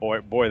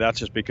Boy, that's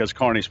just because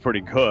Kearney's pretty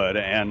good,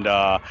 and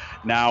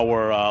now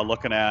we're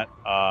looking at,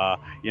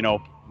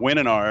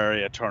 winning our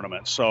area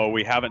tournament. So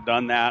we haven't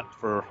done that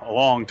for a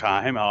long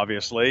time,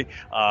 obviously.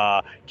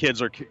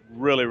 Kids are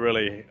really,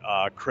 really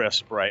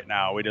crisp right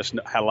now. We just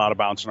had a lot of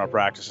bounce in our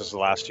practices the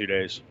last 2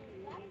 days.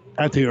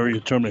 At the area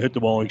tournament, hit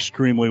the ball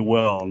extremely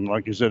well. And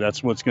like you said,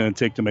 that's what's going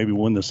to take to maybe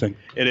win this thing.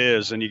 It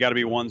is, and you got to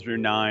be 1 through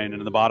 9.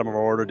 And the bottom of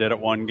our order did it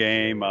one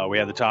game. We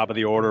had the top of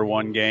the order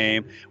one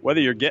game. Whether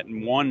you're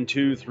getting 1,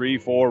 2, 3,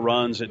 4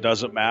 runs, it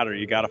doesn't matter.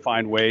 You got to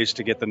find ways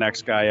to get the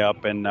next guy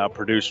up and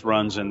produce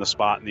runs in the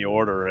spot in the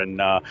order.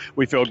 And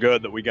we feel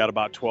good that we got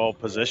about 12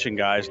 position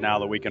guys now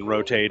that we can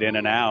rotate in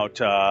and out.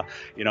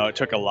 It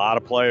took a lot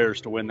of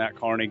players to win that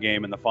Kearney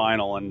game in the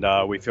final,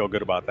 and we feel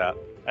good about that.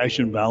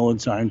 Ashton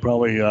Valentine,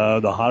 probably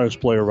the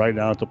hottest player right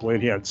now at the plate.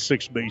 He had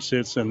 6 base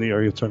hits in the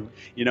area tournament.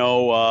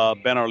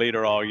 Been our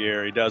leader all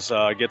year. He does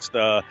gets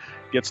the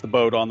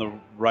boat on the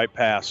right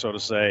path, so to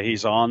say.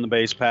 He's on the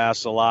base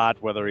pass a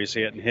lot, whether he's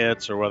hitting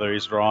hits or whether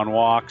he's drawing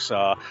walks.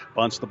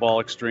 Bunts the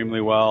ball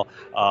extremely well.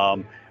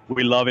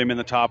 We love him in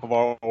the top of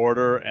our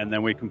order, and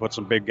then we can put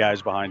some big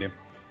guys behind him.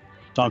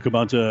 Talk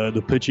about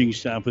the pitching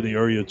staff of the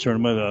area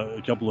tournament.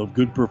 A couple of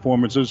good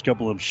performances, a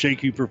couple of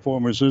shaky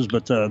performances,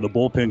 but the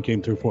bullpen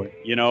came through for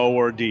you.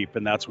 We're deep,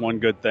 and that's one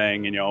good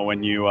thing.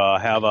 When you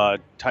have a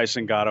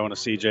Tyson Gatto and a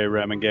C.J.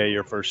 Remingay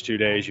your first 2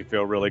 days, you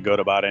feel really good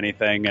about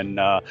anything. And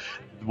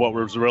what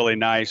was really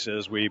nice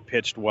is we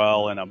pitched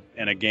well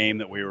in a game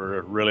that we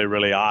were really,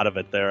 really out of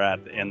it there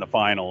in the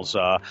finals.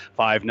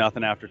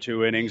 5-0 after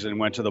 2 innings, and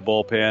went to the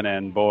bullpen,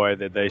 and boy,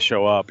 did they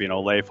show up.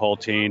 Leif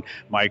Holteen,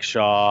 Mike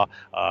Shaw,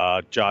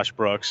 Josh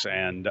Brooks,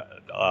 and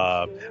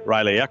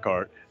Riley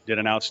Eckhart did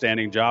an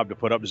outstanding job to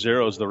put up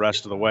zeros the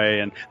rest of the way,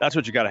 and that's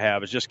what you got to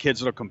have, is just kids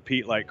that'll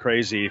compete like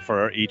crazy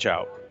for each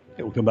out.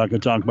 Okay, we'll come back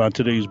and talk about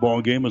today's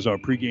ball game as our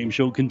pregame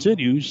show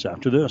continues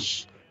after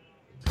this.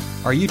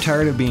 Are you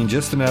tired of being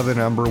just another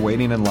number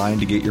waiting in line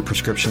to get your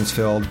prescriptions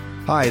filled?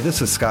 Hi,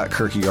 this is Scott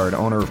Kierkegaard,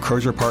 owner of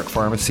Crozier Park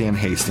Pharmacy in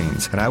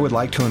Hastings, and I would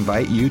like to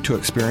invite you to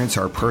experience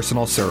our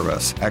personal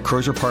service. At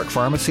Crozier Park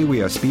Pharmacy, we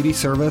have speedy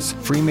service,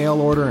 free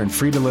mail order, and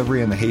free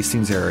delivery in the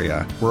Hastings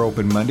area. We're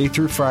open Monday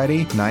through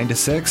Friday, 9 to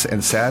 6,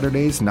 and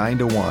Saturdays, 9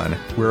 to 1.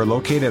 We're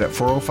located at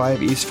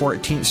 405 East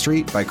 14th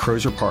Street by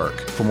Crozier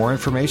Park. For more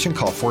information,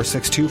 call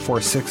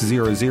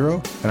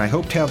 462-4600, and I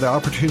hope to have the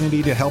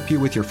opportunity to help you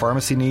with your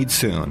pharmacy needs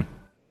soon.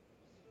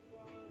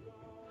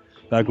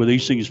 Back with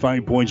Hastings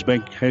 5 Points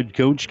Bank head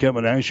coach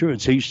Kevin Asher.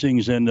 It's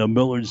Hastings and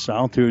Millard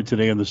South here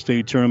today in the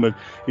state tournament.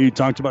 You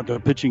talked about the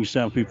pitching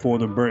staff before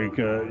the break.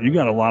 You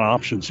got a lot of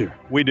options here.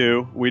 We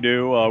do. We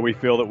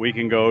feel that we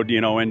can go,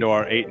 into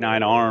our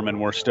 8-9 arm,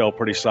 and we're still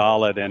pretty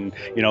solid. And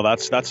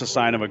that's a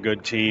sign of a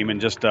good team, and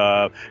just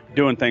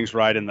doing things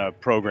right in the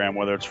program,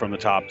 whether it's from the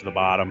top to the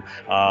bottom.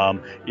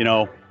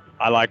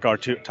 I like our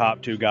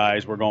top 2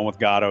 guys. We're going with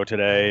Gatto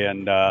today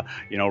and,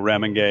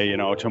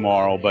 Remingay,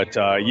 tomorrow. But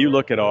you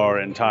look at our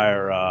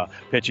entire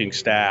pitching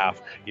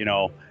staff,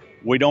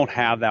 we don't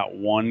have that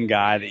one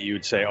guy that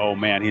you'd say, oh,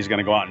 man, he's going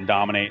to go out and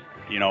dominate,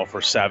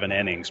 for 7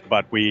 innings.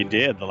 But we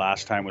did the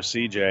last time with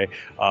CJ.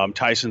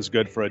 Tyson's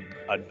good for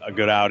a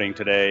good outing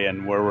today,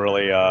 and we're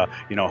really,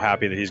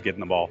 happy that he's getting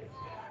the ball.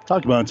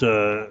 Talk about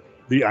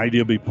the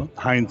idea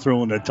behind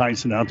throwing that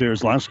Tyson out there.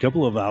 His last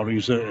couple of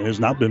outings has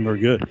not been very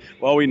good.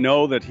 Well, we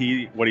know that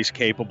what he's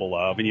capable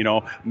of.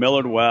 And,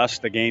 Millard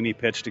West, the game he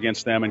pitched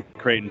against them in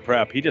Creighton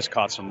Prep, he just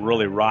caught some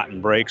really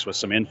rotten breaks with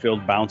some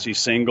infield bouncy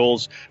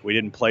singles. We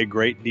didn't play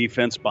great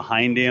defense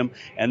behind him.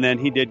 And then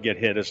he did get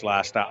hit his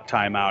last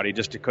time out. He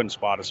couldn't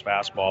spot his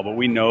fastball. But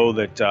we know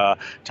that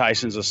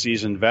Tyson's a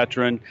seasoned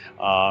veteran.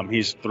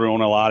 He's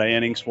thrown a lot of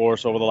innings for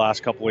us over the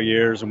last couple of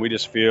years. And we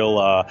just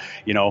feel,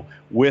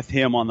 with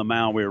him on the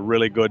mound, we were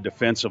really good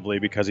defensively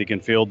because he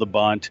can field the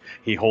bunt.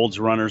 He holds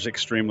runners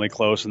extremely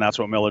close, and that's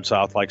what Millard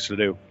South likes to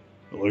do.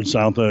 Millard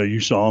South, you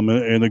saw him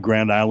in the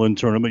Grand Island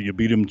tournament. You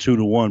beat him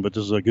 2-1, but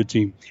this is a good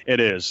team. It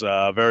is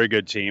a very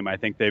good team. I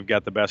think they've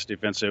got the best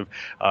defensive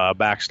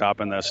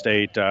backstop in the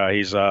state.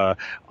 He's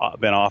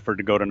been offered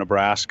to go to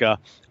Nebraska,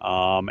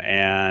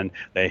 and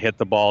they hit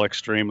the ball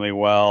extremely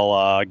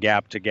well,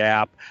 gap to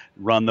gap,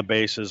 run the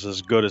bases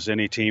as good as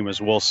any team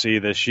as we'll see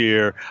this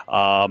year.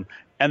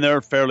 And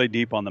they're fairly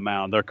deep on the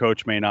mound. Their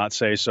coach may not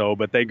say so,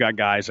 but they got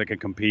guys that can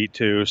compete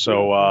too.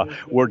 So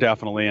we're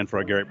definitely in for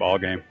a great ball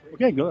game.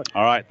 Okay, good.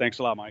 All right, thanks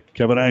a lot, Mike.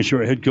 Kevin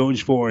Asher, head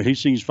coach for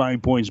Hastings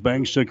 5 Points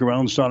Bank. Stick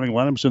around, starting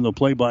lineups in the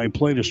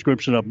play-by-play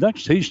description up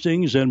next.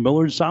 Hastings and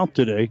Millard South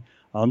today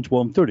on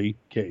 1230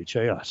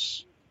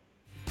 KHAS.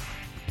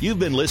 You've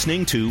been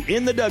listening to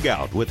In the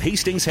Dugout with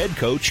Hastings head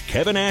coach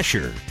Kevin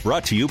Asher.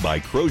 Brought to you by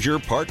Crozier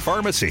Park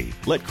Pharmacy.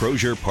 Let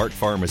Crozier Park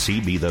Pharmacy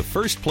be the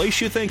first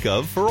place you think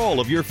of for all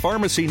of your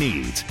pharmacy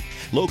needs.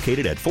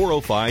 Located at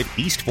 405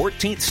 East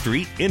 14th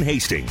Street in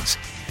Hastings.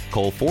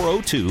 Call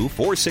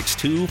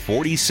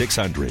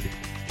 402-462-4600.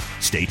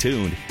 Stay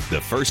tuned. The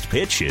first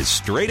pitch is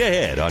straight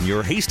ahead on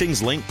your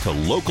Hastings link to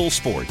local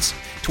sports.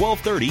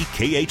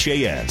 1230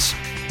 KHAS.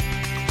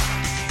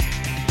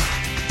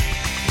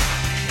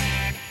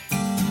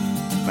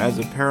 As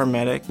a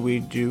paramedic, we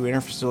do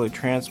interfacility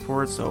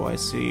transport, so I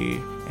see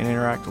and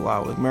interact a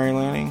lot with Mary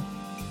Lanning.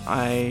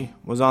 I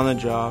was on the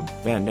job,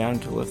 bent down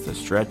to lift the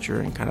stretcher,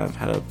 and kind of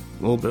had a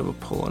little bit of a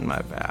pull in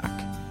my back.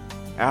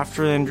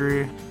 After the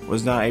injury,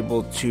 was not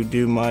able to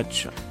do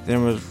much,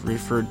 then was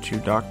referred to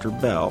Dr.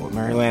 Bell,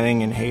 Mary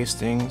Lanning in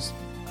Hastings,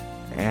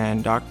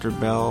 and Dr.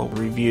 Bell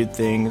reviewed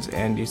things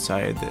and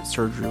decided that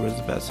surgery was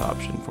the best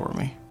option for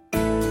me.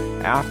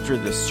 After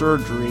the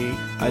surgery,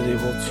 I was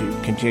able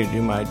to continue to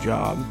do my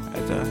job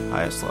at the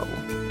highest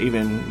level,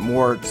 even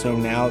more so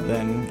now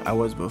than I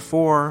was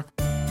before.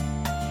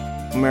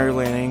 Mary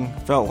Lanning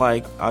felt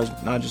like I was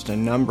not just a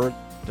number.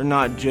 They're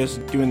not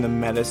just doing the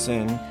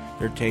medicine,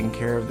 they're taking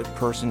care of the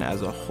person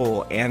as a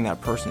whole and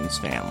that person's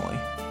family.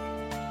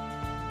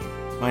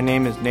 My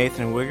name is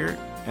Nathan Wiggert,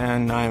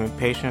 and I am a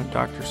patient of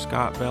Dr.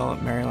 Scott Bell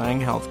at Mary Lanning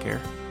Healthcare.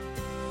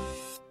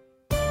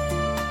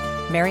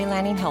 Mary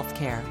Lanning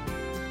Healthcare.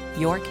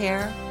 Your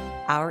care,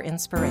 our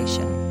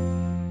inspiration.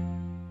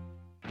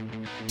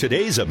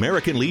 Today's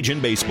American Legion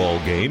baseball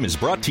game is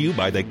brought to you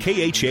by the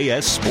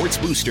KHAS Sports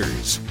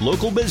Boosters,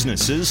 local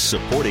businesses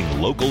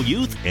supporting local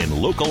youth and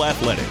local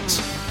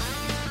athletics.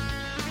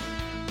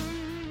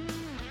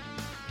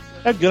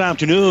 And good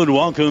afternoon.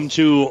 Welcome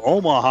to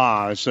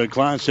Omaha. It's a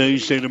Class A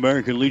State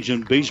American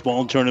Legion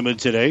baseball tournament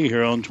today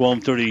here on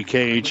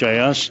 1230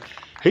 KHAS.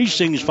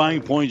 Hastings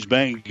 5 Points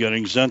Bank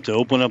getting set to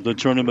open up the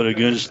tournament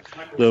against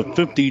the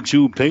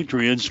 52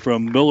 Patriots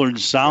from Millard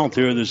South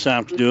here this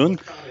afternoon.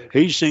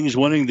 Hastings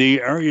winning the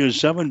Area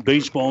 7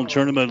 baseball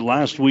tournament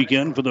last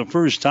weekend for the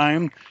first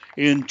time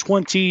in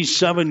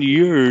 27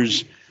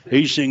 years.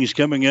 Hastings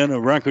coming in a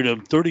record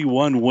of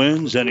 31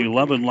 wins and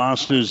 11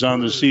 losses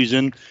on the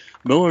season.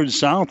 Millard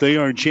South, they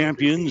are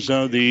champions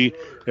of the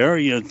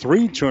Area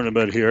 3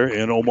 tournament here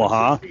in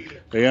Omaha.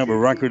 They have a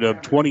record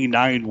of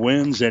 29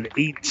 wins and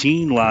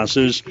 18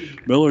 losses.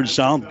 Millard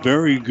South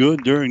very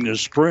good during the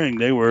spring.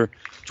 They were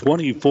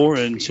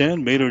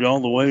 24-10, made it all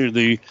the way to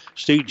the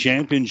state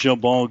championship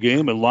ball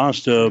game and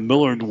lost to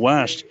Millard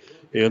West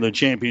in the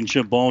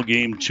championship ball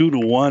game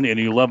 2-1 in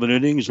 11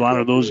 innings. A lot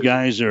of those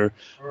guys are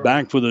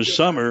back for the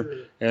summer,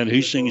 and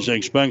Hastings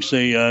expects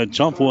a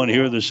tough one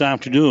here this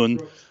afternoon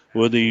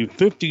with the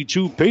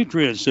 52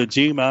 Patriots, a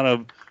team out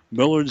of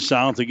Millard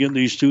South. Again,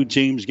 these two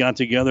teams got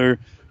together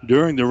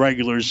during the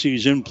regular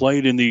season,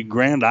 played in the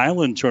Grand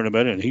Island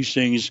tournament, and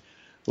Hastings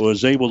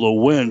was able to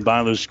win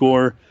by the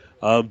score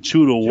of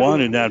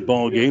 2-1 in that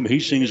ball game.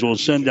 Hastings will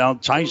send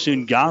out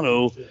Tyson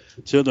Gatto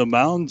to the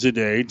mound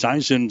today.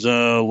 Tyson's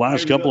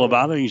last couple of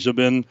outings have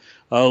been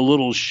a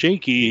little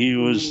shaky. He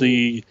was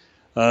the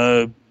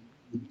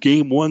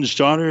game one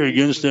starter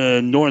against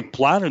North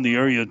Platte in the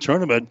area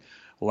tournament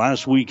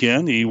last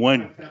weekend. He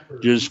went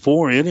just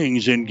 4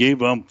 innings and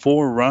gave up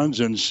 4 runs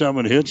and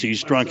 7 hits. He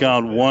struck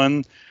out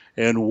 1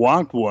 and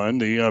walked 1.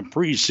 The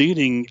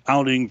preceding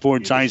outing for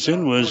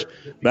Tyson was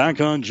back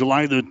on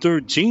July the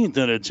 13th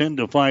at a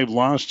 10-5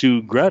 loss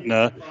to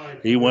Gretna.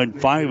 He went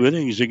 5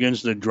 innings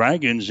against the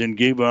Dragons and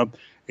gave up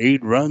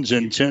 8 runs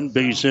and 10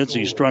 base hits.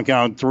 He struck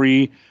out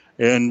 3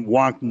 and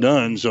walked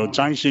none. So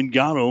Tyson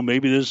Gatto,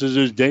 maybe this is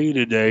his day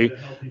today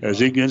as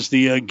he gets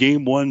the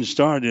game one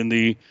start in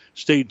the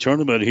state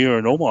tournament here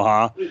in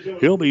Omaha.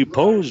 He'll be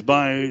posed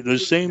by the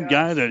same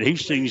guy that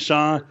Hastings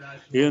saw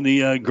in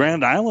the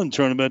Grand Island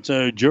tournament,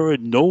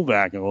 Jared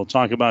Novak. And we'll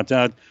talk about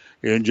that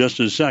in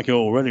just a second.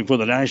 We're ready for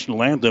the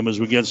national anthem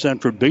as we get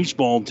set for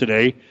baseball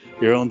today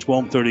here on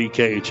 1230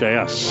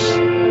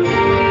 KHAS.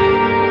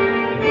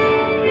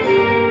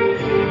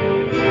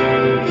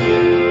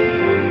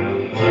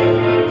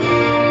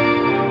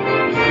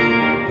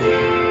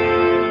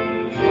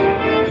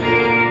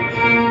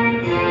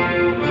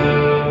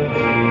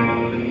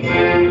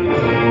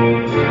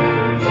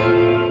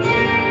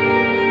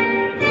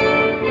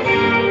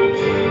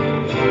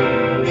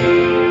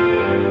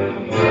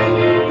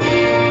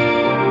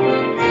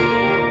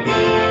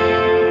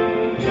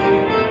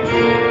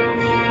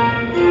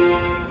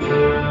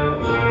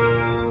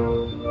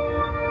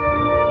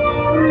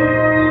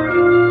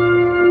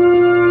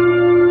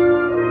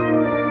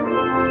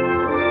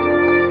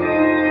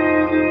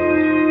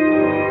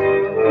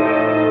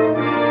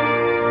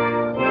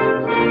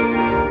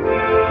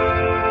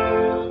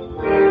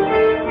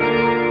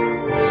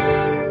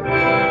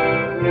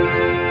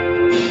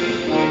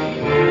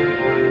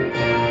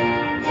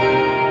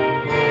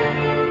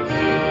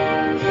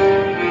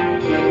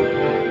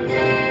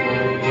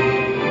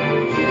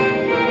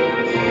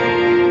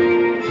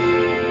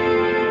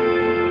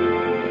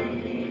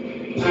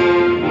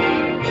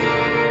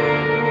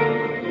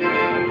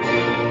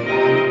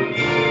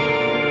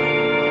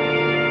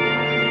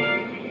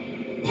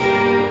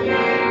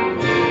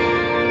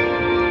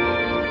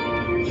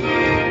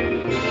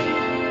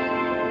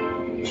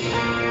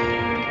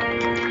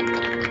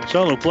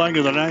 So the playing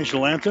of the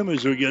national anthem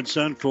as we get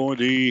set for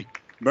the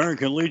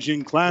American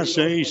Legion Class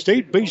A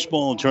State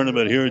Baseball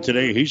Tournament here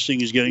today.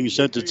 Hastings is getting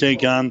set to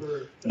take on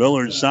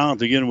Millard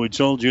South. Again, we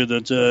told you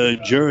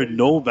that Jared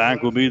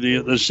Novak will be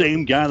the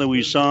same guy that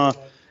we saw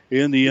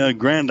in the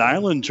Grand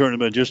Island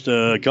tournament just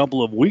a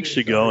couple of weeks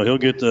ago. He'll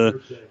get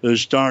the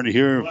start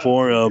here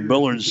for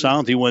Millard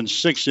South. He went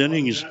 6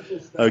 innings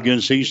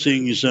against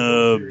Hastings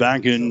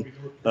back in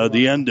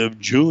the end of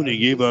June. He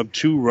gave up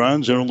 2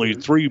 runs and only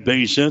 3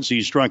 base hits.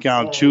 He struck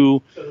out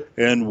 2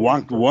 and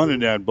walked 1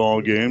 in that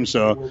ball game.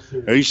 So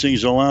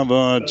Hastings will have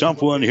a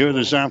tough one here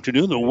this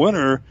afternoon. The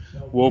winner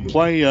will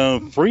play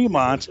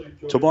Fremont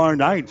tomorrow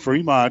night.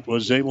 Fremont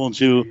was able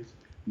to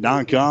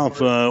knock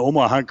off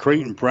Omaha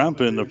Creighton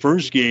Prep in the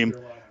first game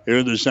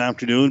here this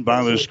afternoon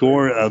by the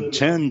score of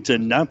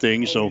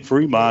 10-0. So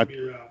Fremont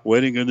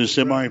waiting in the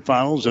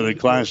semifinals of the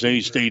Class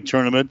A state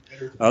tournament.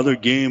 Other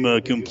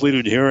game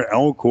completed here.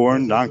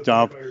 Elkhorn knocked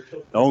off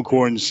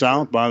Elkhorn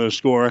South by the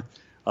score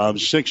of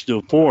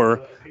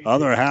 6-4.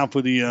 Other half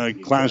of the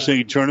Class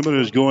A tournament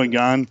is going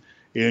on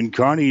in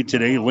Kearney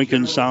today.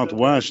 Lincoln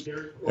Southwest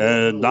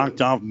knocked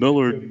off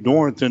Millard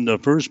North in the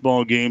first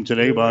ball game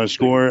today by a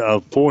score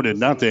of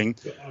 4-0.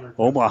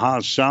 Omaha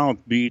South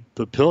beat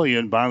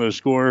Papillion by the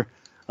score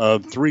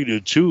of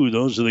 3-2.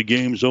 Those are the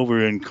games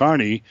over in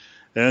Kearney.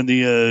 And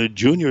the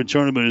junior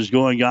tournament is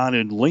going on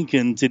in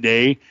Lincoln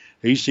today.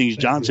 Hastings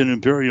Johnson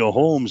Imperial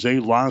Homes, they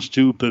lost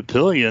to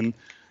Papillion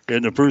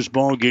in the first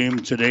ball game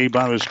today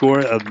by the score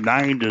of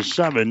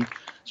 9-7.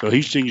 So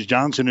Hastings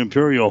Johnson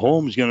Imperial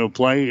Homes going to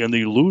play in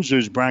the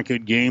losers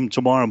bracket game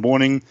tomorrow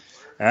morning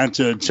at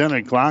 10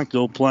 o'clock.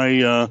 They'll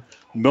play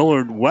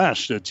Millard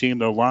West, a team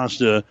that lost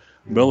to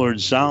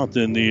Millard South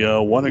in the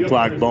 1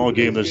 o'clock ball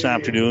game this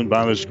afternoon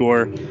by the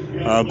score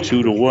of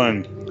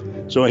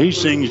 2-1. So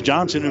Hastings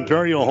Johnson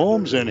Imperial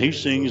Homes and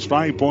Hastings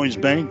 5 Points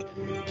Bank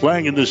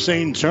playing in the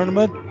same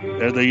tournament,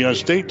 the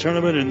state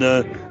tournament in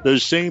the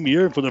same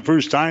year for the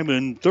first time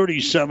in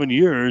 37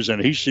 years.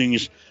 And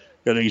Hastings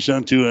getting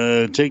sent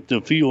to take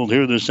the field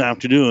here this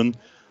afternoon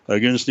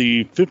against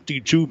the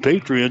 52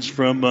 Patriots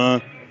from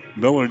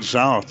Millard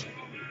South.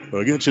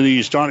 We'll get to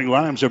the starting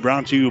lineups. They're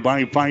brought to you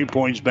by 5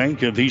 Points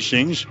Bank of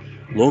Hastings.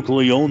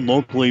 Locally owned,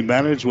 locally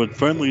managed with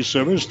friendly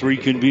service, 3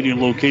 convenient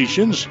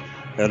locations,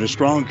 and a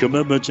strong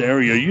commitment to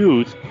area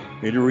youth.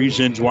 Many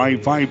reasons why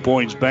 5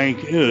 Points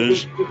Bank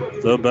is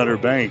the better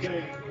bank.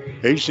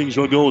 Hastings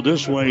will go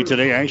this way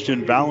today.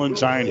 Ashton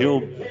Valentine,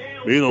 he'll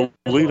be the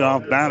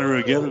leadoff batter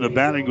again in the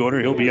batting order.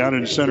 He'll be out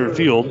in center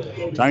field.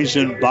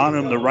 Tyson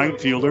Bonham, the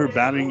right fielder,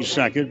 batting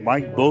second.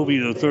 Mike Bovey,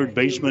 the third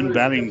baseman,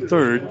 batting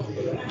third.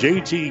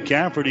 J.T.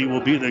 Cafferty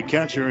will be the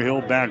catcher.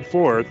 He'll bat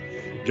fourth.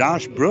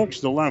 Josh Brooks,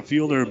 the left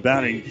fielder,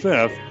 batting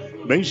fifth.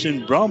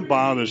 Mason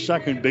Brumbaugh, the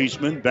second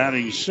baseman,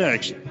 batting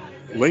sixth.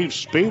 Leif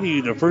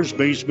Spady, the first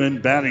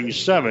baseman, batting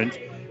seventh.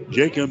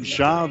 Jacob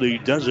Shaw, the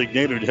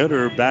designated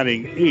hitter,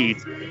 batting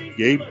eighth.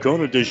 Gabe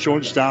Conant, the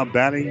shortstop,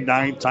 batting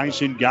ninth.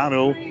 Tyson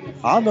Gatto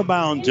on the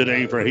mound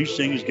today for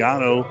Hastings.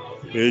 Gatto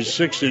is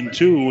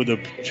 6-2 with a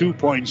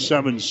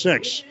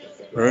 2.76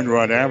 earned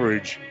run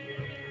average.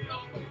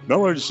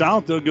 Millard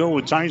South, they'll go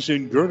with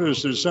Tyson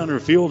Gertis, the center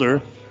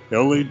fielder.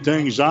 He'll lead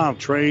things off.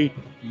 Trey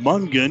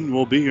Mungan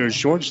will be your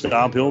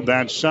shortstop. He'll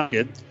bat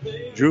second.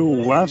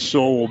 Drew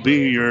Wetzel will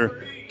be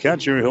your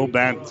catcher. He'll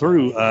bat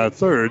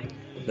third.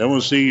 Then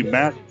we'll see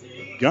Matt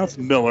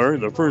Guthmiller,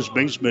 the first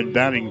baseman,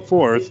 batting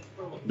fourth.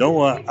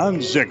 Noah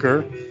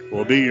Unzicker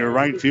will be your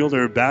right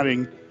fielder,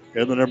 batting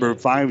in the number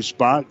 5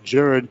 spot.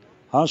 Jared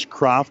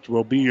Huscroft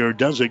will be your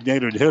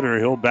designated hitter.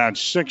 He'll bat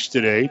sixth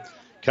today.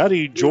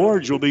 Cuddy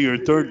George will be your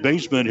third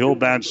baseman. He'll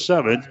bat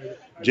seventh.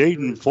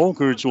 Jaden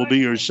Folkerts will be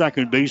your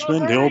second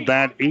baseman. He'll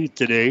bat eighth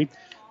today.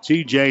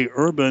 T.J.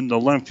 Urban, the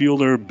left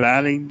fielder,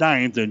 batting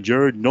ninth. And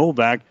Jared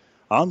Novak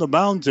on the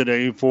mound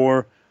today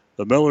for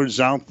the Millard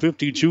South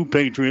 52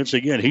 Patriots.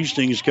 Again,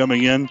 Hastings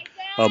coming in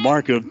a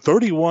mark of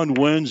 31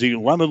 wins,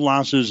 11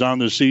 losses on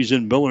the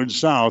season. Millard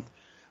South,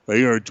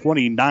 they are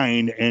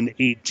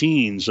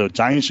 29-18. So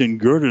Tyson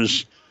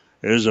Gertis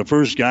is the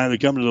first guy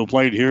that comes to the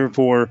plate here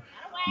for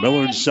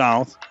Millard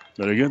South.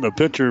 But again, the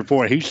pitcher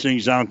for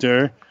Hastings out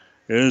there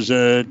is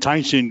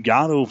Tyson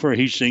Gatto for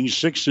Hastings,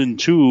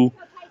 6-2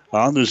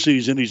 on the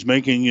season. He's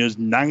making his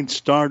 9th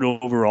start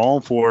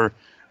overall for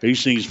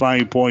Hastings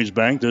 5 Points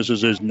Bank. This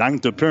is his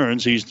 9th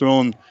appearance. He's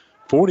thrown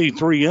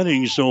 43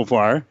 innings so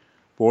far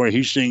for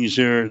Hastings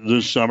here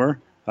this summer.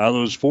 Out of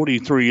those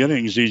 43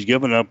 innings, he's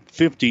given up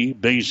 50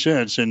 base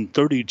hits and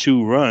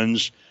 32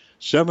 runs.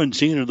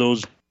 17 of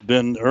those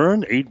been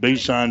earned, 8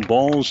 base on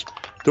balls,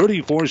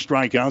 34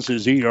 strikeouts.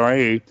 His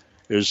ERA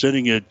is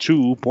sitting at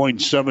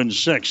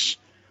 2.76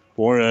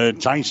 for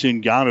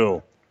Tyson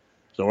Gatto.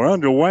 So we're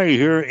underway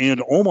here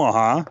in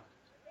Omaha.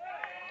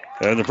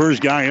 And the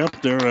first guy up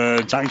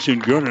there,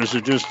 Tyson Gertis,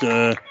 is just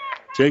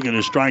taking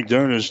a strike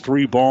there. And it's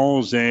 3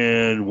 balls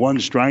and 1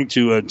 strike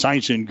to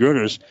Tyson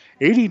Gertis.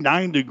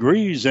 89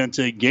 degrees at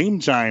game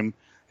time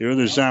here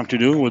this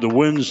afternoon with the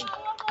winds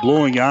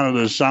blowing out of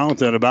the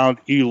south at about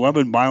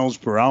 11 miles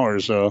per hour.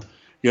 So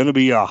going to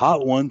be a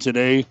hot one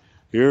today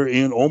here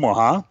in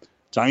Omaha.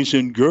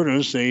 Tyson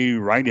Gertis, a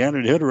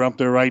right-handed hitter up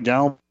there right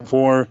now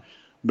for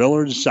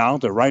Millard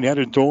South, a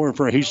right-handed thrower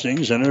for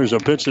Hastings. And there's a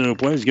pitch to the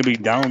plate. It's going to be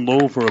down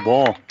low for a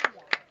ball.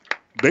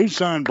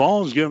 base on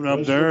balls given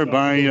up there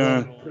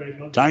by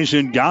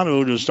Tyson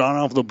Gatto to start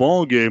off the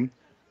ball game.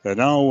 And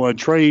now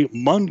Trey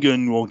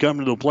Mungan will come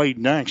to the plate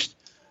next.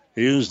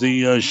 He is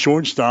the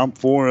shortstop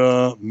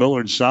for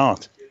Millard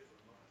South.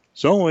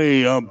 So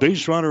a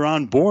base runner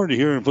on board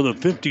here for the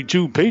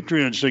 52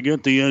 Patriots to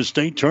get the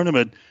state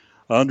tournament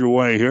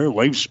underway here.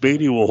 Leif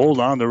Spady will hold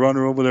on the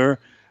runner over there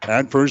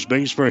at first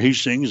base for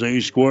Hastings. They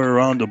square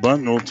around the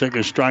bunt and will take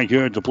a strike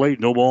here at the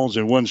plate. No balls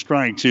and one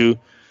strike to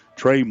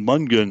Trey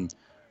Mungan.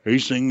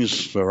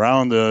 Hastings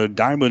around the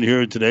diamond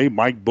here today.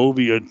 Mike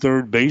Bovey at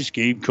third base.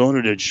 Gabe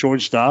Conant at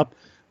shortstop.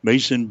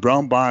 Mason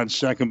Brumbaugh at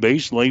second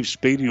base. Leif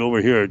Spady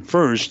over here at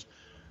first.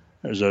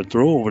 There's a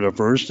throw over to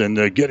first,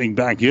 and getting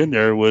back in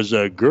there was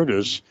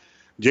Gertis.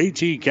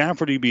 J.T.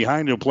 Cafferty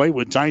behind the plate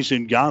with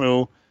Tyson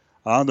Gatto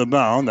on the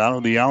mound. Out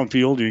of the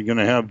outfield, you're going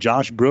to have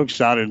Josh Brooks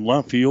out in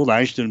left field,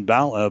 Ashton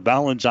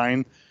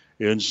Ballantyne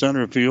in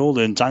center field,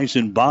 and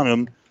Tyson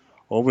Bonham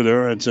over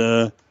there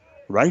at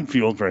right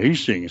field for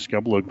Hastings. A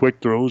couple of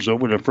quick throws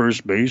over to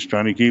first base,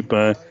 trying to keep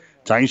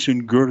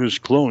Tyson Gertis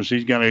close.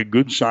 He's got a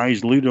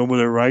good-sized lead over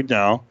there right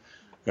now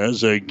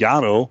as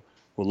Gatto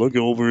will look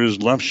over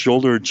his left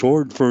shoulder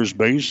toward first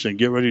base and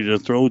get ready to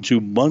throw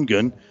to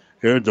Mungan.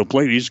 Here at the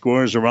plate, he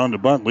scores around the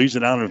bunt, leaves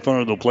it out in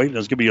front of the plate.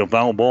 That's going to be a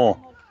foul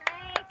ball.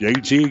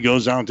 JT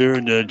goes out there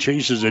and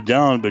chases it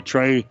down, but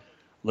Trey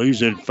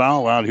leaves it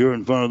foul out here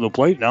in front of the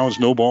plate. Now it's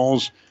no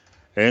balls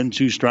and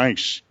two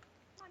strikes.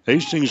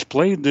 Hastings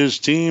played this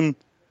team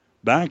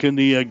back in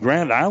the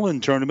Grand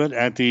Island tournament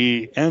at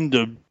the end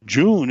of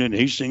June, and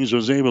Hastings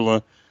was able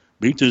to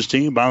beat this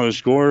team by a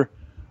score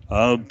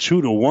of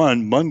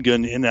 2-1.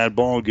 Mungan in that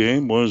ball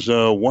game was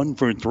 1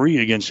 for 3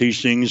 against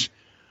Hastings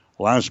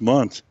last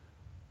month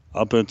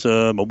up at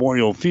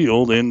Memorial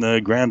Field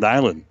in Grand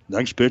Island.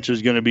 Next pitch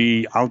is going to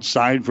be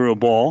outside for a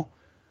ball,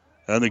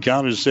 and the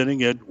count is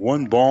sitting at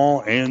 1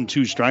 ball and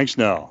 2 strikes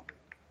now.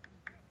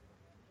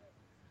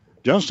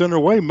 Just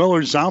underway,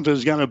 Millard South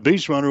has got a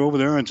base runner over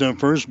there at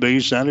first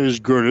base. That is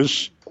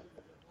Gertis.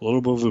 A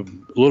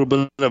little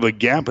bit of a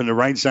gap in the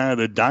right side of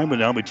the diamond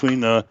now between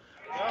the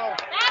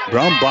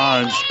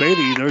Brumbaugh and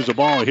Spady. There's a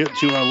ball hit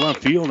to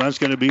left field. That's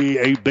going to be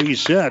a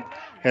base hit.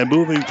 And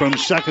moving from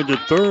second to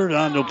third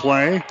on the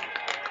play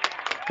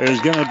is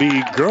going to be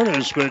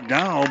Gertis. But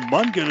now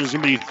Mungan is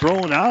going to be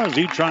thrown out as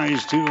he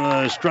tries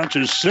to stretch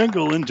a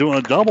single into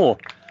a double.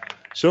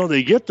 So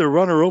they get the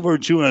runner over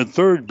to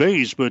third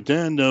base, but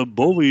then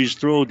Bovey's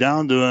throw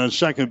down to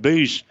second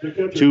base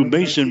to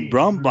Mason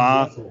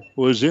Brumbaugh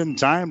was in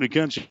time to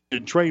catch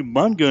Trey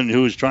Mungan,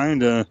 who was trying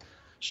to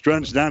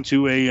stretch that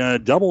to a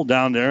double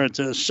down there at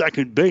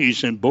second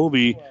base, and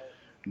Bovey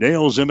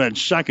nails him at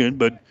second,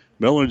 but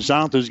Millard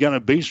South has got a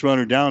base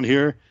runner down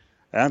here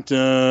at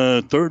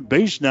third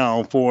base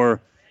now for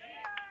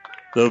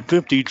the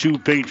 52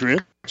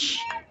 Patriots.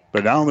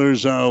 But now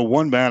there's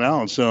one man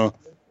out, so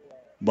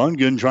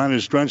Mungan trying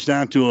to stretch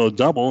that to a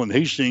double, and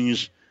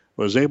Hastings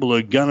was able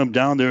to gun him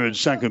down there at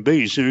second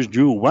base. Here's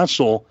Drew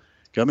Wetzel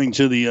coming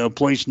to the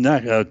plate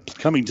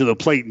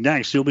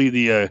next. He'll be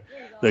the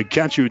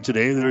catcher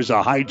today. There's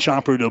a high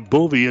chopper to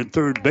Bovey at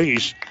third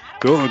base.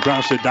 Going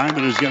across the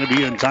diamond is going to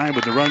be in time,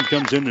 but the run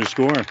comes in to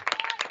score.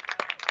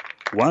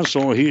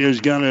 Wetzel, he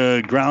is going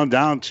to ground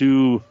down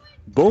to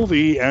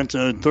Bovey at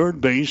third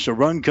base. A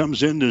run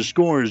comes in to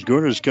score as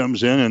Gertis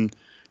comes in and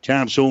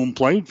taps home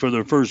plate for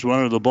the first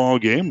run of the ball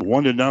game.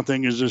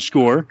 1-0 is the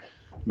score.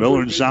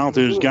 Millard South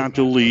has got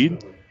to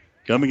lead.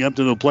 Coming up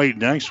to the plate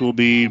next will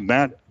be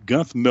Matt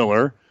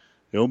Guthmiller.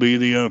 He'll be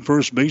the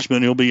first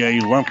baseman. He'll be a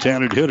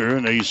left-handed hitter,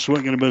 and a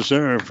swing and a miss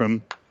there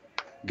from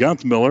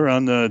Guthmiller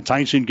on the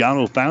Tyson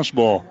Gatto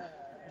fastball.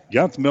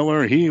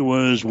 Guthmiller, he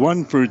was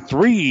 1 for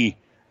 3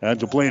 at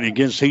the plate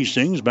against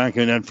Hastings back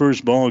in that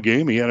first ball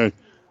game. He had an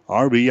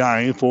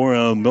RBI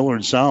for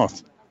Millard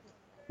South.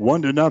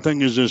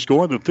 1-0 is the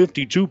score. The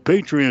 52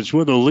 Patriots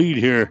with a lead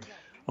here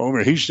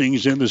over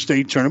Hastings in the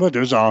state tournament.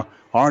 There's a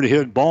hard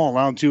hit ball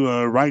out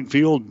to right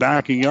field.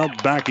 Backing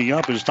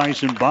up is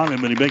Tyson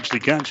Bonham, and he makes the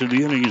catch, and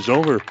the inning is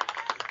over.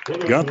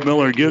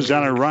 Guthmiller gives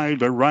that a ride,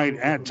 but right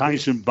at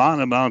Tyson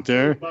Bonham out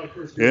there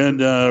in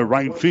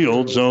right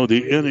field. So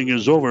the inning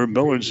is over.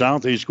 Millard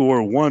South, they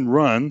score 1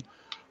 run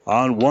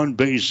on 1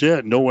 base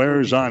hit. No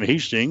errors on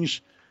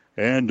Hastings.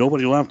 And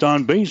nobody left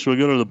on base. We'll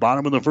go to the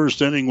bottom of the first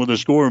inning with a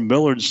score of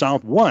Millard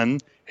South 1,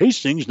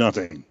 Hastings 0.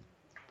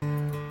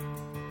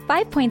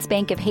 5 Points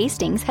Bank of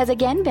Hastings has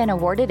again been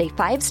awarded a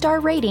 5-star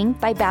rating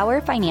by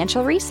Bauer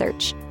Financial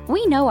Research.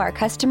 We know our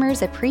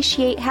customers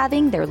appreciate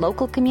having their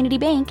local community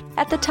bank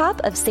at the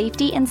top of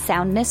safety and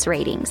soundness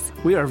ratings.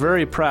 We are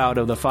very proud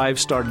of the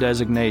 5-star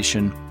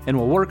designation and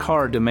will work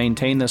hard to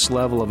maintain this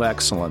level of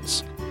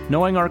excellence.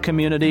 Knowing our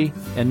community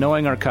and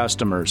knowing our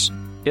customers,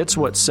 it's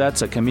what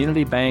sets a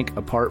community bank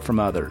apart from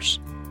others.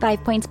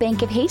 5 Points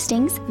Bank of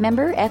Hastings,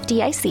 member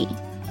FDIC.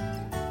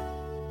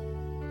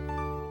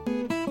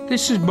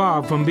 This is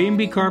Bob from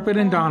B&B Carpet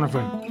and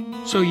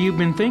Donovan. So you've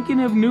been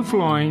thinking of new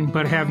flooring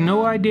but have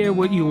no idea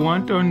what you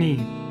want or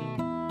need.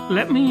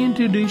 Let me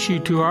introduce you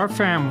to our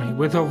family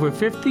with over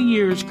 50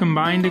 years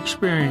combined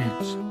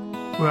experience.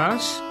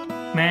 Russ,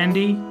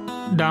 Mandy,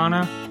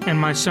 Donna, and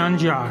my son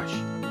Josh.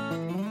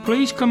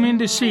 Please come in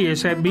to see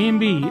us at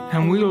B&B,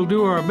 and we will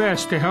do our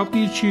best to help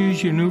you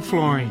choose your new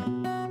flooring.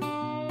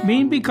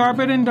 B&B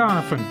Carpet in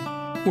Donovan,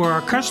 where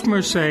our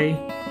customers say,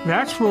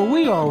 that's where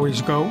we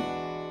always go.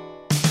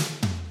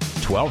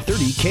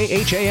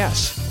 1230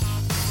 KHAS.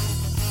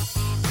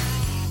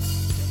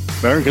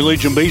 American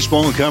Legion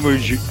baseball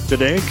coverage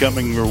today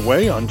coming your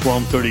way on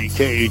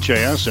 1230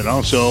 KHAS and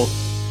also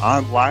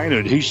online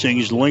at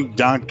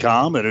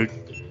HastingsLink.com and at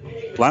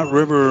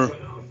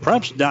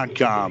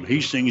FlatRiverPreps.com.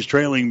 Hastings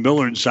trailing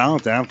Millard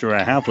South after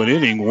a half an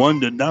inning,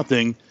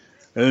 1-0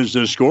 is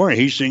the score.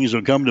 Hastings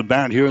will come to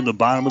bat here in the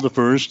bottom of the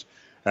first.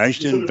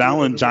 Ashton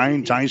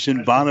Valentine,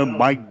 Tyson Bonham,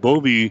 Mike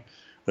Bovey,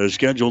 the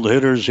scheduled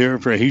hitters here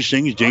for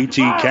Hastings.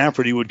 J.T.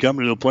 Cafferty would come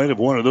to the plate if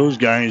one of those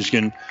guys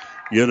can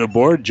get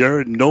aboard.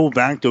 Jared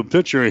Novak, the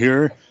pitcher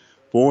here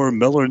for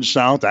Millard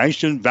South.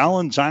 Ashton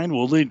Valentine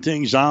will lead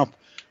things off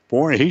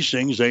for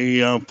Hastings, a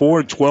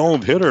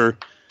 4-12 hitter.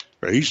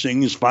 For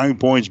Hastings, 5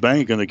 points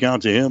bank, and the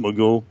count to him will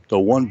go to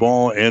 1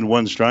 ball and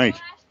 1 strike.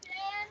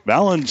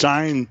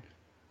 Valentine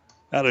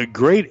had a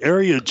great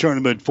area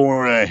tournament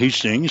for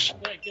Hastings,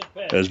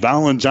 as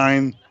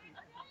Valentine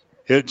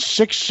hit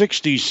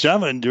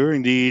 .667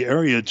 during the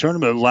area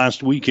tournament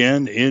last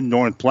weekend in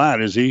North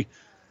Platte, as he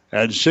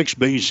had 6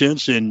 base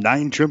hits and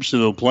 9 trips to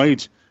the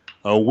plate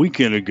a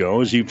weekend ago,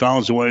 as he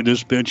fouls away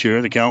this pitch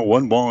here. The count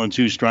 1 ball and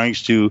 2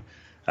 strikes to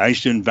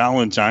Ashton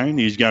Valentine.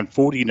 He's got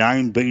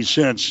 49 base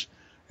hits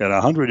and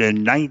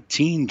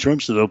 119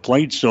 trips to the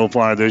plate so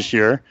far this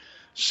year.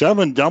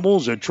 7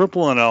 doubles, a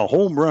triple, and a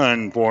home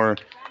run for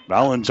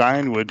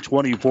Valentine with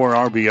 24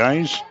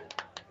 RBIs.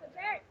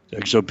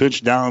 Takes a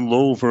pitch down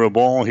low for a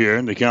ball here,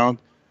 and the count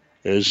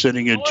is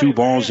sitting at 2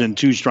 balls and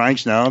 2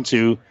 strikes now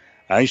to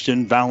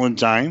Ashton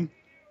Valentine.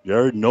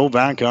 Jared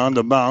Novak on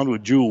the mound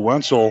with Drew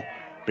Wenzel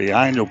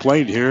behind the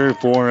plate here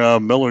for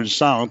Millard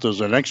South, as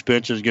the next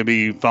pitch is going to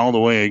be fouled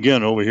away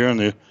again over here on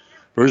the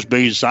first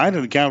base side,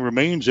 and the count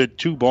remains at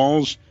 2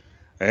 balls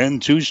and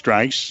 2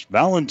 strikes.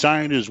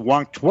 Valentine has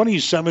walked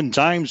 27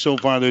 times so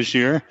far this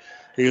year.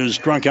 He has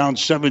struck out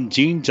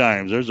 17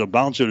 times. There's a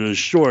bouncer to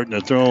short, and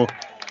a throw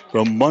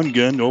from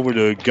Mungan over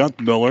to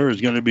Guthmiller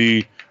is going to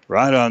be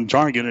right on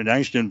target, and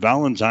Ashton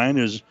Valentine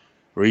is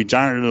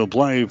retired to the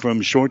play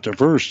from short to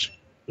first.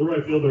 The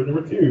right fielder,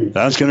 number 2.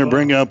 That's going to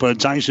bring up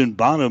Tyson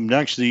Bonham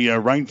next, the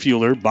right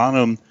fielder.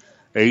 Bonham,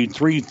 a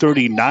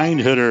 .339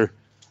 hitter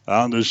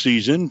on the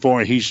season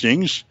for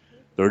Hastings.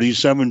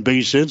 37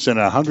 base hits and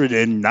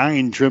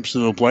 109 trips to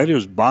the plate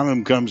as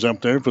Bonham comes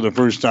up there for the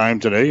first time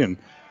today and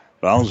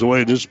fouls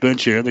away this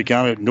pitch here. They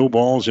count it 0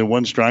 balls and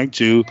 1 strike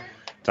to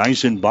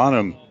Tyson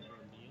Bonham.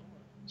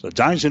 So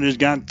Tyson has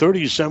got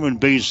 37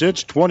 base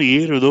hits.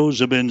 28 of those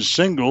have been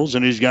singles,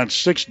 and he's got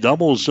 6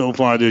 doubles so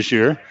far this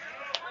year.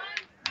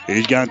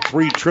 He's got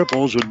 3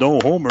 triples with no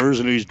homers,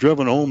 and he's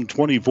driven home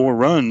 24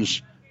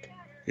 runs.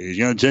 He's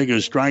going to take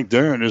a strike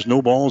there, and there's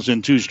 0 balls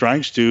and 2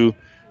 strikes to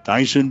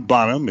Tyson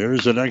Bonham.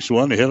 Here's the next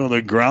one. A hit on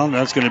the ground.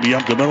 That's going to be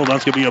up the middle.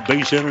 That's going to be a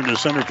base hit into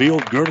center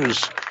field.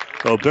 Gertis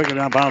will pick it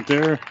up out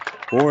there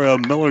for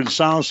Millard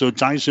South. So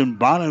Tyson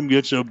Bonham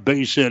gets a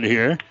base hit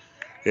here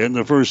in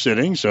the first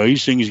inning. So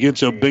Hastings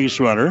gets a base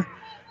runner.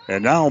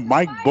 And now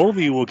Mike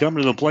Bovey will come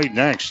to the plate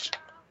next.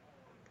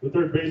 The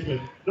third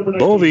baseman, number 19.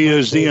 Bovey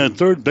is the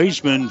third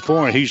baseman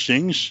for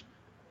Hastings.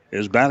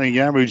 His batting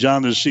average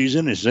on the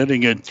season is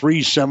sitting at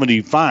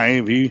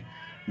 .375. He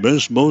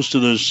missed most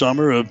of the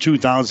summer of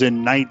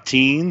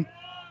 2019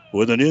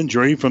 with an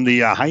injury from the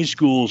high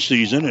school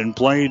season and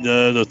played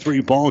the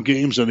 3 ball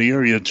games in the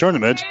area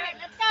tournament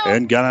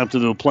and got up to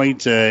the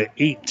plate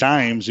 8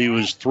 times. He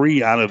was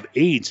 3 out of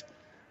 8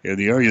 in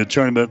the area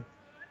tournament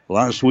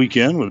last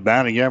weekend with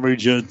batting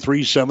average at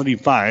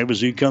 .375 as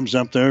he comes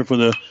up there for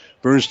the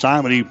first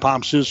time, and he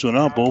pops this one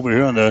up over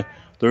here on the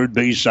third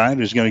base side.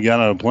 He's going to get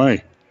out of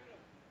play.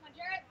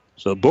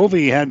 So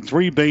Bovey had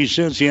 3 base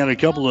hits. He had a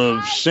couple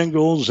of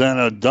singles and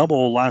a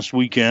double last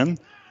weekend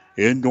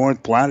in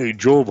North Platte. He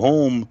drove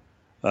home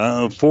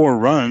 4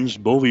 runs.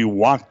 Bovey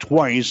walked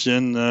twice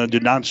and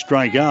did not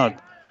strike out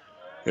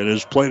in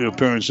his plate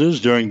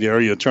appearances during the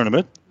area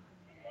tournament.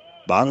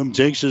 Bonham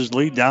takes his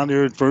lead down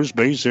there at first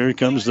base. Here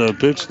comes the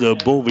pitch to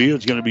Bovey.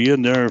 It's going to be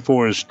in there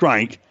for a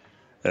strike.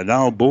 And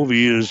now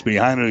Bovey is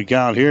behind the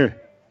count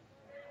here.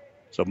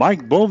 So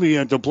Mike Bovey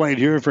at the plate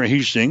here for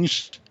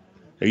Hastings.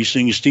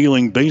 Hastings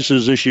stealing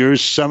bases this year,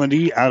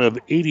 70 out of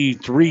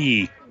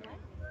 83.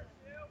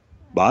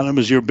 Bonham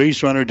is your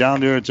base runner down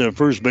there at the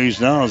first base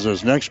now, as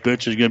this next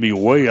pitch is going to be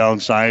way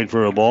outside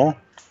for a ball.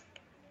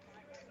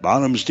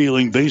 Bonham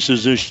stealing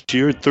bases this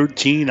year,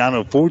 13 out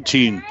of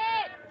 14.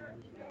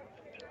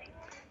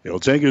 He'll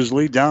take his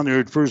lead down there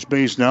at first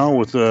base now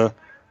with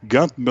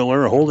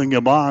Guthmiller holding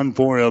him on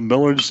for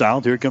Millard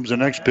South. Here comes the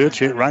next pitch,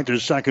 hit right to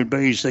second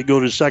base. They go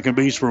to second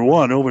base for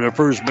 1 over to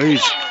first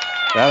base.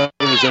 That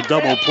is a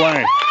double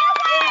play.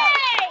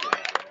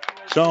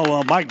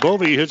 So Mike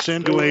Bovey hits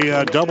into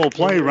a double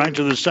play right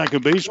to the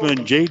second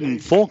baseman,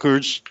 Jaden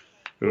Folkerts.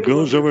 It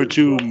goes over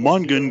to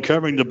Mungan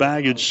covering the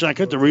bag at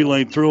second. The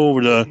relay throw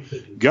over to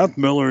Guth.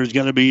 Miller is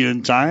going to be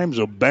in time.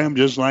 So bam,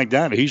 just like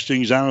that.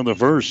 Hastings out of the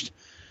first.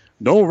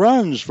 No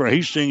runs for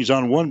Hastings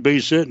on one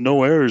base hit.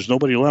 No errors.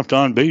 Nobody left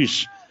on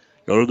base.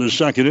 Go to the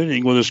second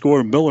inning with a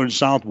score: Millard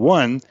South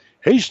 1,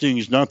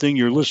 Hastings nothing.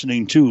 You're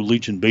listening to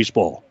Legion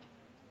Baseball.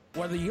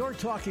 Whether you're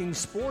talking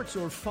sports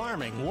or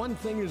farming, one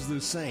thing is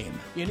the same.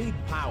 You need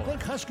power.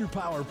 Think Husker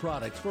Power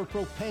products for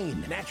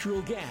propane,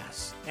 natural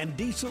gas, and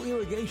diesel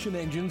irrigation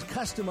engines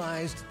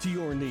customized to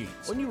your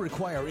needs. When you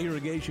require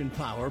irrigation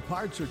power,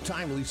 parts, or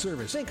timely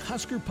service, think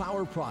Husker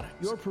Power products,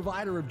 your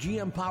provider of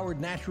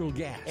GM-powered natural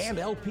gas and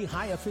LP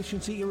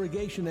high-efficiency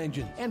irrigation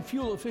engine and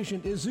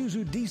fuel-efficient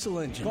Isuzu diesel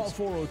engines. Call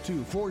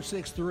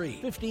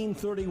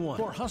 402-463-1531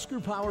 for Husker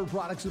Power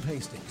Products of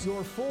Hastings,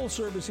 your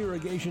full-service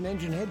irrigation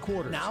engine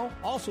headquarters. Now,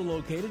 also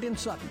located in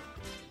Sutton.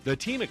 The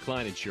team at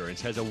Klein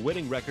Insurance has a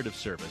winning record of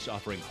service,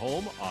 offering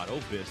home, auto,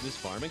 business,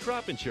 farm, and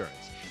crop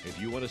insurance.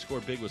 If you want to score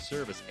big with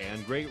service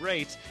and great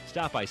rates,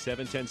 stop by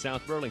 710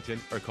 South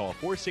Burlington or call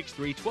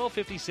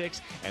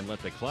 463-1256 and let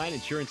the Klein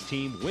Insurance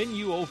team win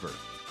you over.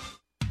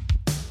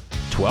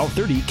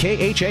 1230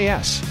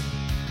 KHAS.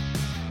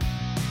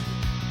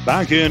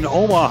 Back in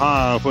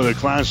Omaha for the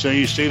Class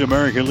A State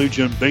American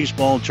Legion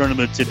Baseball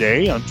Tournament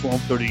today on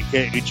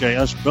 1230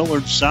 KHAS.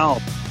 Millard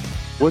South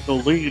with the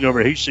lead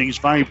over Hastings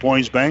 5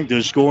 Points Bank.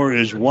 The score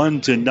is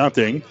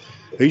 1-0.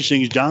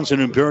 Hastings Johnson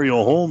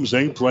Imperial Homes,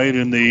 they played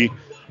in the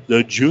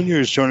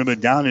juniors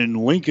tournament down in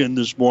Lincoln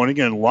this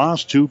morning and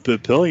lost to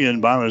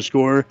Papillion by the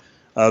score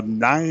of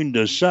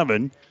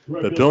 9-7.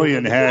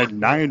 Papillion had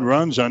 9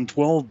 runs on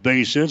 12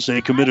 base hits.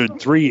 They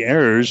committed 3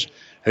 errors.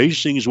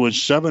 Hastings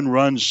was 7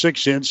 runs,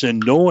 6 hits,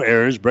 and no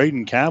errors.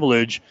 Braden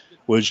Cavillage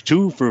was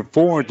 2 for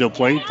 4 at the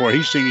plate for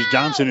Hastings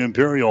Johnson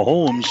Imperial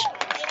Homes.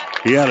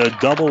 He had a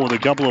double with a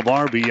couple of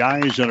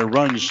RBIs and a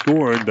run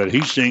scored, but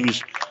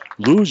Hastings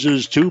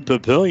loses to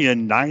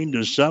Papillion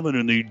 9-7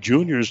 in the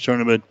juniors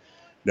tournament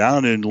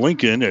down in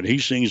Lincoln. And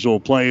Hastings will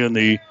play in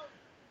the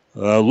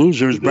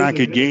losers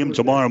bracket game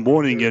tomorrow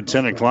morning at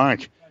 10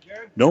 o'clock.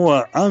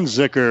 Noah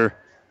Unzicker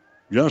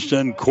just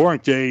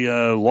uncorked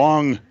a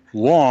long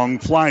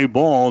fly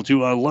ball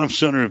to a left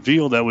center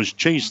field that was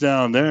chased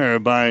down there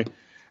by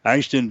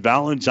Ashton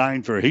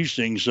Valentine for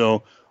Hastings.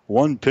 So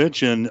one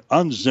pitch, and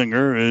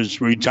Unzinger is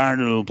retired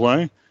to the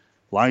play.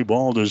 Fly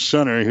ball to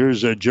center.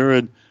 Here's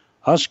Jared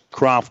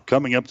Huscroft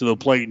coming up to the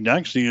plate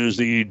next. He is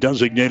the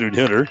designated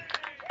hitter.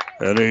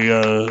 And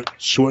a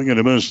swing and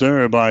a miss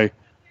there by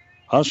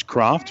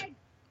Huscroft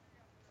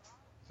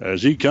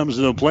as he comes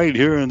to the plate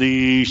here in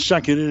the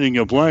second inning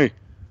of play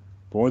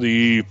for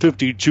the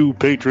 52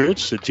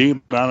 Patriots, the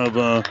team out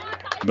of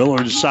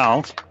Millard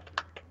South.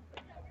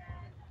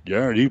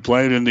 Jared, he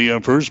played in the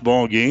first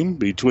ball game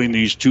between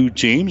these two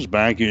teams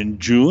back in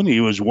June.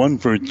 He was 1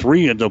 for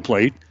 3 at the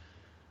plate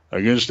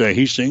against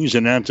Hastings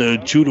in that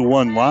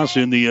 2-1 loss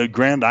in the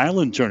Grand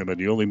Island tournament,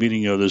 the only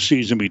meeting of the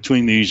season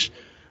between these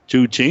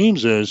two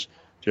teams. As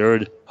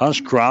Jared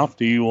Huscroft,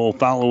 he will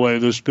foul away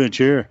this pitch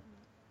here.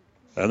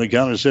 And the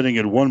count is sitting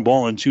at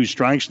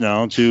 1-2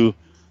 now to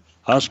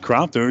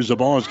Huscroft. There's the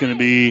ball. It's going to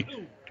be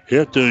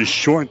hit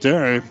short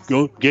there.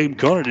 Gabe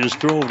Conant is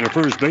throw to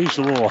first base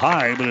a little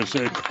high, but it's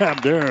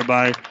grabbed there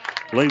by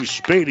Leif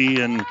Spady,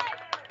 and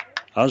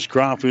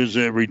Huscroft is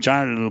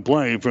retired in the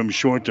play from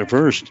short to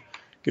first.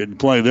 Good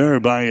play there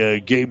by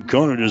Gabe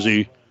Conant as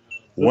he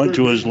went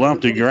to his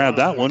left to grab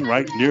that one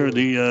right near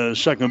the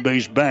second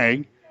base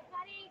bag.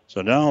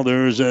 So now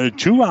there's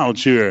 2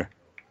 outs here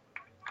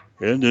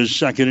in this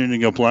second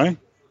inning of play.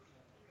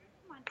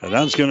 And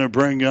that's going to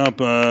bring up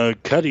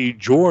Cuddy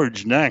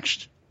George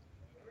next.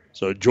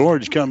 So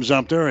George comes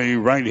up there, a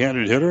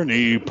right-handed hitter, and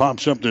he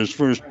pops up this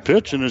first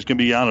pitch, and it's going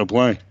to be out of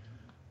play.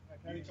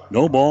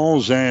 No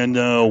balls and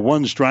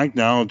 1 strike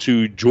now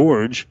to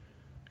George.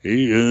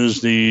 He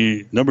is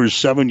the number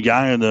 7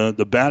 guy in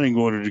the batting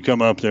order to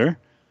come up there.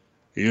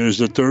 He is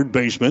the third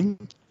baseman.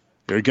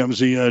 Here comes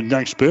the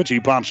next pitch. He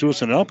pops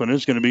this one up, and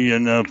it's going to be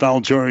in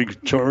foul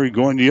territory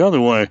going the other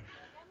way.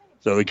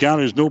 So the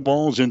count is no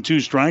balls and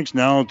 2 strikes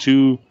now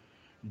to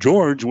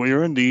George. We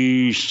are in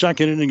the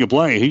second inning of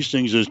play.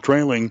 Hastings is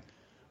trailing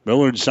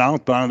Millard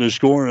South by the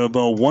score of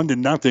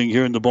 1-0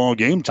 here in the ball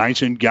game.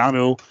 Tyson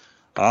Gatto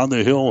on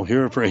the hill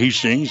here for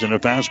Hastings, and a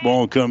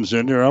fastball comes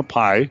in there up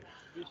high.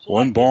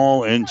 1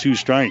 ball and 2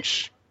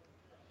 strikes.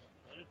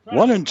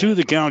 1-2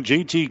 the count.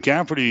 JT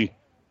Cafferty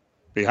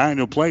behind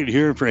the plate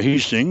here for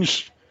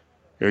Hastings.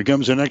 Here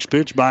comes the next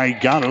pitch by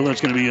Gatto. That's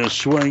going to be a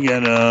swing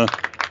and a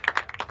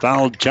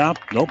foul tap.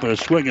 Nope, a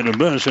swing and a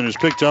miss, and it's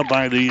picked up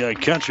by the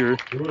catcher,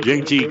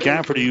 JT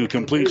Cafferty, who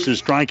completes the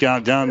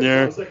strikeout down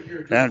there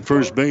at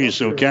first base.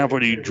 So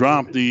Cafferty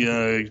dropped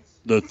the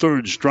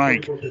third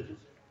strike.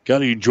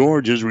 Cuddy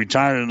George is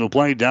retired in the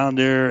play down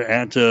there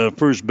at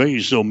first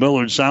base. So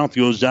Millard South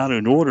goes down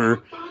in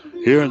order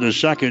here in the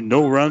second.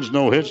 No runs,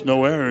 no hits,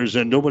 no errors,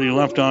 and nobody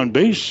left on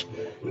base.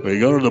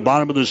 We go to the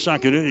bottom of the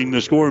second inning. The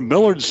score: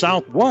 Millard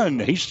South 1,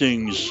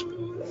 Hastings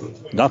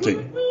 0.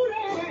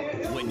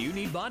 When you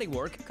need body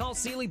bodywork, call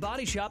Seeley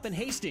Body Shop in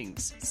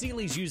Hastings.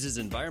 Seeley's uses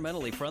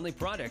environmentally friendly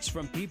products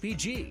from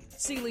PPG.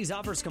 Seeley's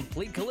offers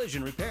complete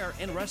collision repair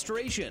and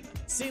restoration.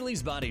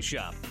 Seeley's Body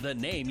Shop, the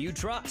name you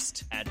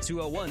trust. At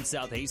 201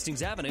 South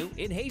Hastings Avenue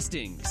in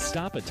Hastings.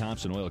 Stop at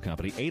Thompson Oil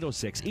Company,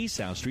 806 East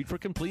South Street for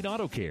complete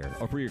auto care.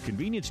 Or for your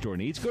convenience store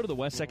needs, go to the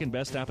West 2nd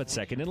Best Stop at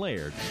 2nd and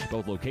Laird.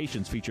 Both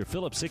locations feature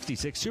Phillips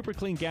 66 Super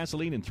Clean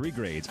gasoline in 3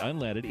 grades,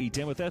 unleaded,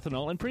 E10 with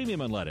ethanol, and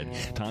premium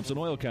unleaded. Thompson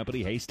Oil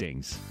Company,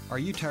 Hastings. Are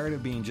you tired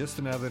of being just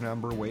another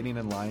number waiting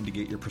in line to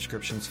get your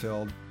prescriptions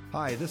filled?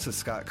 Hi, this is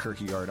Scott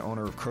Kierkegaard,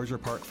 owner of Crozier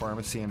Park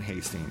Pharmacy in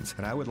Hastings,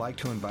 and I would like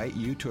to invite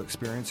you to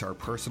experience our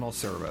personal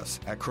service.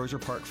 At Crozier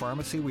Park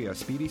Pharmacy, we have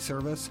speedy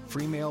service,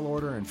 free mail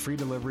order, and free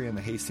delivery in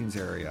the Hastings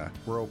area.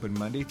 We're open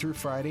Monday through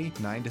Friday,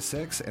 9 to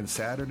 6, and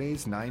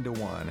Saturdays, 9 to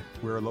 1.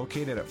 We are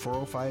located at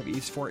 405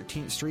 East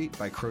 14th Street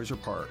by Crozier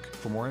Park.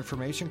 For more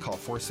information, call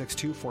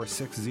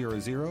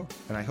 462-4600,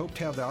 and I hope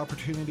to have the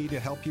opportunity to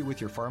help you with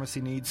your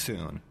pharmacy needs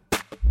soon.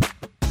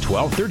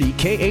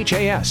 1230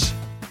 KHAS.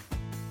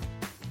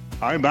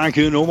 All right, back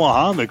in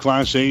Omaha, the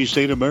Class A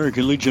State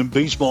American Legion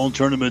Baseball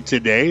Tournament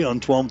today on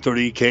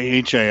 1230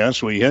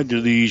 KHAS. We head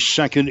to the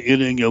second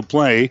inning of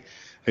play.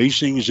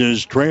 Hastings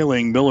is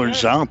trailing Millard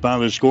South by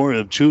the score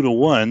of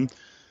 2-1.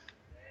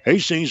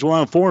 Hastings will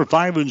have 4,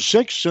 5, and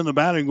 6 in the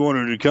batting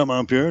order to come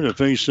up here to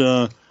face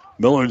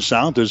Millard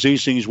South as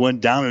Hastings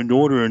went down in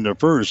order in the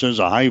first. There's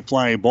a high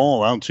fly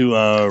ball out to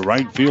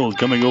right field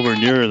coming over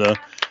near the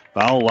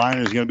foul line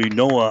is going to be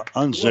Noah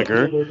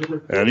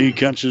Unzicker, and he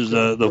catches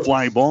the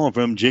fly ball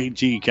from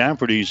J.T.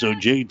 Cafferty. So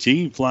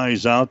J.T.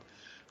 flies out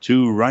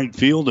to right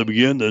field to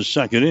begin the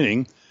second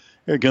inning.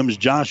 Here comes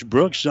Josh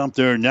Brooks up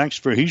there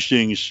next for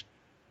Hastings.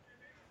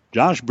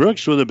 Josh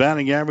Brooks with a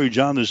batting average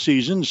on the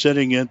season,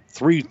 sitting at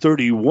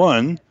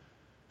 .331.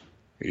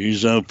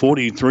 He's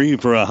 43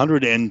 for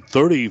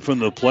 130 from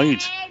the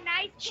plate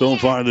so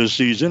far this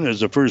season,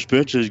 as the first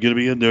pitch is going to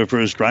be in there for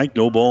a strike.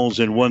 No balls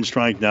and 1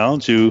 strike now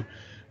to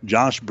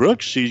Josh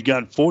Brooks. He's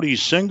got 40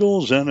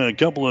 singles and a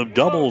couple of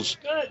doubles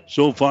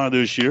so far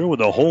this year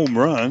with a home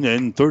run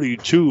and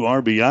 32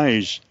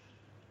 RBIs.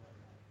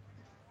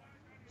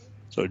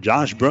 So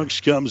Josh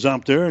Brooks comes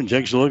up there and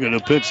takes a look at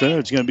the pitch there.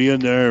 It's going to be in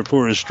there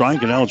for a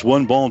strike, and now it's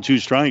 1 ball, 2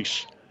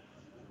 strikes.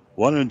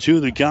 1-2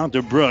 the count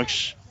to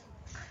Brooks.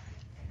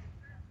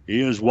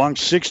 He has walked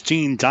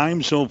 16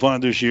 times so far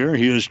this year.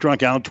 He has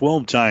struck out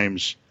 12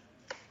 times.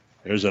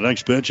 There's the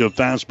next pitch, a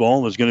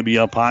fastball that's going to be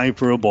up high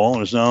for a ball,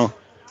 and it's now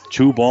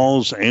 2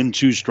 balls and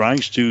 2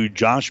 strikes to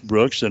Josh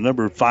Brooks, the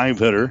number 5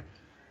 hitter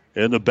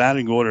in the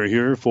batting order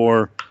here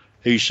for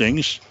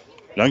Hastings.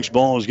 Next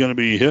ball is going to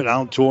be hit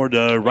out toward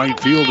right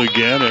field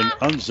again, and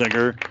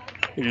Unzicker,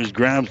 he just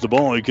grabs the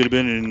ball. He could have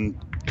been in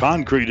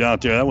concrete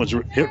out there. That was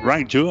hit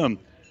right to him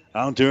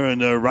out there in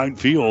right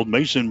field.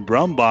 Mason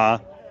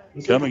Brumbaugh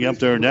coming up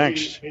there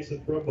next.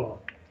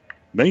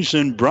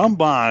 Mason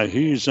Brumbaugh,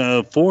 he's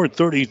a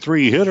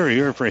 .433 hitter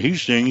here for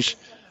Hastings.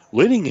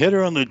 Leading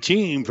hitter on the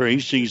team for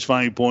Hastings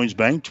 5 Points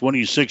Bank,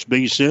 26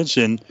 base hits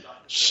and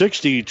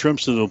 60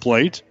 trips to the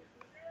plate.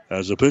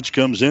 As the pitch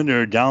comes in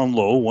there down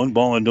low, 1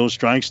 ball and no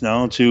strikes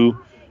now to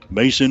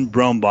Mason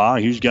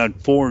Brumbaugh. He's got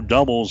 4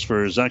 doubles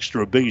for his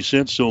extra base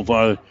hits so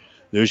far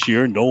this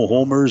year. No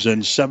homers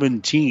and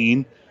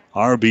 17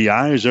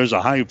 RBIs. There's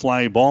a high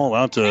fly ball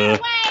out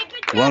to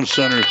left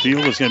center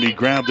field. It's going to be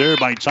grabbed there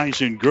by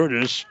Tyson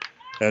Gertis.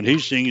 And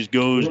Hastings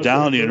goes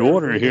down in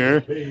order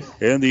here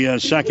in the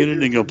second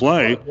inning of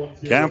play.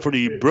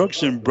 Cafferty,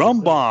 Brooks, and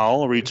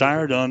Brumbaugh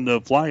retired on the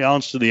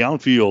flyouts to the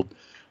outfield.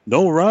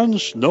 No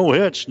runs, no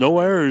hits, no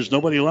errors,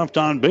 nobody left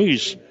on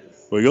base.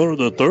 We go to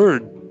the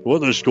third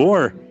with a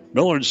score.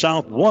 Millard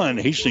South 1,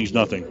 Hastings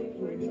nothing.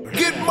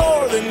 Get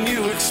more than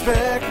you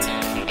expect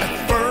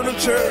at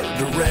Furniture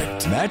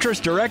Direct. Mattress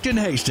Direct in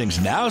Hastings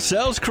now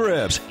sells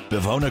cribs.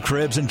 Bivona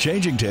cribs and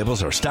changing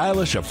tables are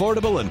stylish,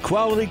 affordable, and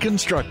quality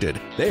constructed.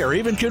 They are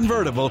even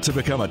convertible to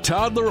become a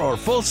toddler or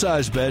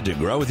full-size bed to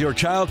grow with your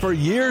child for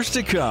years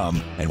to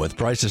come. And with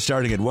prices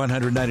starting at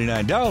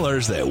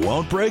 $199, they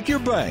won't break your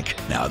bank.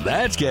 Now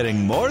that's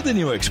getting more than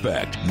you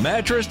expect.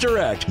 Mattress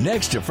Direct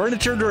next to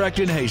Furniture Direct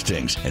in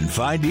Hastings. And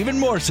find even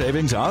more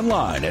savings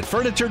online at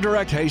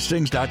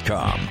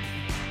FurnitureDirectHastings.com.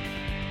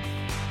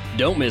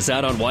 Don't miss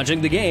out on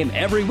watching the game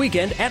every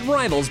weekend at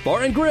Rivals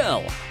Bar and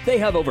Grill. They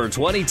have over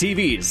 20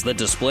 TVs that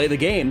display the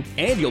game,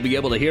 and you'll be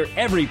able to hear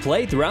every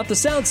play throughout the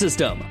sound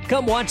system.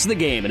 Come watch the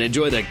game and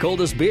enjoy the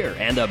coldest beer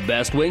and the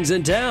best wings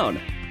in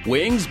town.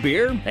 Wings,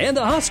 beer, and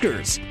the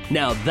Huskers.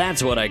 Now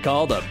that's what I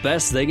call the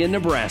best thing in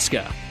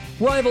Nebraska.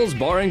 Rivals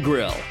Bar and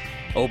Grill.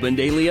 Open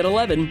daily at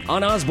 11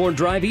 on Osborne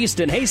Drive East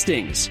in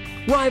Hastings.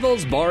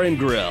 Rivals Bar and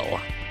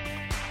Grill.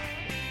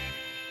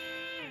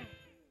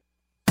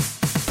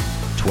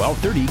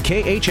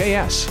 1230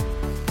 KHAS.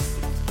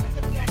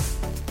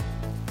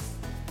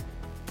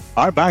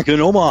 All right, back in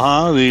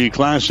Omaha, the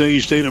Class A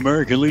State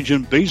American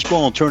Legion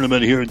Baseball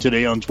Tournament here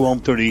today on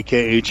 1230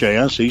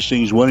 KHAS.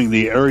 Hastings winning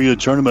the area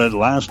tournament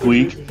last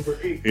week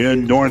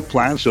in North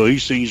Platte, so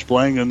Hastings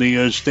playing in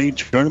the state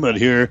tournament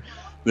here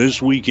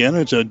this weekend.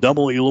 It's a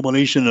double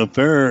elimination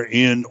affair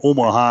in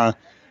Omaha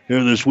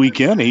here this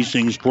weekend.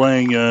 Hastings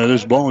playing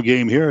this ball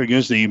game here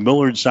against the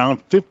Millard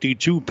South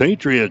 52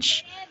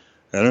 Patriots.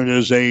 And it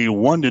is a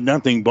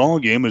 1-0 ball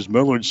game as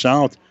Millard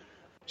South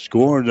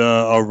scored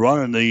a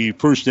run in the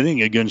first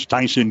inning against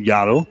Tyson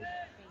Gatto.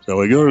 So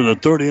we go to the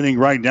third inning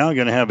right now.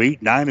 Going to have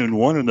 8, 9, and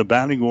 1 in the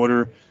batting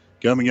order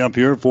coming up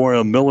here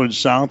for Millard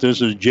South.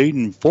 This is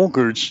Jaden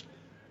Folkerts,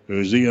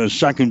 who's the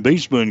second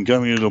baseman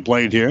coming to the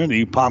plate here. And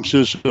he pops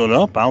this one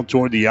up out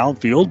toward the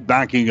outfield.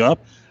 Backing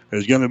up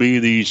is going to be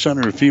the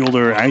center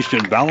fielder,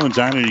 Ashton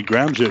Valentine, and he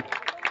grabs it.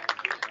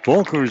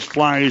 Folkerts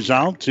flies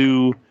out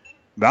to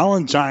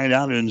Valentine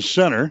out in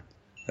center.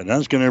 And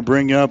that's going to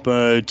bring up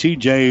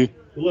T.J.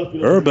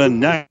 Urban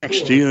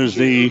next. He is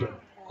the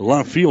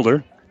left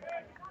fielder.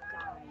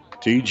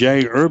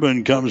 T.J.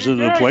 Urban comes to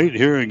the plate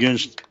here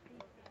against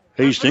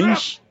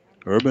Hastings.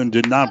 Urban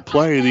did not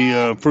play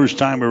the first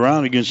time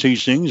around against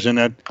Hastings in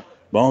that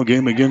ball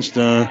game against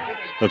the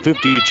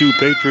 52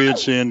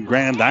 Patriots in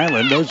Grand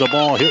Island. There's a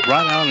ball hit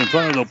right out in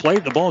front of the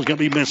plate. The ball's going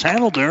to be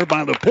mishandled there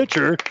by the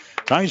pitcher,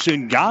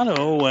 Tyson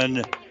Gatto,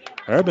 and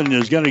Urban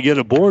is going to get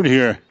a board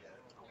here.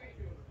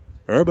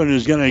 Urban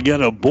is going to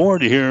get a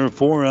board here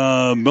for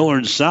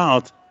Millard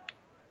South.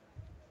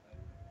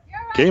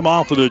 Came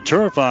off of the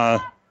turf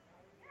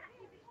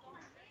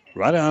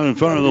right out in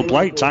front of the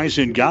plate.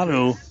 Tyson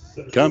Gatto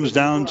comes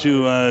down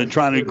to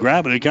try to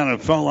grab it. It kind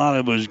of fell out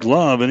of his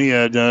glove, and he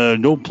had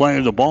no play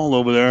of the ball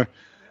over there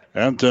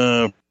at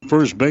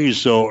first base.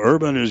 So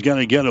Urban is going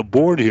to get a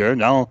board here.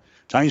 Now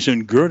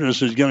Tyson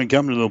Gertis is going to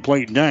come to the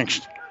plate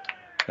next.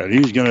 And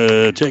he's going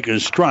to take a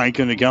strike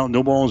and the count.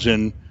 No balls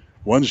in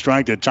one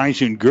strike to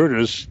Tyson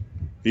Gertis.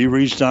 He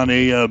reached on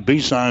a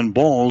base on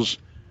balls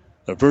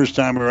the first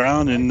time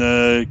around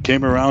and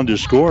came around to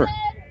score.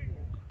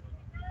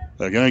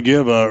 They're going to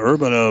give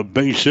Urban a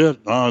base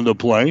hit on the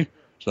play.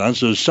 So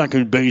that's the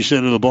second base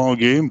hit of the ball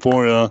game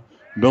for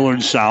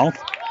Millard South.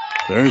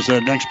 There's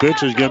the next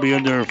pitch. Is going to be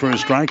in there for a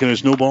strike, and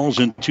it's no balls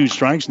and 2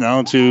 strikes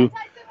now to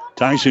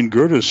Tyson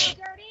Gertis.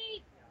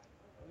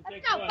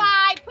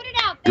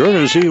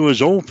 Gertis, he was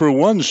 0 for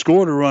 1,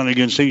 scored a run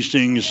against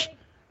Hastings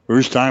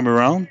first time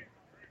around.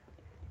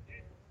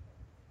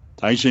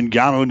 Tyson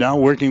Gatto now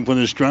working for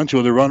the stretch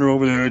with a runner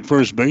over there at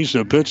first base.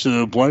 The pitch to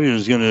the plate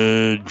is going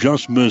to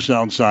just miss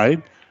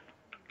outside.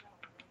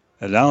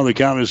 And now the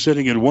count is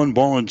sitting at 1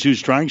 ball and 2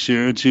 strikes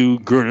here to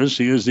Gertis.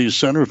 He is the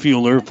center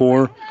fielder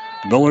for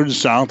Millard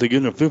South.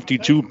 Again, the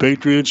 52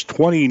 Patriots,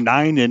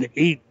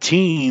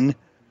 29-18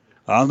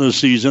 on the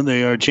season.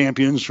 They are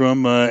champions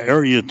from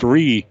Area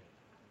 3.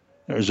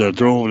 There's a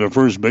throw over to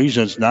first base.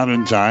 That's not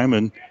in time,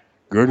 and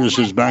Gertis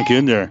is back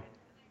in there.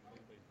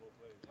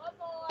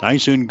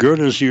 Tyson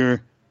Gertis,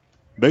 your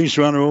base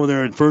runner over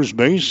there at first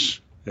base.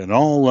 And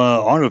all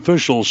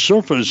artificial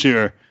surface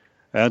here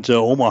at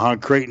Omaha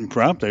Creighton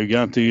Prep. They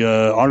got the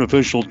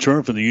artificial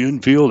turf in the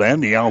infield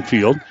and the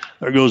outfield.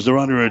 There goes the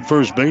runner at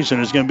first base,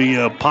 and it's going to be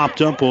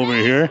popped up over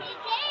here.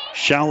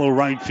 Shallow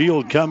right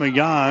field coming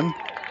on.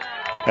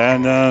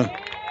 And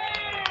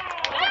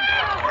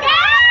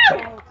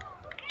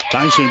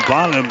Tyson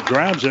Bonham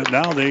grabs it.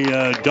 Now they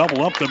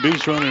double up the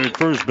base runner at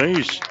first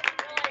base.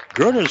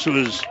 Gertis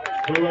was,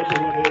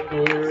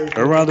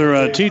 or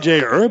rather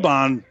T.J.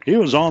 Urban, he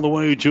was all the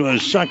way to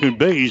second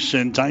base,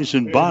 and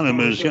Tyson Bonham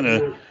is going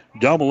to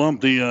double up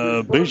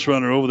the base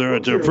runner over there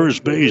at their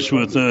first base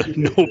with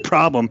no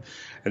problem.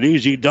 An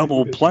easy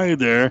double play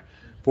there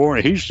for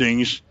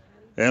Hastings,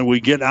 and we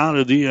get out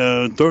of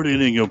the third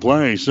inning of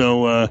play.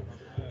 So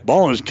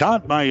ball is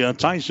caught by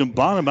Tyson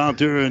Bonham out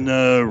there in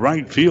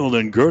right field,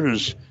 and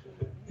Gertis,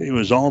 he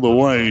was all the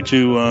way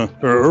to,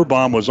 or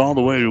Urban was all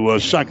the way to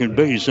second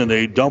base, and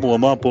they double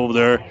him up over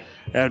there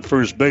at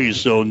first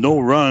base. So no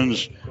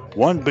runs,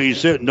 1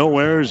 base hit, no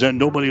errors, and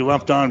nobody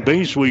left on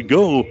base. We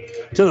go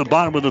to the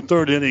bottom of the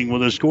third inning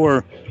with a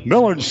score: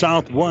 Millard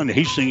South 1,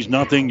 Hastings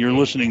 0. You're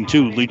listening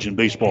to Legion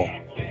Baseball.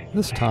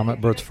 This is Tom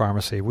at Burt's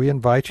Pharmacy. We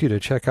invite you to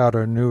check out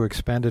our new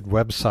expanded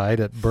website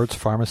at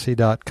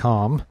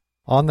burtspharmacy.com.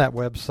 On that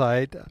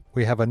website,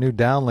 we have a new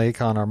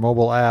downlink on our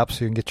mobile app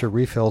so you can get your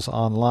refills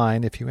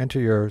online if you enter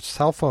your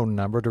cell phone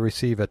number to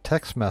receive a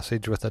text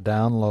message with a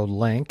download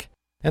link.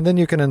 And then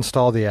you can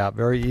install the app.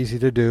 Very easy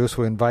to do,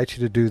 so we invite you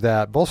to do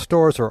that. Both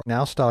stores are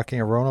now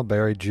stocking Arona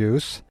Berry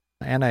Juice,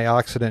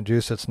 antioxidant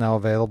juice that's now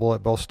available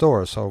at both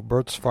stores. So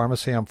Burt's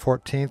Pharmacy on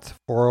 14th,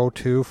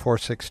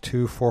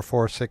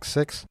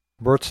 402-462-4466.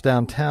 Burt's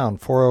Downtown,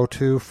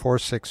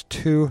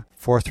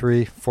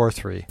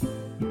 402-462-4343.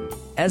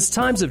 As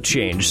times have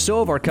changed, so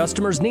have our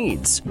customers'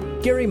 needs.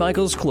 Gary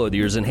Michaels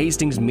Clothiers in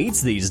Hastings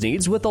meets these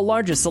needs with the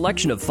largest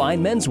selection of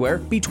fine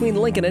menswear between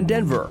Lincoln and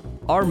Denver.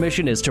 Our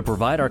mission is to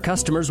provide our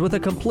customers with a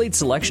complete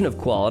selection of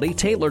quality,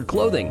 tailored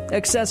clothing,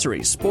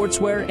 accessories,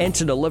 sportswear, and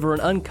to deliver an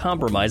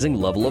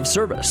uncompromising level of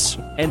service.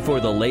 And for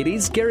the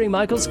ladies, Gary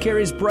Michaels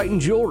carries Brighton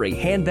jewelry,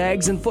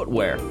 handbags, and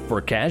footwear. For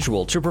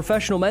casual to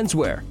professional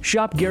menswear,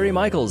 shop Gary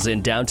Michaels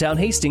in downtown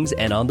Hastings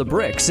and on the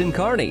Bricks in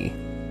Kearney.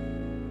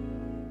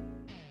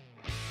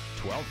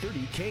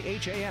 1230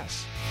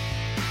 KHAS.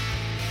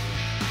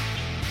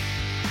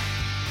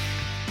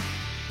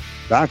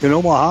 Back in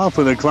Omaha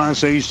for the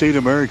Class A State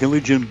American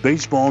Legion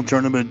Baseball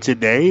Tournament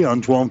today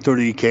on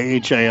 1230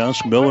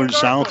 KHAS. Millard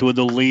South with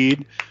the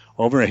lead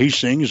over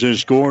Hastings. The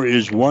score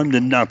is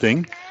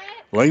 1-0.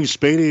 Leif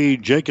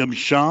Spady, Jacob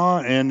Shaw,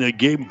 and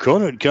Gabe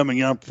Conant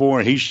coming up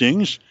for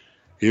Hastings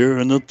here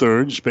in the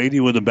third. Spady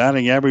with a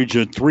batting average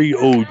of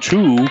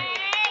 .302,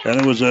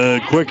 and it was a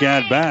quick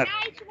at-bat.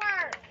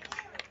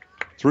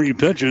 3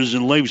 pitches,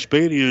 and Leif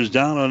Spady is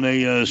down on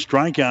a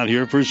strikeout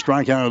here. First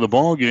strikeout of the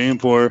ball game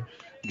for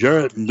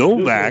Jarrett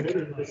Novak.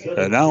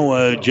 And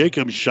now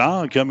Jacob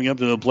Shaw coming up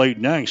to the plate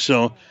next.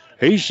 So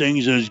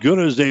Hastings as good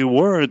as they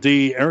were at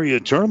the area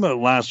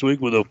tournament last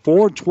week with a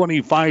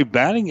 .425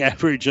 batting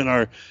average in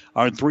our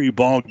 3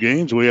 ball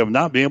games. We have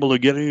not been able to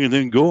get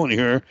anything going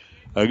here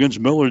against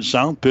Millard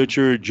South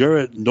pitcher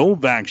Jarrett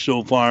Novak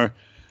so far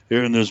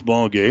here in this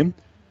ball game.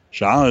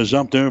 Shaw is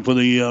up there for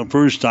the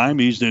first time.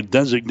 He's the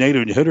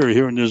designated hitter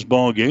here in this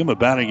ball game, a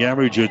batting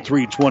average of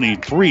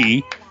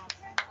 .323.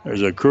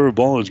 There's a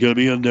curveball that's going to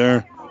be in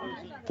there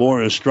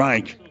for a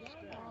strike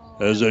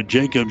as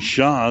Jacob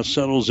Shaw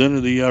settles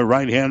into the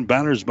right-hand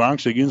batter's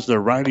box against the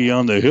righty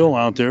on the hill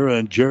out there,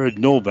 and Jared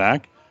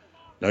Novak.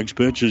 Next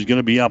pitch is going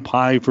to be up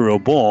high for a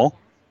ball.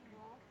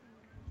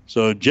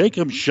 So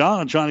Jacob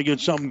Shaw trying to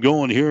get something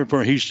going here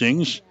for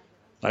Hastings.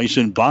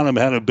 Tyson Bonham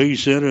had a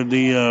base hit in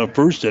the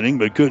first inning,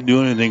 but couldn't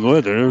do anything with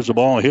it. There's a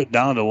ball hit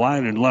down the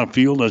line in left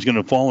field that's going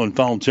to fall in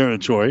foul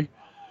territory.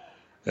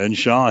 And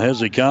Shaw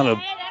has a count of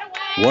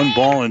 1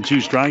 ball and 2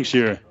 strikes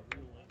here.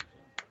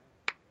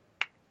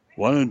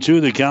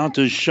 1-2 the count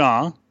to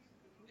Shaw.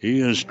 He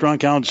has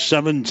struck out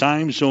 7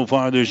 times so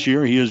far this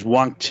year. He has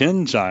walked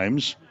 10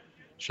 times.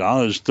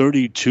 Shaw is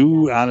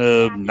 32 out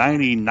of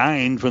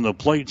 99 from the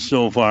plate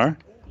so far.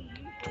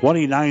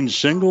 29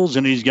 singles,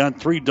 and he's got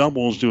 3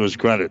 doubles to his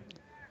credit.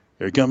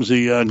 Here comes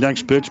the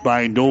next pitch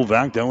by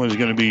Novak. That one's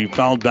going to be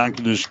fouled back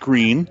to the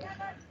screen.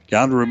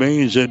 Count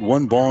remains at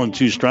 1 ball and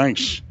 2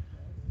 strikes.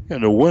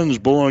 And the wind's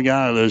blowing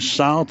out of the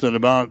south at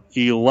about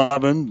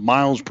 11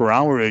 miles per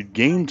hour at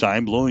game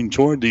time, blowing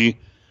toward the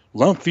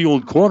left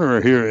field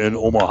corner here in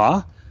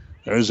Omaha.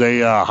 There's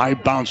a high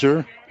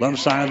bouncer, left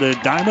side of the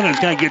diamond. It's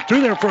going to get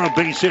through there for a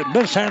base hit.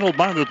 Mishandled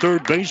by the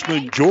third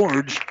baseman,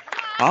 George.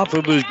 Off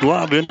of his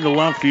glove into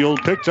left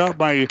field. Picked up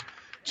by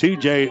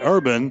T.J.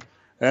 Urban.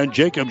 And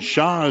Jacob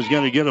Shaw is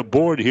going to get a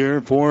board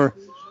here for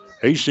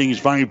Hastings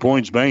 5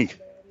 Points Bank.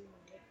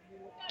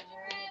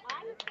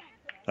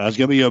 That's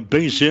going to be a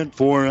base hit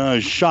for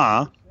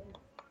Shaw.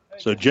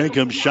 So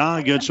Jacob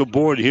Shaw gets a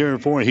board here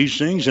for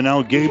Hastings. And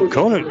now Gabe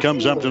Conant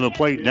comes up to the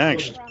plate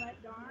next.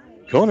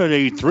 Conant,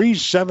 a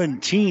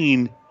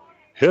 .317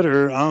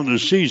 hitter on the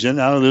season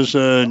out of this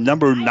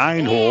number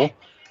 9 hole.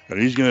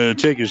 And he's going to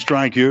take a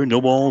strike here.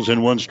 No balls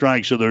and 1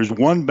 strike. So there's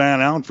 1 bat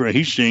out for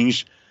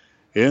Hastings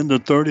in the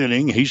third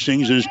inning.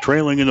 Hastings is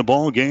trailing in the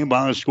ball game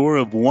by a score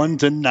of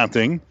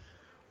 1-0.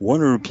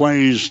 Winner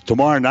plays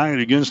tomorrow night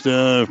against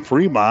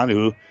Fremont,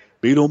 who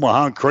beat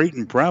Omaha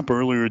Creighton Prep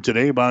earlier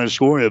today by a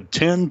score of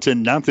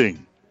 10-0.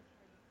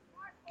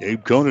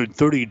 Gabe Conant,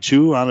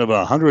 32 out of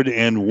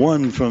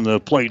 101 from the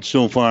plate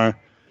so far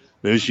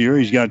this year.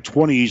 He's got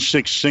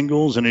 26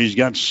 singles, and he's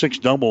got 6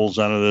 doubles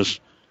out of this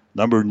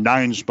number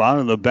 9 spot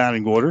in the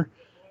batting order.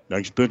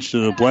 Next pitch to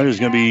the plate is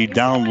going to be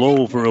down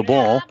low for a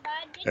ball.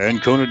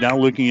 And Conant now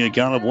looking at a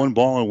count of 1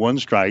 ball and 1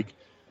 strike.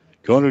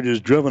 Conant has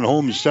driven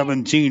home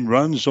 17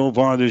 runs so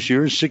far this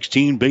year,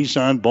 16 base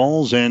on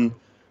balls and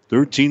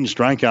 13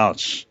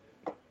 strikeouts.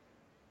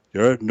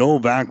 Jarrett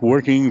Novak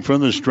working from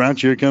the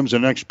stretch. Here comes the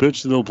next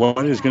pitch to the plate.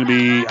 It's going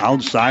to be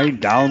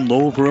outside, down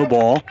low for a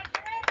ball.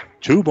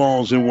 2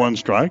 balls and 1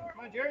 strike.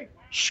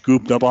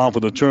 Scooped up off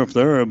of the turf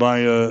there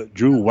by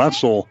Drew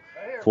Wetzel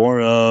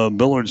for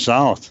Millard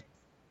South.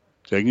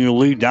 Taking the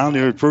lead down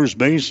there at first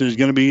base is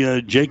going to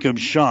be Jacob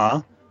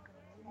Shaw.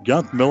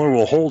 Guth Miller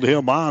will hold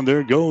him on.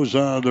 There goes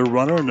the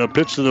runner, and the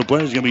pitch to the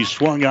plate is going to be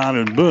swung on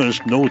and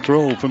missed. No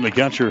throw from the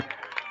catcher.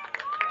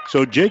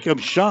 So Jacob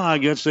Shaw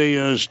gets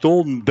a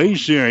stolen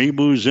base here. He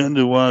moves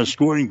into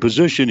scoring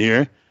position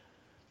here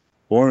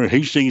for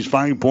Hastings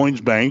 5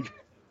 Points Bank.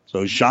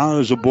 So Shaw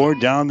is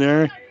aboard down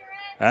there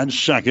at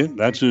second.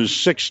 That's his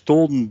 6th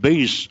stolen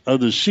base of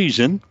the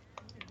season.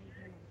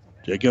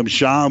 Jacob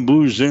Shaw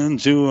moves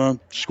into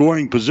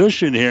scoring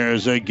position here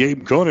as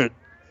Gabe Conant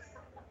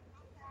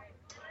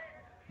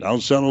now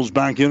settles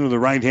back into the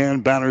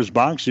right-hand batter's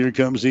box. Here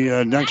comes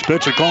the next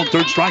pitcher, called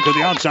third strike to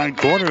the outside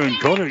corner, and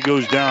Conant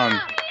goes down.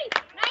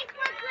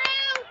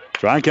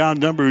 Strikeout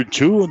number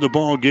 2 of the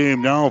ball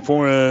game now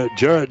for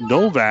Jarrett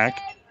Novak.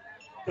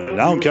 And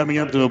now coming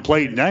up to the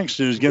plate next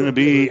is going to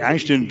be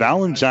Ashton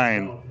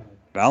Valentine.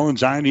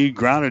 Valentine, he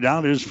grounded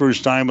out his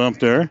first time up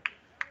there.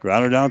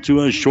 Grounded out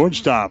to a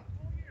shortstop.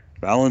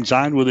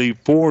 Valentine with a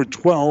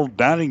 .412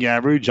 batting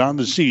average on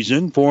the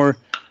season for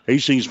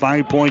Hastings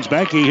 5 Points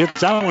Bank. He hits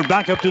that one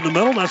back up to the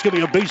middle. That's going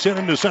to be a base hit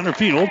into center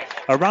field.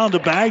 Around the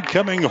bag,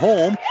 coming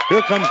home.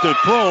 Here comes the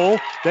throw.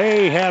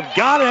 They have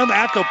got him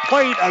at the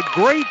plate. A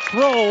great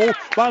throw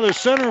by the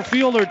center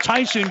fielder,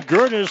 Tyson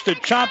Gertis, to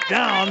chop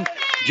down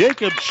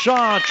Jacob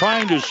Shaw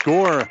trying to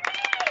score.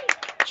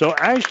 So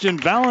Ashton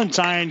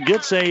Valentine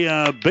gets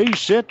a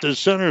base hit to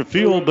center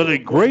field, but a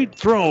great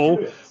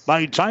throw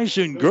by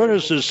Tyson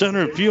Gertis, the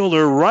center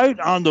fielder, right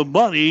on the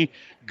money.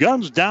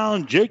 Guns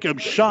down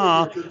Jacob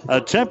Shaw,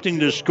 attempting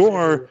to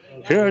score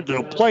here at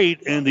the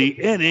plate, and the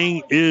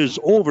inning is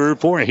over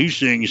for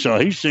Hastings. So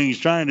Hastings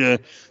trying to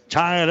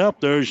tie it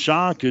up there.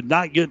 Shaw could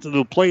not get to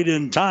the plate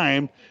in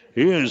time.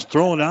 He is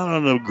thrown out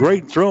on a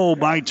great throw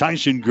by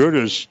Tyson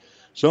Gertis.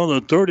 So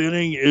the third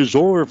inning is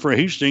over for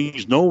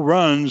Hastings. No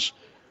runs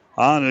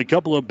on a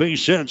couple of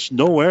base hits,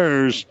 no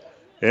errors,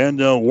 and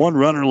one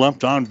runner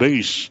left on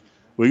base.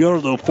 We go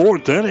to the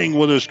fourth inning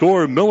with a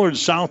score: Millard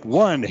South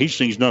 1,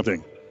 Hastings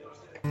nothing.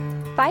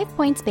 5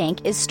 Points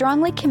Bank is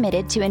strongly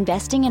committed to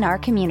investing in our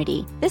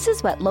community. This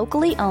is what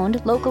locally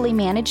owned, locally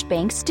managed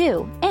banks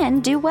do,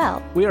 and do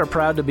well. We are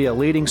proud to be a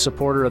leading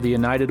supporter of the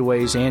United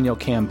Way's annual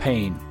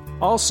campaign.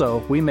 Also,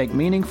 we make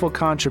meaningful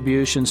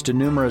contributions to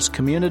numerous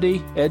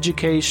community,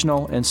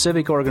 educational, and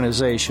civic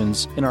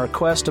organizations in our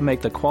quest to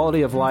make the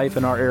quality of life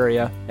in our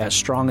area as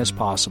strong as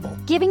possible.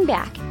 Giving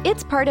back.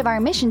 It's part of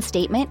our mission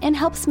statement and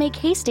helps make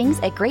Hastings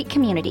a great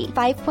community.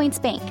 5 Points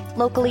Bank.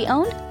 Locally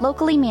owned,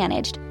 locally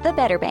managed. The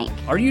better bank.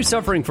 Are you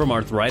suffering from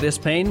arthritis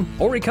pain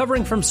or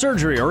recovering from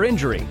surgery or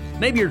injury?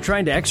 Maybe you're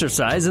trying to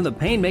exercise and the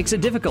pain makes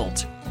it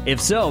difficult. If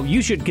so,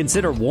 you should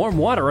consider warm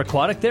water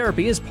aquatic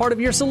therapy as part of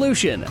your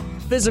solution.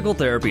 Physical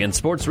Therapy and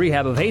Sports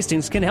Rehab of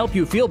Hastings can help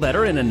you feel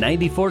better in a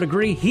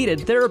 94-degree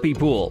heated therapy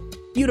pool.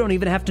 You don't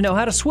even have to know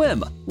how to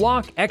swim.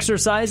 Walk,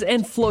 exercise,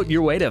 and float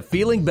your way to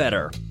feeling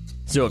better.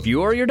 So if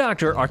you or your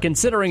doctor are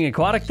considering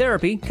aquatic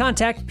therapy,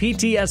 contact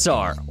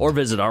PTSR or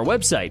visit our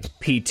website,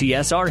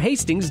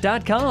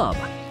 ptsrhastings.com.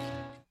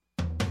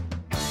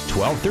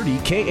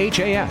 1230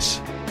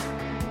 KHAS.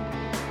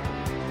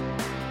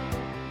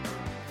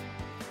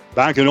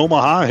 Back in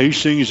Omaha,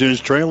 Hastings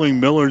is trailing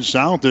Millard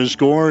South. The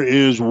score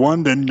is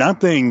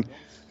 1-0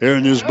 here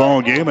in this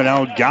ball game. And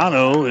now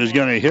Gatto is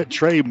going to hit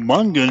Trey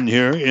Mungan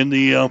here in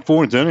the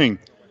fourth inning.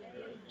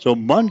 So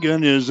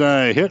Mungan is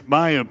hit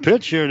by a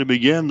pitch here to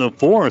begin the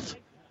fourth.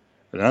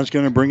 And that's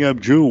going to bring up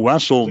Drew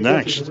Wessel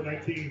next.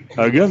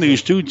 Again,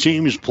 these two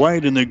teams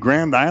played in the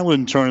Grand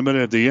Island tournament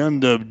at the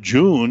end of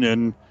June,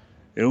 and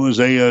it was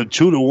a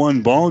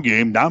 2-1 ball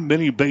game. Not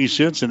many base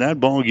hits in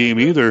that ball game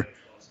either.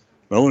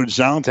 Millard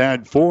South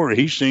had 4.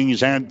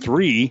 Hastings had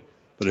 3.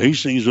 But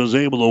Hastings was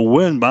able to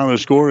win by the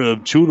score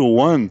of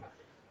 2-1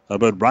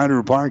 up at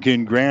Ryder Park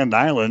in Grand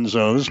Island.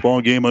 So this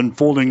ball game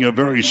unfolding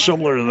very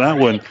similar to that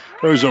one.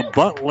 There's a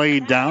bunt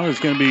laid down. It's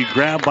going to be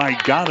grabbed by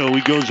Gatto. He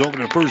goes over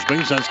to first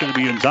base. That's going to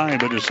be in time,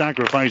 but the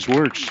sacrifice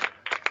works.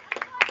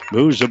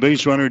 Moves the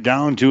base runner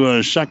down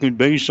to second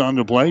base on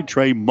the play.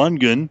 Trey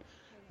Mungan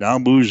now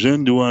moves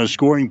into a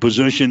scoring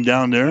position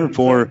down there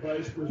for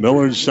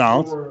Millard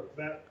South.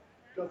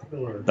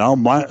 Now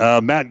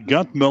Matt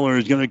Guthmiller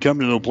is going to come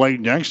to the plate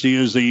next. He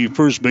is the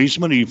first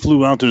baseman. He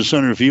flew out to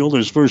center field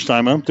his first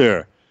time up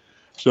there.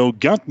 So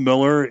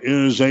Guthmiller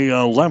is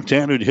a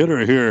left-handed hitter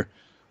here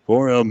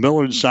for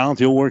Millard South.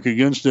 He'll work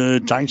against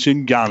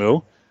Tyson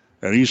Gatto.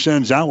 And he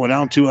sends that one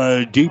out to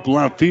a deep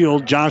left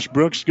field. Josh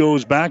Brooks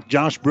goes back,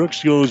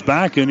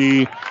 and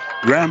he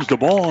grabs the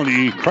ball, and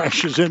he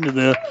crashes into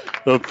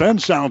the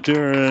fence out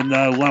there in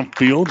left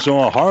field. So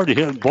a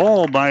hard-hit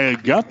ball by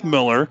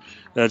Guthmiller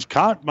that's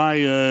caught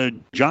by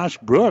Josh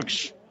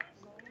Brooks.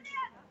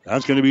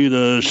 That's going to be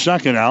the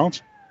second out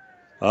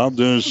of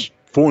this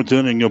fourth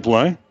inning of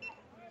play.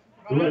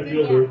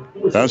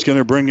 That's going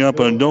to bring up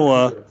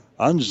Noah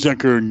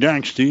Unzicker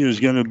next. He is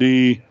going to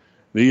be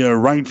the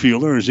right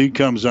fielder as he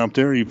comes up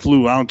there. He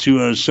flew out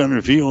to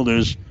center field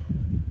his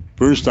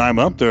first time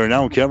up there.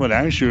 Now Kevin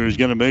Asher is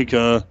going to make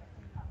an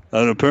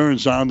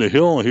appearance on the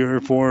hill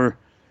here for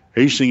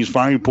Hastings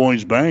 5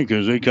 Points Bank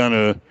as they kind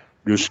of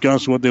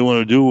discuss what they want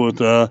to do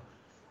with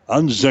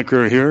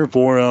Unzicker here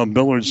for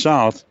Millard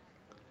South.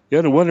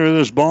 Yeah, the winner of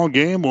this ball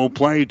game will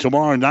play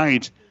tomorrow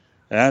night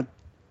at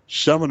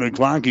 7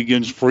 o'clock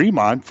against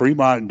Fremont.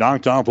 Fremont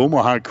knocked off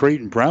Omaha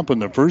Creighton Prep in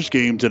the first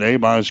game today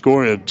by a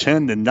score of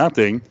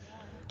 10-0.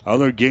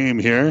 Other game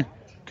here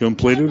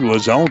completed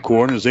was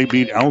Elkhorn as they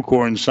beat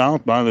Elkhorn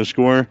South by the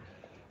score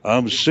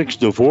of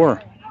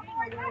 6-4.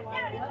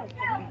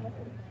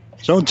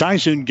 So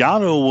Tyson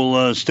Gatto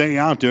will stay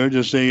out there.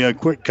 Just a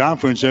quick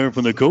conference there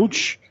from the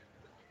coach.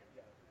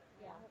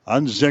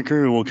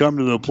 Unzicker will come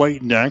to the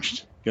plate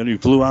next. Again, he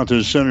flew out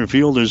to center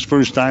field his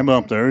first time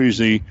up there. He's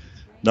the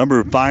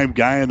number 5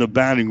 guy in the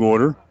batting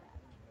order.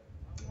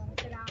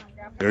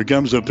 Here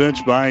comes a pitch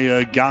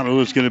by Gatto.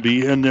 It's going to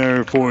be in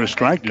there for a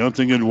strike.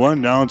 0-1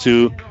 now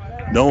to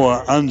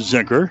Noah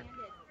Unzicker.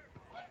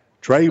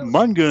 Trey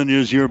Mungan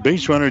is your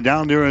base runner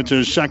down there at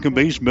the second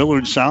base.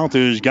 Millard South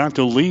has got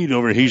the lead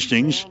over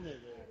Hastings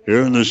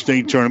here in the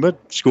state tournament.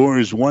 Score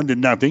is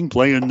 1-0.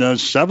 Playing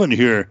 7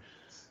 here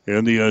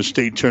in the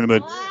state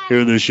tournament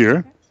here this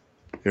year.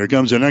 Here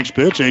comes the next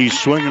pitch. A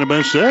swing and a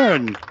miss there.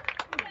 And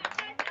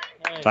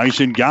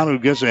Tyson Gatto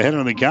gets ahead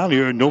on the count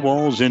here. No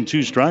balls and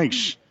 2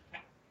 strikes.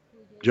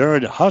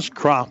 Jared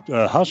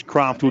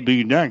Huscroft would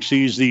be next.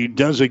 He's the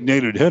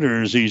designated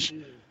hitter as he's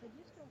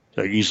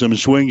Taking some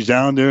swings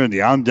down there in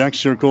the on-deck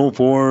circle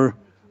for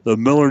the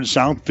Millard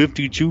South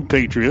 52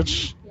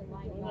 Patriots.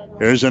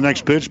 There's the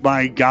next pitch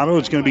by Gatto.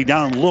 It's going to be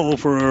down low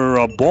for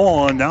a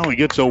ball, and now he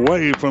gets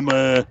away from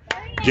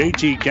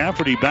J.T.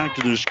 Cafferty back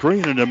to the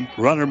screen, and the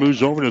runner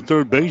moves over to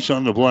third base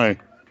on the play.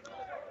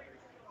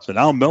 So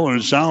now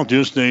Millard South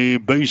just a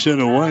base hit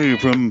away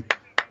from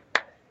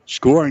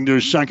scoring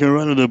their second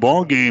run of the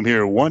ball game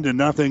here.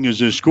 1-0 is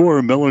the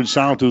score. Millard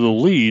South to the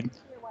lead.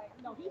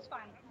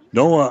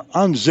 Noah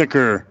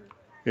Unzicker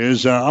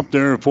is up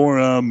there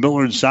for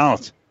Millard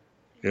South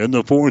in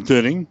the fourth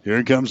inning.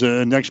 Here comes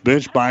the next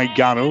pitch by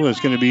Gatto.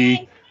 It's going to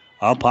be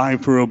up high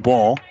for a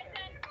ball.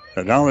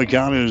 And now the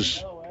count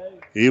is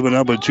even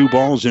up at 2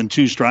 balls and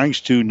 2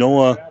 strikes to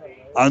Noah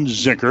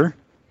Unzicker.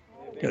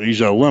 And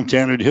he's a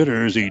left-handed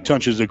hitter as he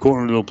touches the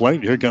corner of the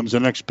plate. Here comes the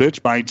next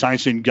pitch by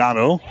Tyson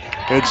Gatto.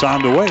 It's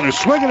on the way, and a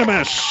swing and a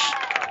miss.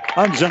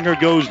 Unzicker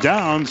goes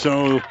down,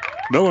 so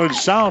Millard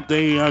South,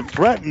 they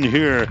threaten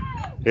here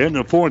in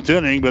the fourth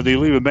inning, but they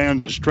leave a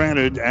man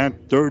stranded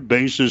at third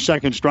base. The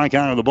second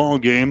strikeout of the ball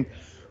game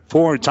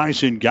for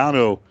Tyson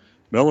Gatto.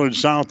 Millard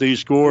South, they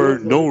score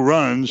no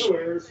runs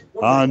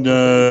on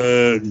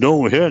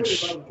no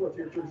hits.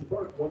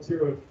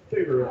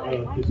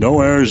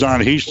 No errors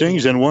on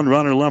Hastings and 1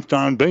 runner left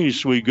on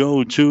base. We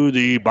go to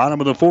the bottom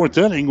of the fourth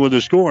inning with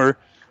a score.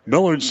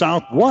 Millard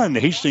South 1,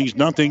 Hastings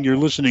nothing. You're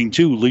listening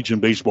to Legion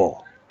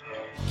Baseball.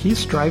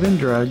 Keith's Drive-In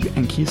Drug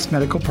and Keith's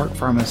Medical Park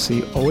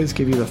Pharmacy always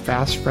give you the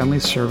fast, friendly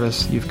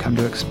service you've come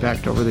to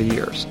expect over the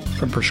years.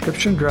 From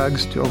prescription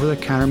drugs to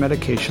over-the-counter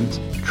medications,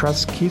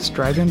 trust Keith's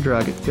Drive-In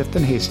Drug at 5th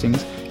and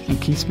Hastings and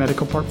Keith's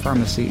Medical Park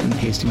Pharmacy in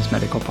Hastings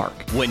Medical Park.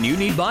 When you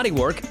need body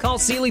work, call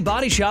Seeley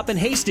Body Shop in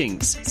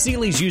Hastings.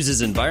 Seeley's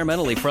uses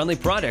environmentally friendly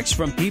products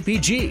from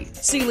PPG.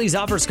 Seeley's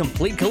offers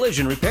complete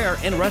collision repair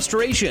and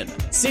restoration.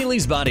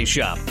 Seeley's Body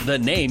Shop, the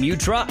name you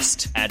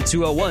trust, at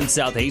 201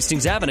 South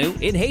Hastings Avenue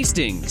in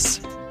Hastings.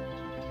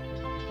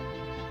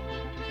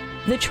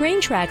 The train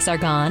tracks are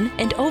gone,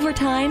 and over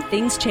time,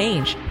 things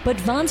change. But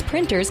Vaughn's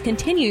Printers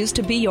continues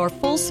to be your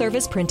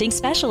full-service printing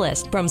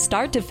specialist. From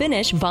start to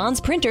finish, Vaughn's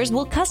Printers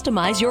will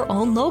customize your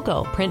own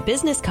logo, print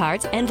business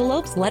cards,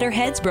 envelopes,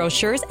 letterheads,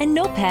 brochures, and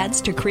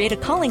notepads to create a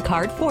calling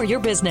card for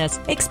your business.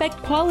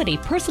 Expect quality,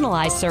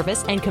 personalized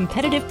service and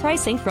competitive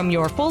pricing from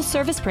your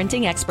full-service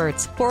printing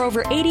experts. For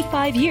over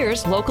 85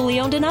 years, locally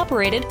owned and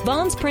operated,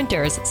 Vaughn's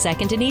Printers,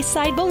 2nd and East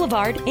Side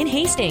Boulevard in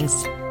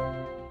Hastings.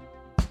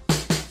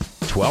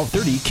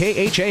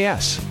 1230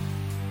 KHAS.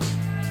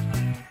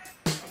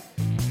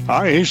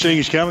 All right,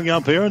 Hastings coming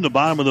up here in the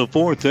bottom of the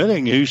fourth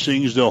inning.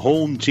 Hastings, the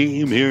home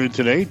team here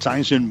today.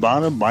 Tyson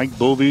Bonham, Mike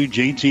Bovey,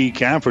 J.T.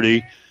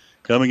 Cafferty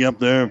coming up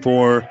there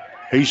for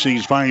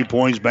Hastings 5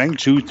 Points Bank.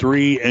 2,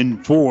 3,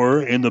 and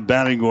 4 in the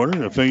batting order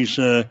to face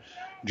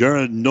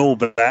Jared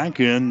Novak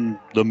and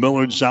the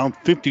Millard South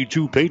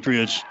 52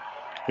 Patriots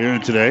here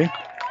today.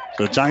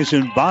 So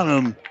Tyson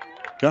Bonham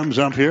comes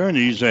up here, and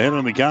he's ahead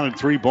on the count at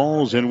 3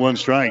 balls and 1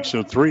 strike.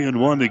 So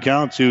 3-1 to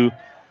count to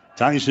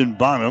Tyson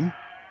Bonham.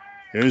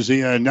 Here's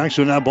the next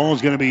one. That ball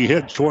is going to be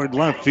hit toward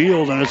left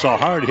field, and it's a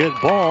hard hit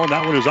ball.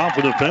 That one is off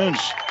of the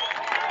fence.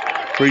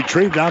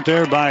 Retrieved out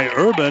there by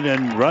Urban,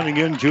 and running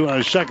into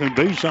a second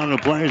base on the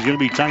play is going to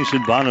be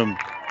Tyson Bonham.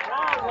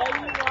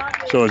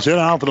 So it's hit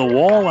off of the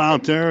wall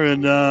out there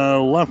in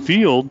left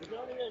field.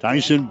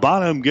 Tyson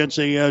Bonham gets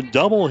a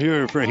double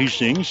here for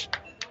Hastings.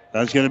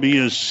 That's going to be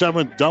his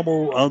 7th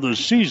double of the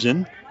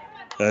season.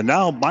 And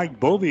now Mike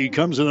Bovey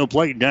comes to the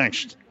plate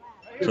next.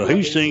 So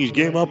Hastings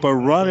gave up a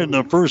run in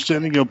the first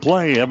inning of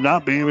play. Have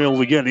not been able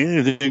to get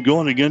anything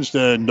going against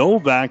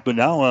Novak, but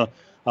now a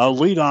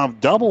leadoff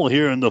double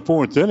here in the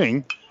fourth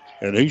inning.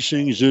 And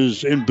Hastings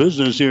is in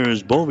business here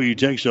as Bovey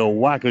takes a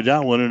whack at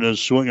that one and a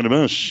swing and a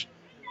miss.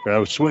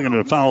 A swing and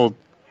a foul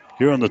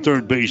here on the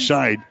third base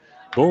side.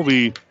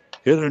 Bovey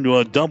hit into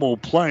a double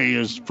play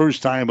his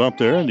first time up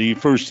there in the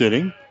first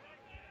inning.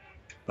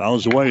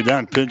 Fouls away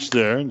that pitch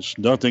there. It's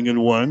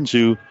 0-1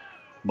 to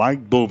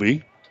Mike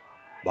Bovey.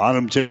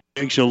 Bottom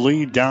takes a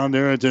lead down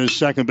there at the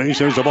second base.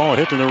 There's the ball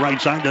hit to the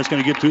right side. That's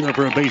going to get through there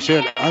for a base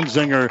hit.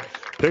 Unzinger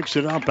picks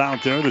it up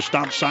out there. The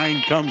stop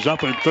sign comes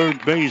up at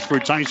third base for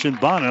Tyson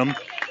Bonham.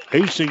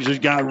 Hastings has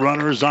got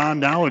runners on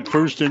now at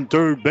first and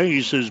third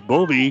base as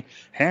Bovey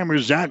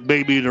hammers that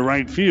baby to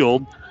right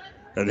field.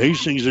 And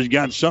Hastings has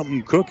got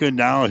something cooking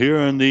now here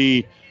in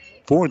the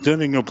fourth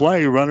inning of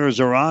play. Runners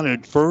are on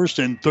at first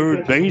and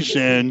third base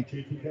and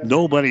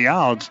nobody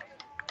out.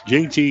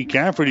 J.T.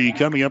 Cafferty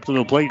coming up to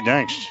the plate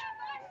next.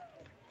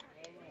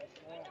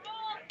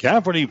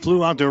 Cafferty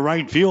flew out to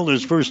right field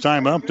his first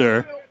time up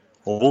there.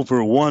 0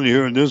 for 1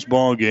 here in this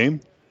ball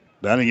game.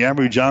 Batting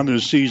average on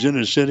this season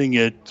is sitting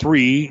at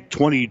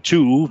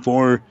 .322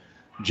 for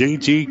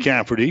J.T.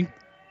 Cafferty.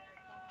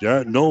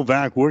 Jared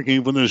Novak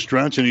working from the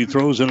stretch, and he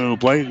throws it into the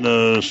plate and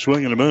a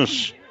swing and a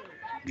miss.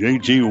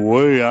 J.T.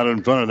 way out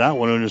in front of that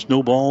one, and it's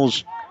no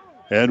balls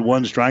and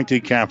 1 strike to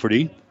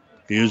Cafferty.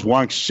 He has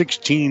walked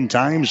 16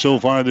 times so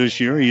far this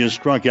year. He has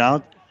struck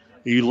out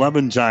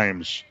 11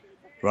 times.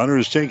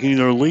 Runners taking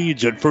their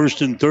leads at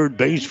first and third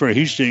base for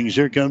Hastings.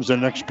 Here comes the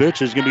next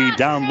pitch. It's going to be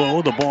down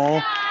low. The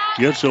ball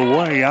gets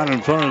away out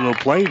in front of the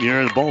plate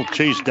here. The ball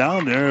chased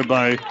down there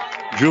by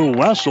Drew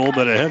Wessel,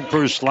 but a head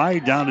first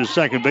slide down to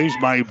second base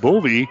by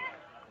Bovey.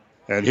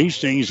 And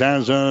Hastings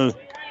has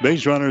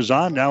base runners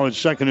on now at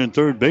second and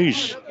third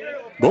base.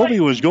 Bovey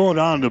was going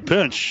on the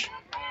pitch.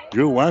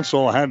 Drew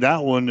Wessel had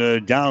that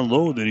one down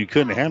low that he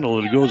couldn't handle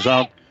it. It goes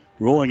out,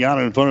 rolling out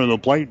in front of the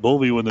plate.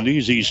 Bovey with an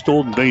easy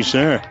stolen base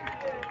there.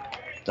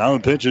 Now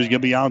the pitch is going to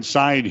be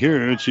outside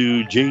here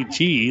to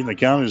JT. The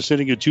count is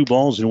sitting at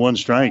 2-1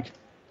 strike.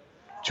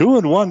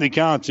 2-1 the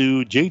count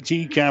to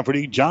JT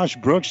Cafferty. Josh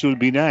Brooks would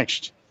be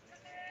next.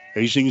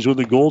 Hastings with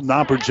a golden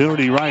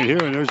opportunity right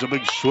here, and there's a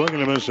big swing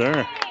and a miss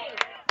there.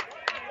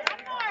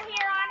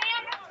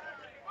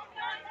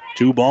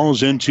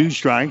 2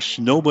 strikes.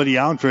 Nobody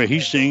out for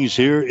Hastings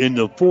here in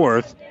the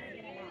fourth.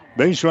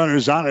 Base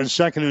runners out at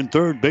second and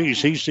third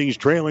base. Hastings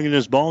trailing in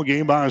this ball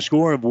game by a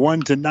score of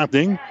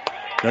 1-0.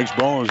 Next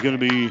ball is going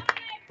to be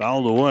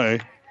fouled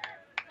away.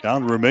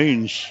 Down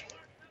remains.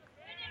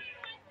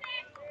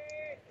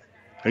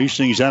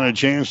 Hastings had a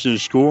chance to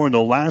score in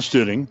the last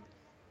inning.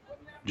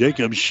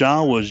 Jacob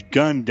Shaw was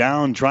gunned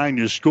down trying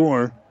to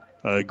score.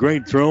 A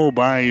great throw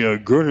by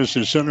Gertis,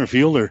 the center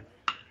fielder.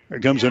 Here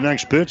comes the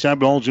next pitch. That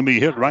ball's going to be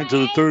hit right to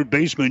the third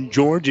baseman,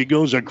 George. He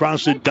goes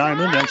across the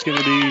diamond. That's going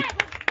to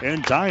be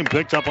in time.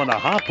 Picked up on a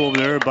hop over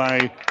there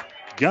by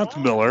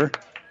Guthmiller.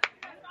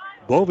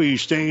 Bovey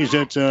stays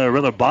at,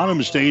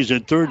 Bottom stays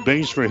at third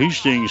base for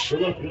Hastings.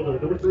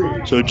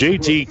 So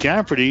JT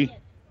Cafferty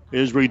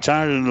is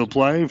retired into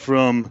play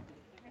from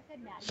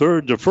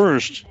third to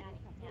first.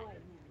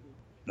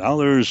 Now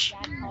there's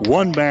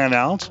one man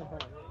out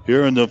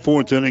here in the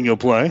fourth inning of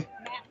play.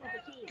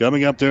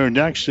 Coming up there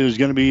next is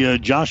going to be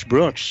Josh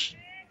Brooks.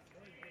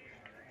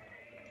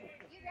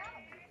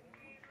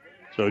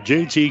 So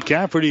JT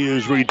Cafferty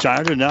is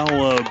retired, and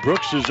now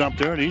Brooks is up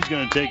there, and he's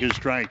going to take his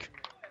strike.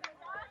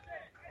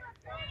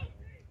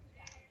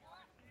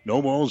 No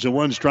balls and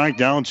 1 strike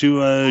down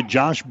to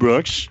Josh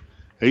Brooks.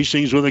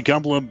 Hastings with a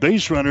couple of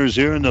base runners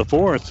here in the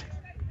fourth.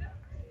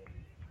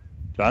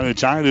 Trying to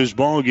tie this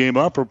ball game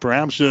up or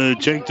perhaps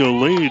take the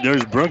lead.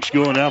 There's Brooks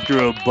going after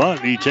a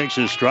bunt. He takes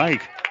a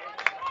strike.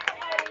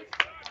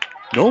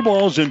 No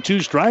balls and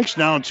 2 strikes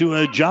now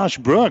to Josh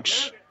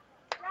Brooks.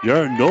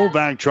 Jared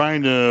Novak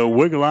trying to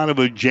wiggle out of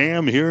a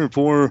jam here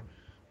for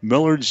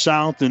Millard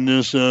South in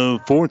this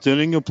fourth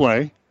inning of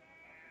play.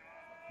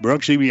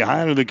 Brooksy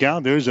behind of the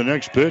count. There's the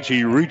next pitch.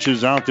 He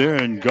reaches out there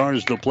and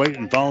guards the plate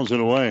and fouls it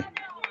away.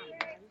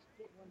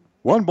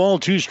 1 ball,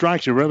 2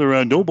 strikes, or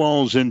rather no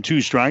balls and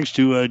 2 strikes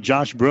to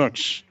Josh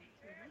Brooks.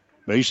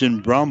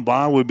 Mason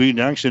Brumbaugh would be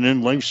next, and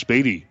then Leif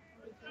Spady.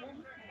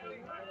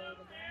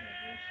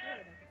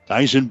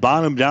 Tyson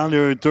Bonham down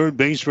there at third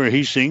base for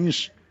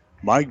Hastings.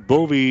 Mike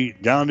Bovey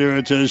down there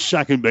at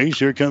second base.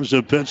 Here comes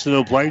the pitch to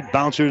the plate.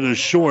 Bouncer to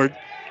short.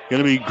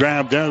 Going to be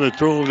grabbed there. The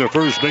throw to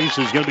first base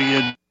is going to be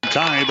in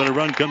time, but a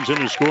run comes in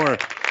to score.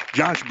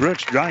 Josh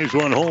Brooks drives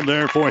one home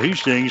there for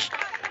Hastings.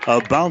 A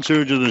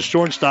bouncer to the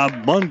shortstop,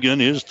 Mungan.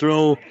 His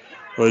throw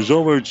was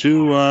over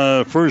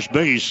to first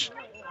base.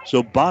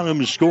 So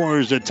Bonham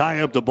scores to tie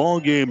up the ball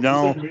game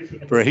now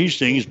for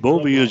Hastings.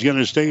 Bovey is going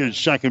to stay at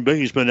second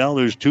base, but now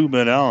there's 2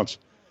 men out.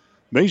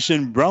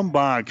 Mason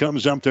Brumbaugh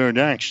comes up there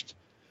next.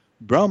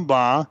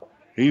 Brumbaugh,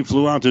 he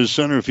flew out to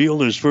center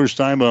field his first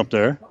time up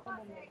there.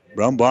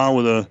 Brumbaugh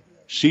with a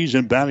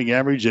season batting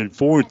average at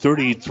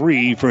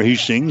 .433 for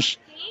Hastings.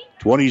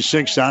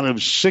 26 out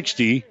of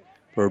 60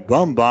 for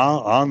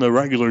Brumbaugh on the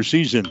regular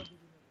season.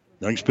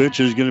 Next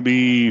pitch is going to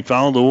be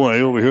fouled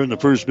away over here in the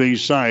first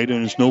base side,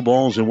 and it's no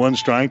balls and 1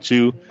 strike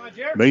to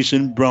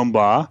Mason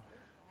Brumbaugh.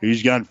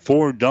 He's got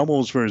 4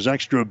 doubles for his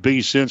extra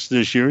base hits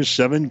this year,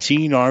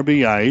 17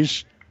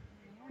 RBIs.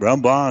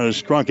 Brumbaugh has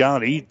struck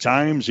out 8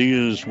 times. He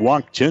has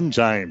walked 10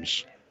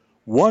 times.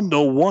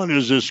 1-1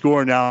 is the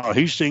score now.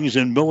 Hastings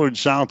and Millard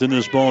South in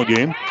this ball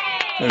game.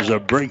 There's a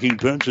breaking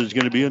pitch that's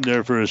going to be in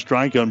there for a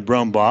strike on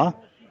Brumbaugh.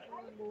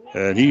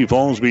 And he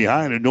falls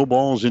behind at no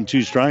balls and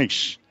 2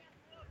 strikes.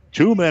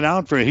 2 men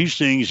out for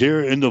Hastings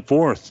here in the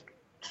fourth.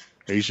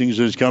 Hastings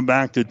has come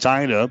back to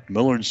tie it up.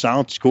 Millard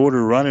South scored a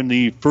run in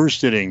the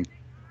first inning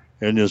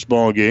in this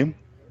ball game.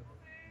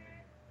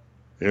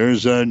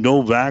 There's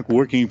Novak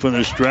working for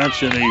the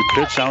stretch, and a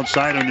pitch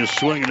outside on the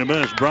swing and a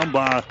miss.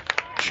 Brumbaugh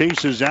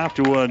chases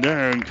after one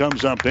there and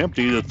comes up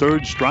empty. The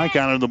 3rd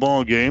strikeout of the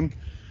ball game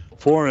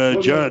for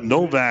Jared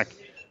Novak.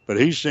 But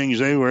Hastings,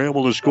 they were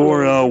able to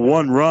score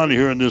 1 run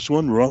here in this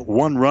one.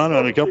 1 run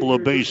on a couple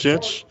of base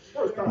hits.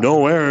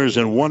 No errors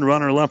and 1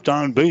 runner left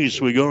on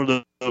base. We go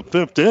to the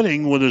 5th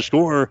inning with a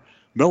score.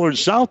 Millard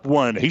South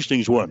 1,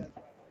 Hastings 1.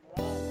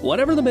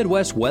 Whatever the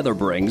Midwest weather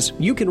brings,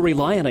 you can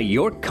rely on a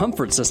York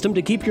comfort system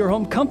to keep your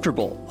home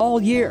comfortable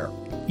all year.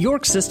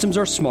 York systems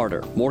are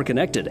smarter, more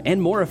connected, and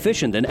more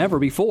efficient than ever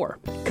before,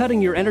 cutting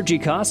your energy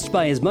costs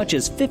by as much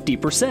as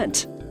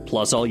 50%.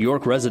 Plus, all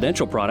York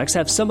residential products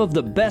have some of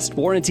the best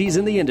warranties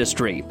in the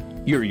industry.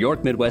 Your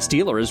York Midwest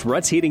dealer is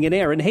Ruts Heating and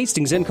Air in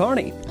Hastings and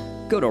Kearney.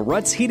 Go to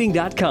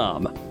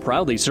rutsheating.com.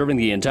 Proudly serving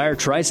the entire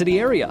Tri-City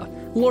area.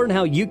 Learn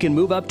how you can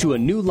move up to a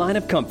new line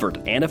of comfort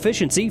and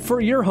efficiency for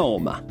your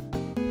home.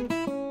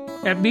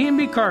 At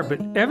B&B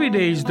Carpet, every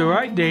day is the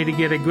right day to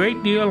get a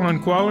great deal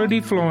on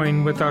quality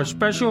flooring with our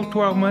special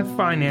 12-month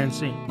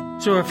financing.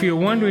 So if you're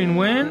wondering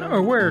when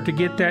or where to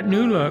get that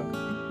new look,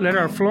 let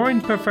our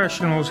flooring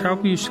professionals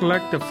help you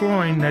select the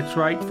flooring that's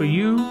right for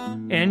you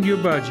and your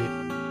budget.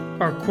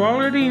 Our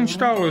quality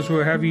installers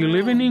will have you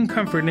living in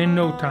comfort in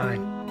no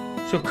time.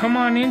 So come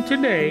on in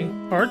today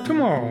or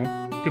tomorrow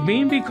to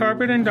B&B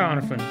Carpet in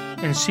Donovan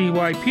and see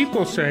why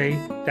people say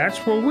that's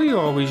where we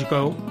always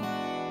go.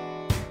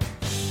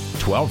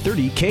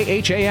 1230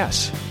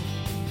 KHAS.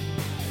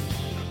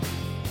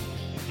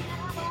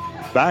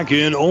 Back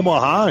in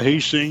Omaha,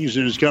 Hastings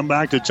has come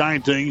back to tie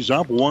things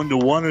up.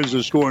 1-1 is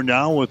the score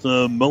now with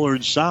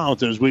Millard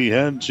South as we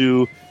head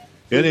to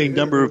inning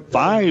number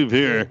 5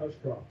 here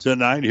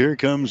tonight. Here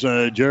comes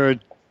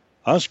Jared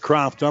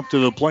Huscroft up to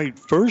the plate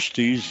first.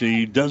 He's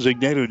the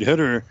designated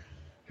hitter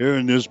here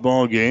in this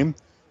ball game.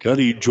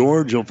 Cuddy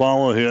George will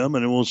follow him,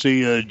 and then we'll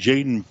see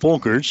Jaden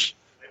Folkerts.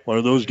 One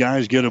of those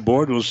guys get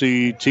aboard. We'll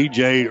see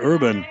T.J.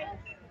 Urban.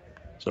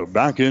 So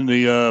back in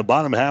the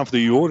bottom half of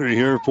the order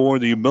here for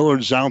the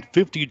Millard South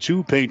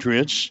 52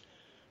 Patriots.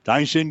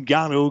 Tyson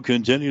Gatto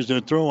continues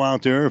to throw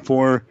out there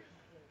for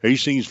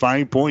Hastings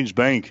 5 Points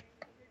Bank.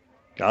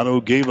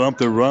 Gatto gave up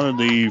the run in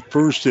the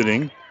first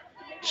inning.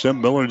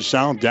 Sent Millard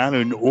South down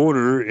in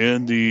order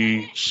in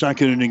the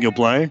second inning of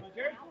play.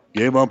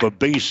 Gave up a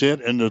base hit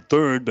in the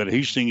third, but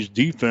Hastings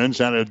defense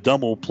had a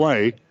double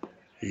play.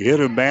 He hit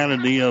a man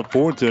in the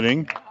fourth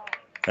inning.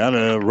 Had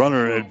a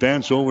runner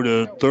advance over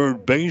to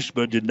third base,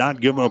 but did not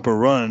give up a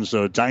run.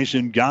 So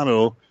Tyson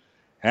Gatto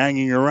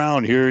hanging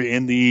around here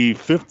in the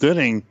fifth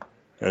inning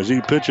as he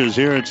pitches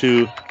here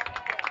to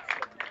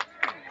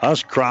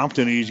Huscroft,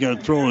 and he's going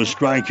to throw a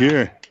strike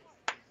here.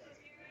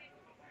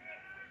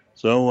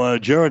 So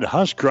Jared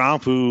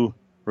Huscroft, who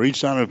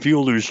reached on a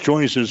fielder's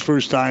choice his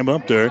first time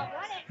up there,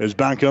 is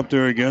back up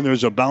there again.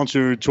 There's a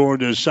bouncer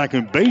toward the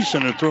second base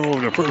and a throw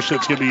over to first.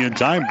 That's going to be in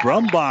time.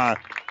 Brumbaugh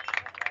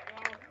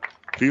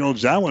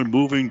fields that one,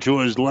 moving to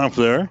his left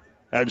there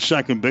at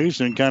second base,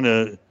 and kind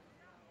of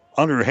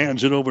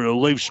underhands it over to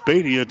Leif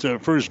Spady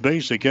at first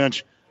base to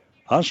catch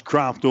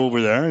Huscroft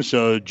over there.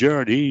 So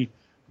Jared, he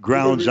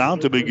grounds out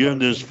to begin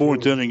this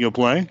fourth inning of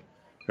play,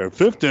 or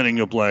fifth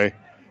inning of play.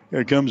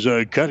 Here comes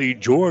Cuddy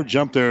George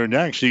up there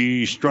next.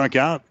 He struck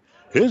out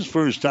his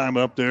first time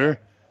up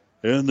there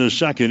in the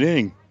second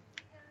inning.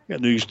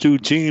 And these two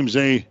teams,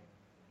 they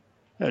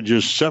had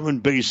just 7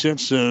 base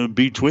hits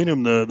between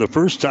them the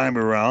first time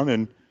around,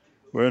 and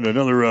we're in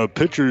another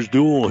pitcher's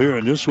duel here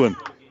in this one.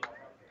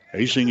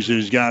 Hastings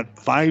has got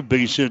 5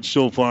 base hits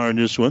so far in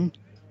this one.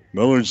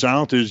 Millard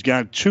South has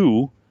got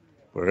 2.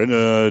 We're in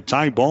a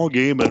tie ball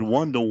game at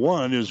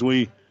 1-1 as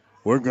we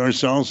work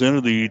ourselves into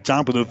the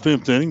top of the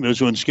fifth inning. This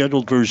one's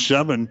scheduled for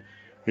 7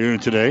 here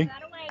today.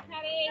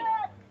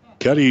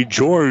 Cuddy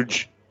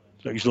George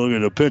takes a look at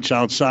the pitch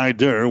outside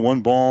there.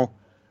 1 ball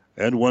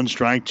and 1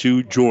 strike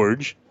to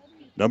George.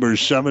 Number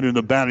 7 in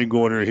the batting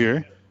order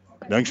here.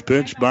 Next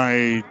pitch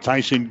by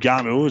Tyson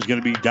Gatto is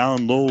going to be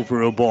down low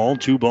for a ball.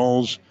 2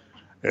 balls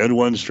and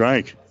 1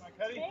 strike.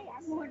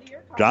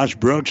 Josh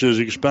Brooks is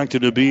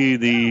expected to be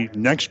the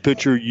next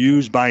pitcher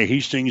used by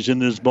Hastings in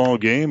this ball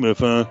game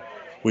if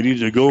we need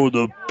to go with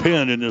the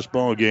pin in this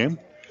ball game.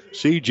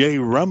 C.J.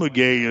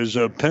 Remigay is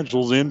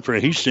penciled in for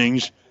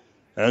Hastings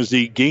as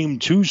the Game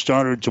 2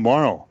 starter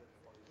tomorrow.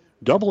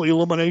 Double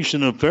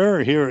elimination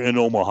affair here in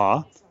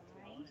Omaha.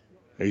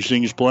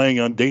 Hastings playing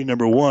on date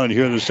number 1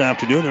 here this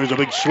afternoon. There's a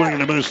big swing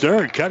and a miss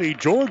there. Cuddy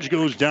George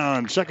goes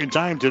down. Second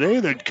time today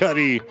that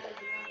Cuddy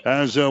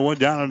has went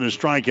down on a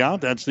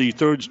strikeout. That's the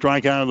third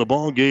strikeout of the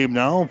ball game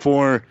now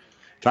for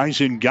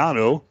Tyson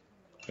Gatto.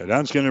 And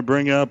that's going to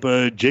bring up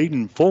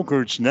Jaden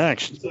Folkerts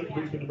next.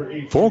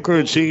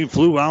 Folkerts, he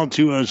flew out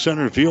to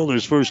center field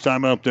his first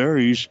time up there.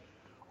 He's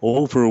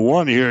 0 for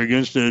 1 here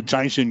against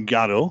Tyson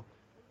Gatto.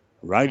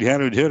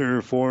 Right-handed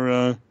hitter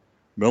for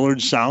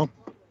Millard South.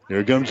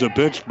 Here comes the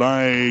pitch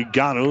by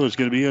Gatto. It's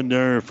going to be in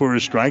there for a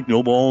strike.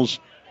 No balls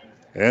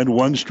and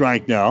 1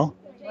 strike now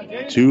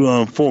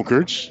to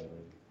Folkerts.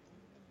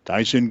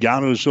 Tyson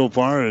Gatto so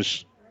far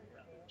has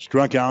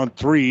struck out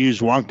 3.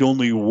 He's walked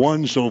only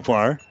 1 so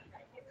far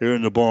here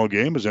in the ball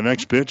game. As the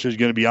next pitch is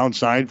going to be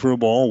outside for a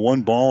ball.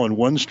 1 ball and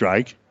 1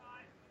 strike.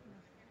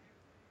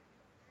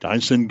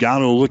 Tyson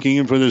Gatto looking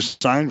in for this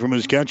sign from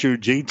his catcher,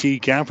 J.T.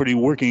 Cafferty,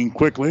 working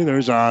quickly.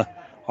 There's a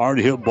hard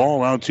hit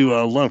ball out to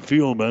left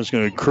field, but it's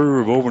going to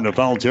curve over into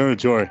foul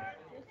territory.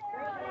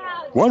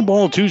 1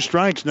 ball, 2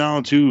 strikes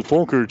now to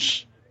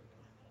Folkerts.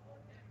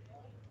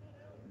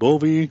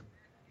 Bovey,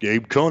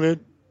 Gabe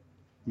Conant,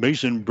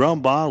 Mason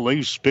Brumbaugh,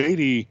 Leif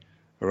Spady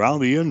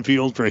around the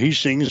infield for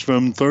Hastings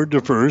from third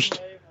to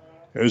first.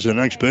 There's the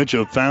next pitch.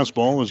 A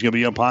fastball is going to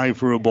be up high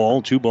for a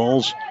ball. 2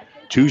 balls,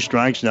 2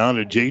 strikes now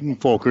to Jaden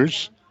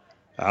Folkerts.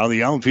 Out of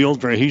the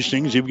outfield for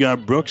Hastings, you've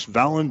got Brooks,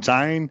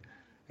 Valentine,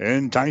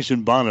 and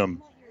Tyson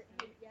Bonham.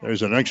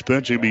 There's the next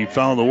pitch. He'll be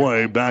fouled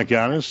away. Back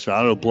at us.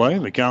 Out of play.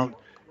 The count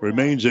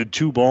remains at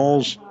 2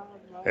 balls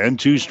and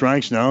 2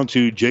 strikes now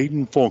to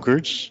Jaden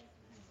Folkerts.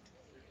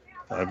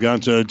 I've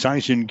got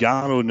Tyson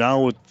Gatto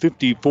now with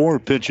 54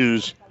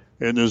 pitches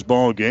in this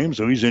ball game,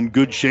 so he's in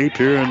good shape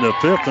here in the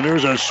 5th. And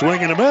there's a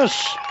swing and a miss.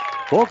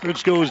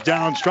 Folkerts goes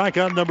down.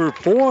 Strikeout number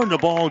 4 in the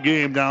ball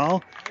game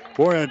now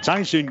for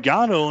Tyson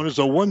Gatto, and it's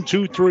a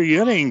 1-2-3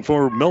 inning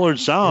for Millard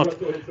South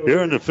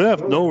here in the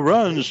 5th. No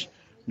runs,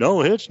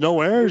 no hits,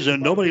 no errors,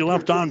 and nobody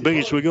left on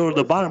base. We go to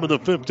the bottom of the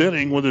 5th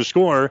inning with a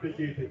score: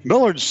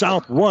 Millard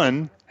South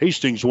 1,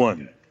 Hastings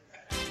 1.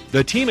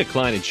 The team at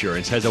Klein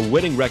Insurance has a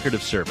winning record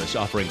of service,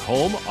 offering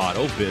home,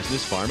 auto,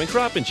 business, farm, and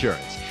crop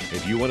insurance.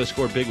 If you want to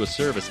score big with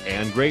service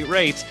and great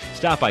rates,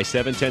 stop by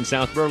 710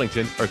 South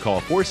Burlington or call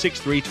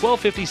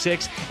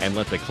 463-1256 and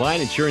let the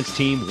Klein Insurance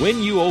team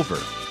win you over.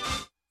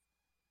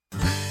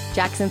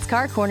 Jackson's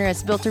Car Corner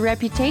has built a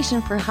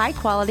reputation for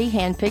high-quality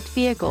hand-picked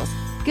vehicles.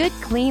 Good,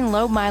 clean,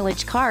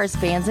 low-mileage cars,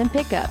 vans, and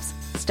pickups.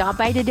 Stop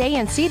by today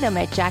and see them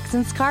at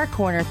Jackson's Car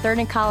Corner, 3rd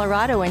and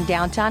Colorado in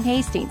downtown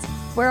Hastings,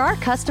 where our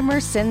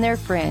customers send their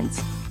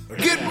friends.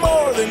 Get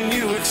more than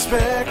you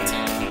expect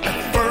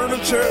at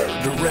Furniture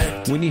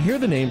Direct. When you hear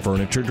the name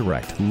Furniture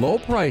Direct, low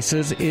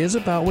prices is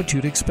about what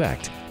you'd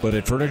expect. But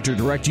at Furniture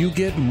Direct, you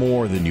get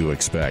more than you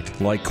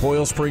expect, like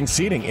coil spring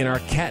seating in our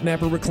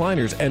catnapper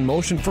recliners and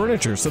motion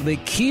furniture, so they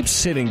keep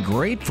sitting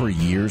great for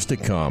years to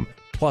come.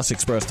 Plus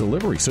express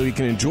delivery, so you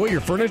can enjoy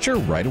your furniture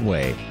right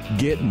away.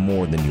 Get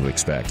more than you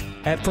expect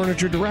at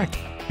Furniture Direct,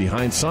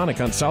 behind Sonic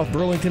on South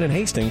Burlington and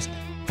Hastings.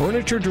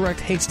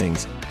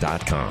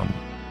 FurnitureDirectHastings.com.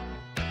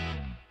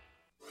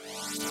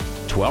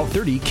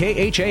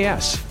 1230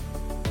 KHAS.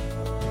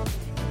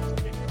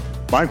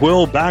 Mike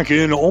Will back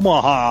in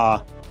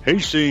Omaha.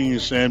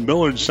 Hastings and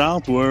Millard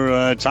South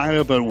were tied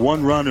up at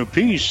 1 run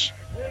apiece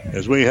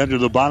as we head to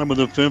the bottom of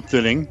the 5th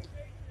inning.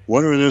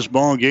 Winner of this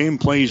ball game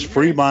plays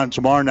Fremont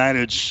tomorrow night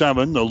at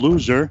 7. The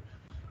loser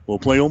will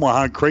play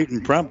Omaha Creighton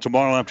Prep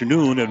tomorrow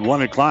afternoon at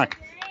 1 o'clock.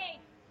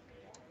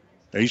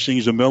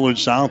 Hastings and Millard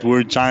South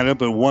were tied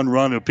up at 1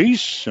 run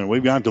apiece, and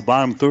we've got the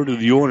bottom third of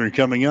the order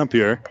coming up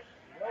here.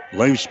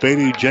 Leif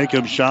Spady,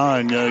 Jacob Shaw,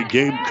 and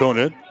Gabe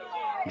Conant.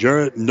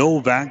 Jarrett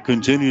Novak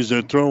continues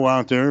to throw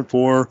out there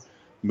for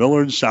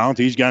Millard South.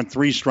 He's got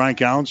 3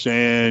 strikeouts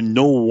and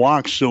no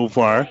walks so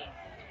far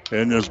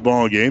in this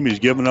ball game. He's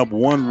given up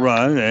 1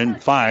 run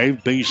and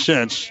 5 base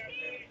hits.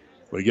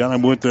 We got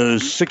him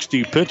with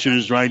 60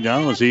 pitches right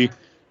now as he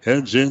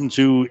heads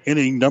into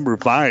inning number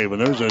 5.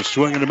 And there's a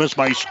swing and a miss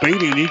by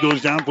Spady, and he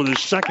goes down for the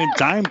 2nd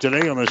time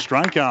today on the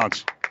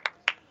strikeouts.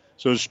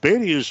 So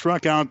Spady has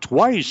struck out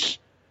twice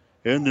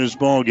in this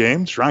ball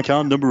game.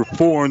 Strikeout number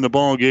 4 in the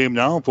ball game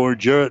now for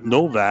Jarrett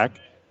Novak.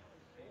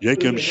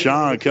 Jacob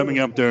Shaw coming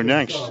up there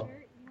next.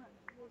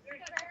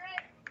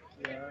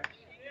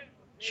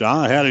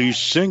 Shaw had a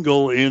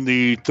single in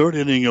the 3rd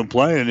inning of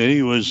play, and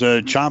he was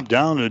chopped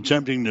down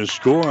attempting to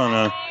score on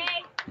a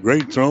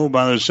great throw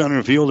by the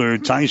center fielder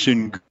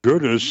Tyson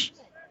Gertis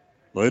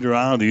later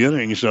on in the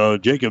inning. So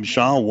Jacob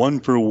Shaw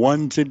 1 for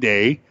 1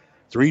 today.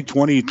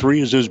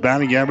 323 is his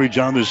batting average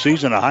on the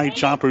season. A high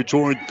chopper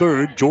toward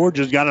 3rd. George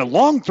has got a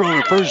long throw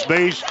to first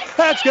base.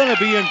 That's going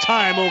to be in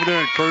time over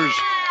there at first.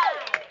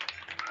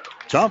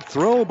 Tough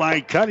throw by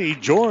Cuddy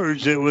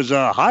George. It was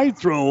a high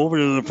throw over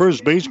to the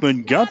first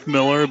baseman,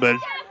 Guthmiller, but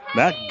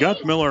Matt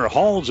Guthmiller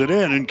hauls it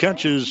in and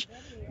catches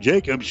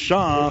Jacob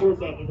Shaw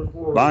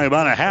by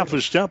about a half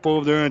a step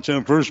over there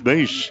into first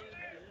base.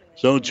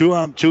 So 2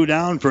 up, 2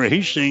 down for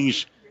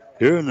Hastings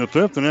here in the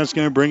 5th, and that's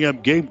going to bring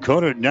up Gabe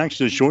Conant next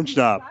to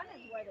shortstop.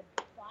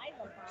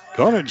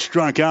 Conant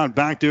struck out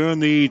back there in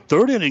the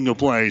 3rd inning of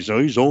play, so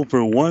he's 0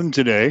 for 1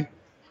 today.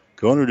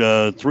 Conant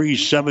a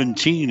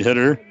 .317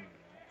 hitter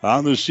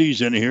on the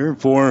season here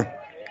for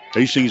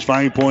Hastings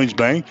 5 Points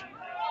Bank.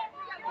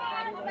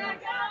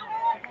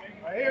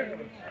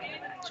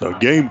 So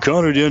Gabe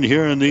Conant in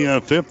here in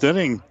the 5th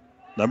inning.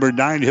 Number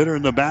 9 hitter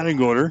in the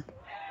batting order.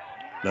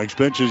 Next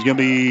pitch is going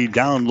to be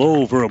down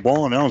low for a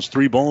ball, and now it's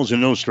 3 balls and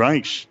no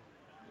strikes.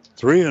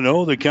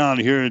 3-0 the count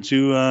here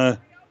to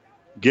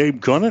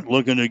Gabe Conant,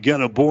 looking to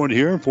get aboard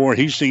here for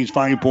Hastings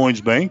 5 Points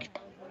Bank.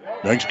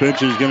 Next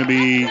pitch is going to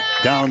be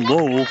down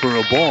low for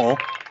a ball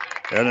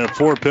and a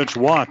 4-pitch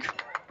walk.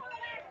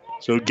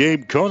 So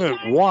Gabe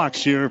Conant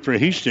walks here for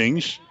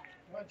Hastings.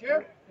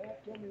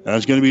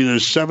 That's going to be the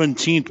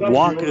 17th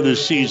walk of the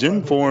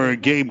season for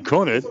Gabe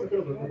Conant.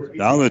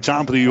 Now the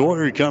top of the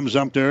order comes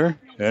up there,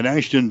 and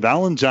Ashton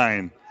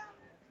Valentine.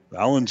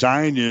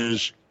 Valentine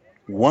is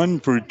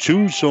 1 for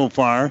 2 so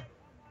far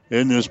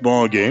in this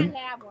ball game.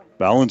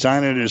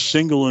 Valentine had a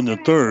single in the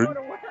 3rd,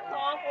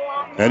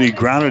 and he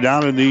grounded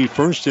out in the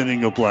 1st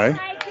inning of play.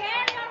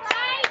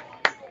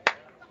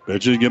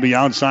 Pitch is going to be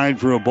outside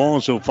for a ball,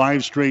 so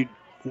 5 straight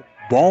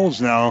balls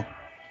now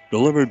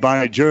delivered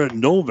by Jarrett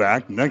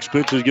Novak. Next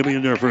pitch is going to be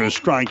in there for a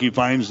strike. He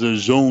finds the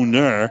zone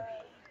there.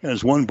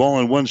 There's 1 ball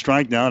and 1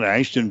 strike now to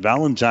Ashton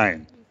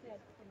Valentine.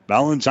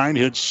 Valentine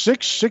hit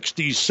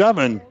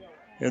 .667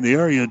 in the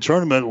area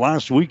tournament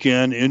last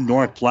weekend in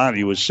North Platte.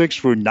 He was 6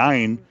 for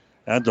 9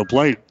 at the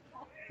plate.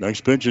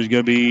 Next pitch is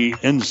going to be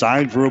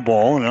inside for a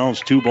ball. And now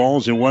it's 2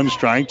 balls and 1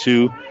 strike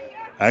to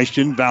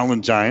Ashton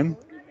Valentine.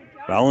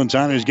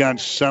 Valentine has got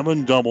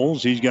 7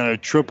 doubles. He's got a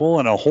triple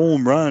and a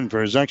home run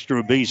for his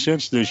extra base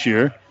hits this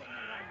year.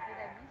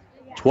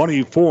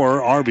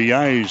 24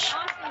 RBIs.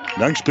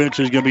 Next pitch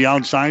is going to be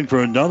outside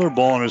for another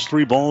ball, and it's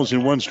 3 balls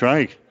and 1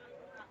 strike.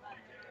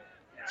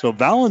 So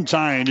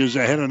Valentine is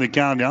ahead on the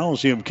count now. We'll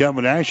see if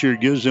Kevin Asher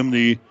gives him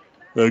the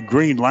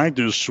green light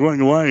to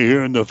swing away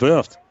here in the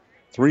 5th.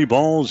 3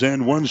 balls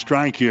and 1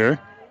 strike here.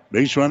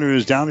 Base runner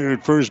is down here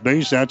at first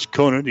base. That's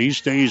Conant. He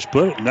stays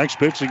put. Next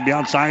pitch is going to be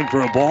outside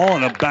for a ball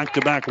and a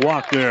back-to-back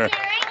walk there.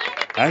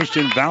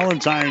 Ashton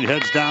Valentine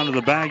heads down to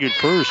the bag at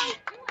first.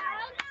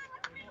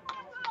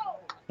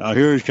 Now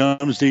here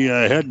comes the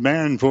head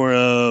man for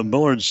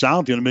Millard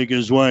South. Going to make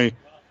his way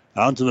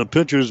out to the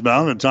pitcher's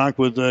mound and talk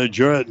with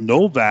Jarrett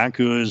Novak,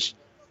 who has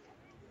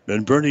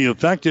been pretty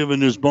effective in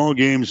this ball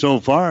game so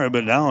far.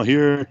 But now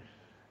here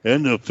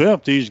in the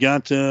 5th, he's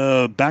got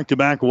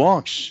back-to-back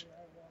walks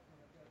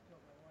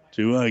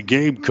to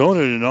Gabe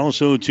Conant and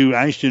also to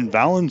Ashton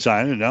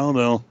Valentine. And now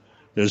they'll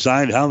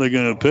decide how they're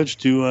going to pitch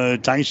to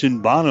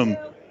Tyson Bonham.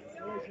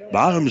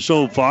 Bonham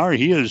so far,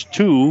 he is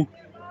 2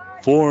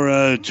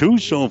 for 2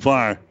 so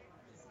far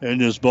in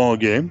this ball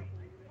game.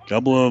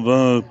 Couple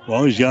of,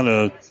 he's got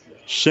a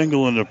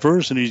single in the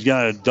 1st and he's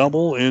got a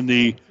double in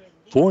the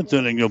 4th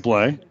inning of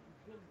play.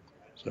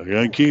 So you're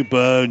going to keep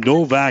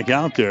Novak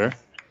out there.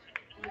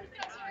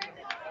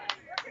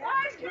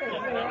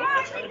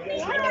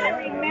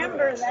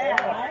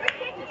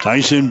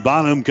 Tyson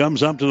Bonham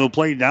comes up to the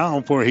plate now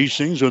for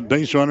Hastings with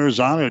base runners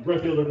on at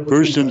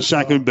first and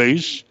second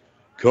base.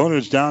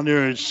 Conant's down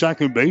there at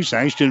second base.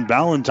 Ashton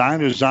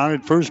Valentine is on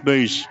at first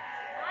base.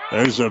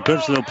 There's a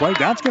pitch to the plate.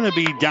 That's going to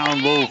be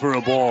down low for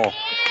a ball.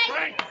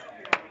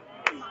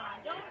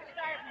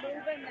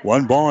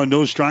 1 ball and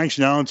no strikes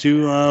now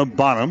to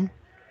Bonham.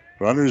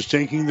 Runners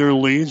taking their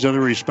leads on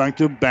their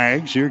respective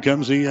bags. Here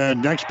comes the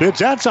next pitch.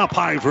 That's up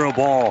high for a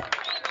ball.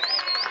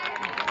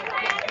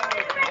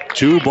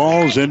 2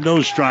 balls and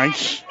no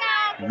strikes.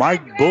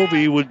 Mike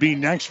Bovey would be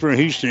next for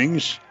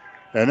Hastings.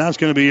 And that's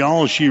going to be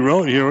all she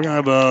wrote here. We're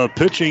going to have a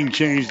pitching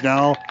change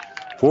now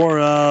for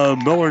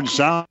Millard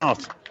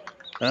South.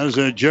 As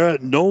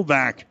Jarrett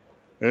Novak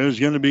is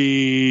going to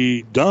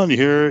be done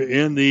here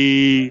in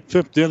the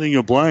 5th inning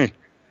of play.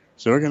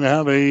 So we're going to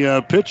have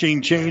a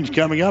pitching change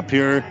coming up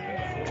here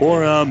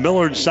for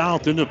Millard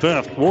South in the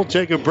 5th. We'll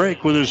take a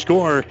break with a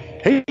score.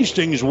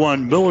 Hastings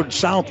 1, Millard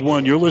South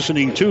 1. You're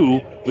listening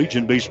to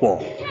Legion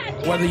Baseball.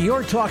 Whether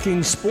you're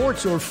talking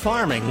sports or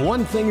farming,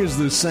 one thing is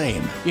the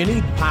same. You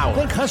need power.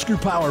 Think Husker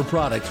Power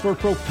products for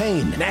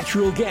propane,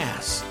 natural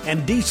gas,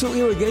 and diesel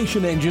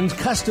irrigation engines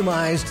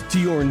customized to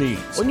your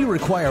needs. When you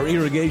require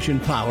irrigation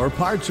power,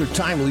 parts, or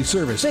timely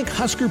service, think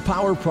Husker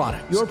Power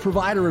products, your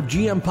provider of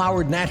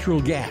GM-powered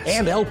natural gas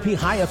and LP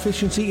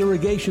high-efficiency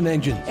irrigation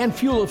engine and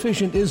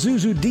fuel-efficient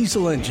Isuzu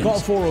diesel engines. Call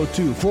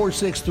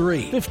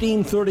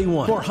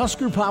 402-463-1531 for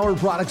Husker Power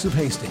Products of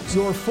Hastings,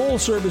 your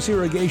full-service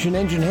irrigation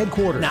engine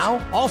headquarters,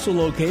 now also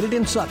located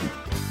in Sutton.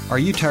 Are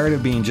you tired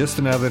of being just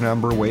another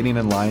number waiting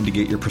in line to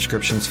get your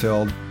prescriptions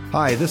filled?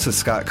 Hi, this is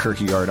Scott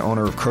Kierkegaard,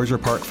 owner of Crozier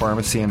Park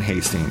Pharmacy in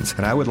Hastings, and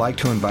I would like to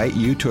invite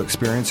you to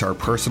experience our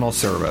personal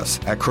service.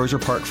 At Crozier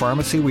Park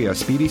Pharmacy, we have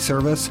speedy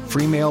service,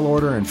 free mail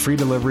order, and free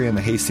delivery in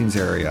the Hastings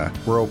area.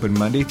 We're open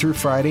Monday through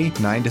Friday,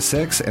 9 to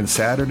 6, and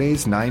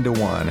Saturdays, 9 to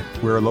 1.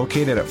 We are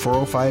located at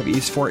 405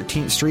 East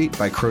 14th Street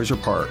by Crozier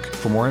Park.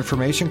 For more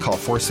information, call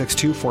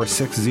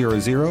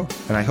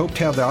 462-4600, and I hope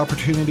to have the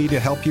opportunity to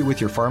help you with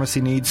your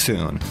pharmacy needs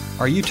soon.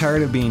 Are you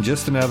tired of being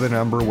just another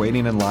number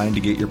waiting in line to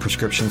get your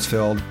prescriptions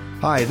filled?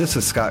 Hi, this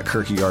is Scott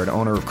Kierkegaard,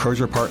 owner of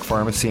Crozier Park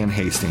Pharmacy in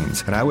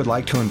Hastings, and I would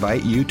like to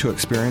invite you to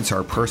experience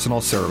our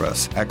personal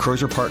service. At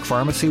Crozier Park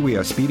Pharmacy, we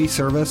have speedy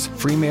service,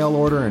 free mail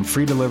order, and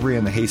free delivery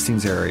in the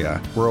Hastings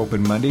area. We're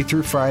open Monday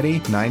through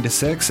Friday, 9 to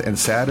 6, and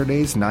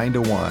Saturdays, 9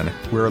 to 1.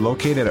 We are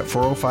located at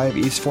 405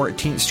 East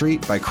 14th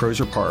Street by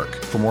Crozier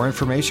Park. For more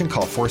information,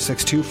 call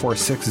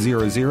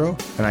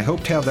 462-4600, and I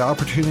hope to have the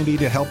opportunity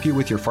to help you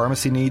with your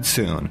pharmacy needs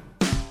soon.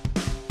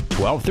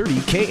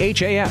 1230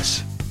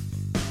 KHAS.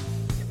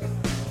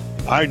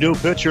 Our new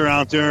pitcher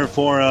out there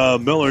for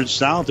Millard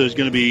South is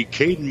going to be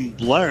Caden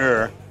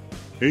Blair.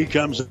 He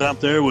comes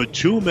up there with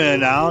 2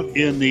 men out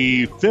in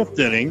the 5th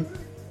inning.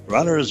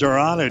 Runners are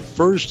on at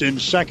first and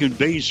second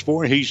base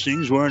for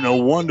Hastings. We're in a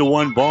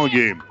 1-1 ball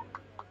game.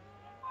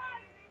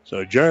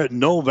 So Jarrett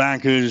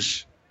Novak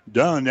is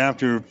done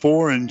after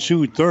 4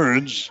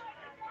 2/3.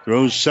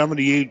 Throws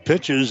 78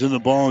 pitches in the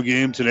ball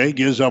game today.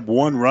 Gives up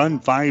 1 run,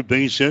 5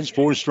 base hits,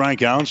 4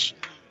 strikeouts,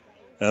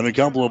 and a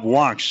couple of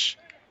walks.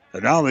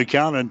 And now the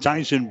count on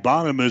Tyson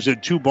Bonham is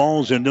at 2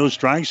 balls and no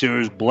strikes here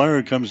as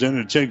Blair comes in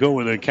to take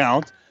over the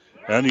count.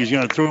 And he's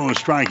going to throw a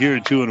strike here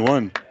at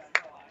 2-1.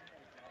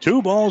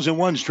 2 balls and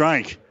 1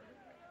 strike.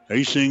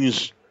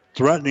 Hastings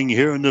threatening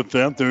here in the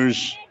 5th.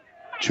 There's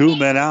 2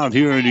 men out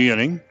here in the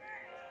inning.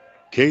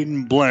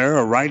 Caden Blair,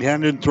 a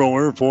right-handed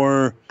thrower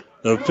for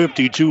the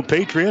 52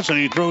 Patriots, and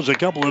he throws a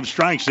couple of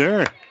strikes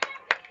there.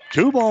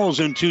 2 balls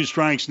and 2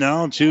 strikes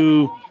now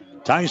to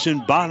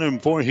Tyson Bonham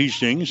for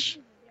Hastings.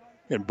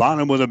 And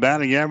Bonham with a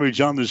batting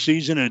average on the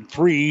season at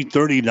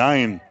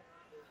 .339.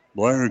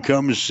 Blair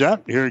comes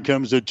set. Here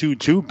comes the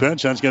 2-2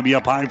 pitch. That's going to be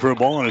up high for a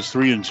ball, and it's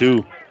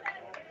 3-2.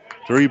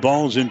 3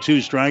 balls and 2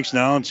 strikes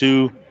now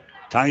to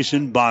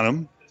Tyson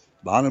Bonham.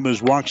 Bonham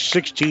has walked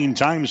 16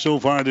 times so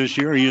far this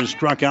year. He has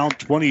struck out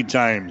 20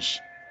 times.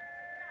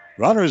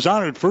 Runners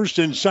on at first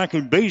and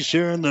second base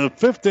here in the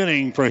 5th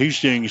inning for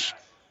Hastings.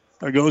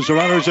 There goes the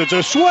runners. It's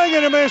a swing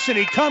and a miss, and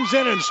he comes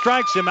in and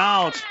strikes him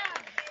out.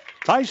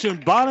 Tyson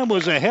Bonham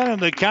was ahead in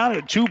the count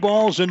at 2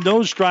 balls and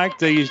no strike.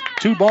 2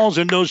 balls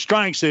and no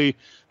strikes. They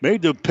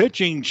made the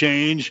pitching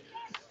change,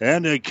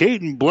 and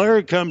Caden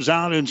Blair comes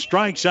out and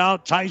strikes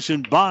out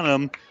Tyson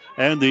Bonham,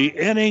 and the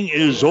inning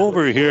is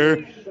over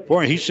here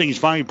for Hastings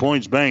 5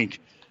 Points Bank.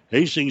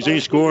 Hastings, they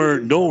score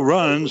no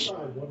runs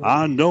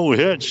on no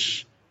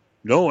hits,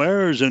 no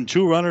errors, and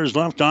 2 runners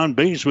left on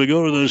base. We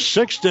go to the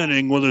 6th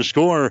inning with a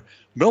score: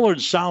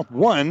 Millard South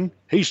 1,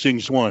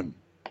 Hastings 1.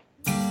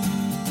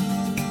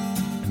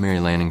 Mary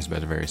Lanning's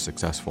been a very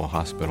successful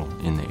hospital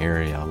in the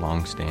area, a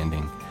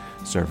long-standing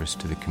service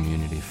to the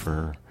community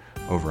for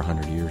over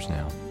 100 years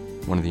now.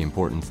 One of the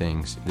important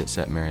things that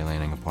set Mary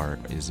Lanning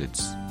apart is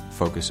its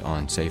focus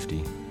on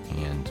safety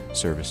and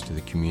service to the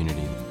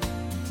community.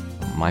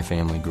 My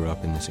family grew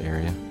up in this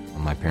area.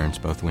 My parents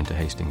both went to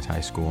Hastings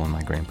High School, and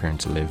my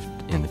grandparents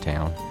lived in the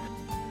town.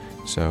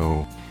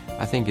 So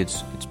I think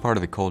it's part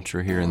of the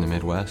culture here in the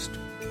Midwest.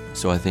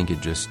 So I think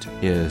it just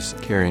is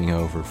carrying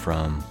over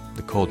from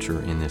the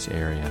culture in this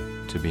area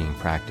to being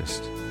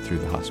practiced through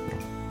the hospital.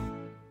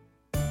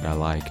 I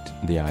liked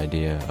the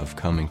idea of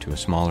coming to a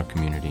smaller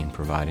community and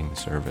providing the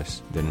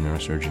service that a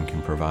neurosurgeon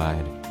can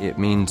provide. It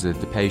means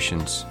that the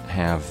patients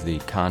have the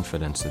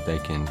confidence that they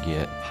can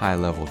get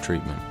high-level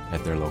treatment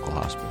at their local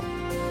hospital.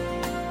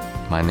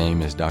 My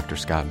name is Dr.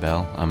 Scott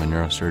Bell. I'm a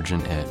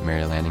neurosurgeon at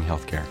Mary Lanning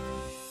Healthcare.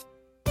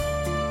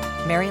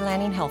 Mary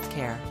Lanning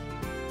Healthcare.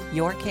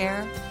 Your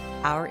care,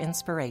 our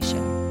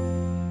inspiration.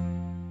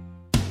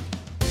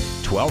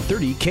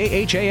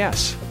 1230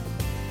 KHAS.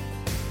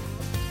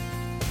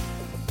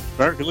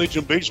 American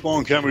Legion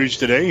baseball coverage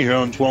today here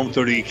on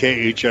 1230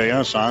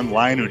 KHAS,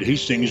 online at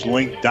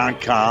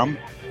hastingslink.com.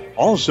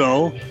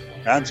 Also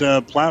at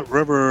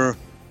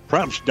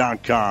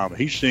PlatteRiverPreps.com.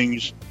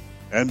 Hastings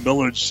and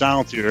Millard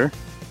South here.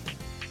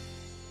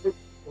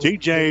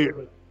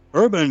 TJ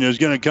Urban is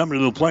going to come to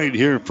the plate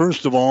here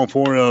first of all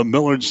for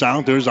Millard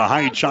South. There's a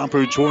high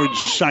chopper towards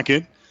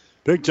second.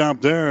 Picked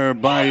up there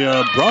by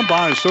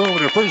Brumbaugh. Throw over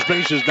to first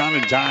base is not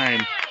in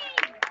time.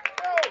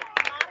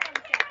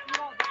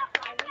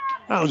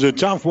 That was a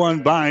tough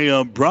one by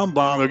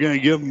Brumbaugh. They're going to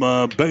give him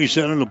a base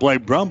hit on the play.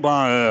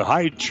 Brumbaugh, a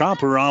high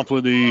chopper off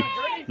with the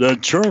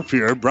turf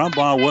here.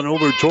 Brumbaugh went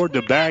over toward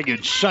the bag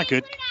at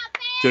second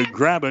to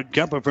grab it.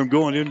 Kept it from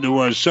going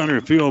into center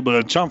field, but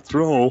a tough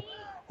throw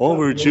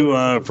over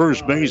to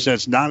first base.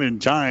 That's not in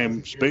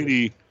time.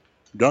 Spady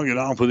dug it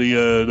off with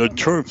the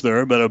turf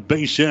there, but a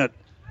base hit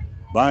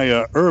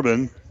by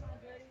Urban.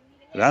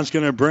 That's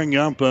going to bring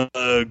up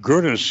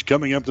Gertis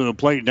coming up to the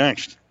plate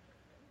next.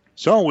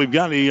 So we've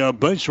got a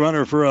base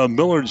runner for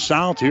Millard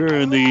South here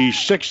in the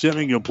 6th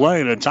inning of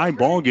play. A tie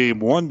ball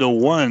game,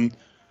 1-1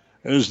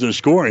 is the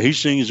score.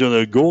 Hastings with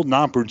a golden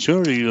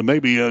opportunity to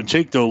maybe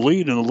take the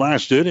lead in the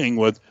last inning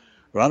with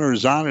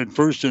runners on at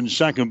first and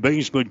second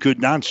base, but could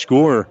not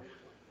score.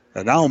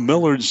 And now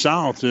Millard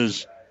South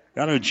has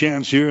got a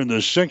chance here in the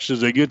 6th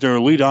as they get their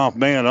leadoff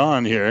man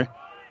on here.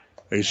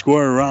 They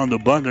score around the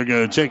bunt. They're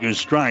going to take a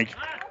strike.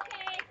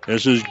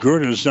 This is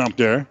Gertis up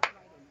there.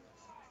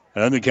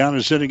 And the count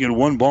is sitting at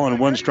 1 ball and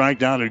 1 strike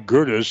down to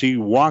Gertis. He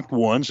walked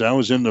once. That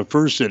was in the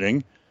first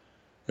inning.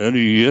 And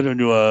he hit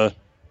into a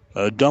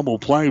double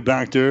play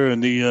back there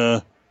in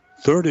the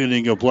 3rd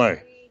inning of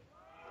play.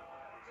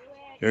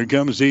 Here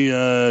comes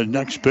the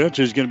next pitch.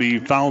 Is going to be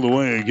fouled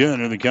away again.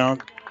 And the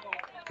count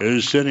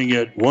is sitting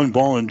at 1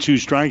 ball and 2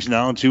 strikes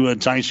now to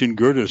Tyson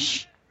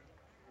Gertis.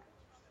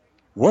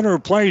 Winner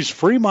plays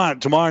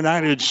Fremont tomorrow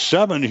night at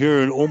 7 here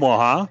in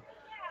Omaha.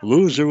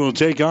 Loser will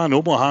take on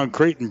Omaha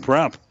Creighton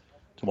Prep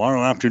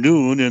tomorrow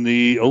afternoon in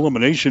the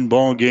elimination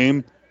ball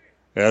game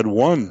at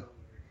 1.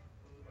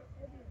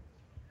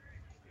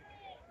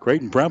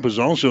 Creighton Prep is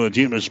also a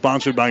team that's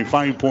sponsored by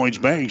 5 Points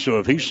Bank, so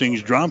if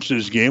Hastings drops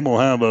this game, we'll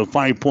have a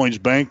 5 Points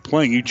Bank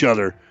playing each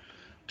other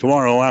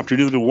tomorrow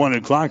afternoon at 1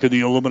 o'clock in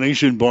the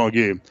elimination ball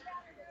game.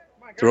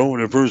 Throw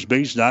to first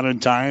base, not in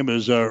time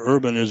as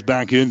Urban is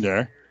back in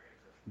there.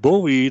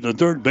 Bowie, the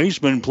third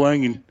baseman,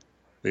 playing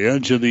the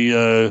edge of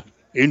the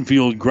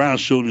infield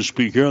grass, so to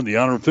speak, here on the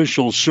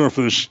artificial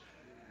surface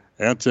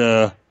at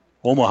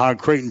Omaha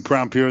Creighton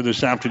Prep here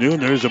this afternoon.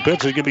 There's a pitch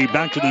that's going to be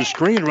back to the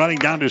screen, running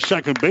down to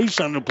second base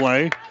on the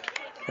play.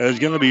 It's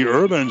going to be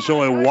Urban,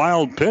 so a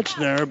wild pitch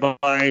there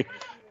by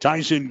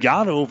Tyson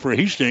Gatto for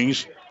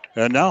Hastings.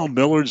 And now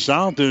Millard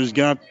South has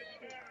got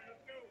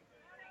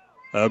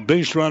a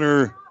base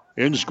runner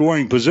in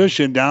scoring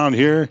position down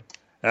here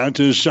at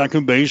the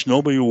second base.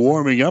 Nobody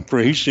warming up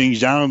for Hastings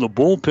down in the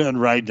bullpen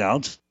right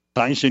now.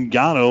 Tyson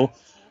Gatto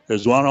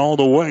has gone all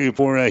the way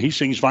for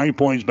Hastings 5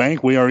 Points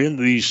Bank. We are in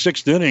the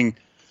 6th inning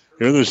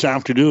here this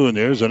afternoon.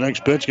 There's the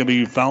next pitch going to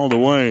be fouled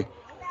away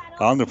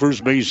on the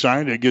first base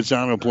side. It gets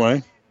out of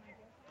play.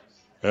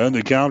 And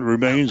the count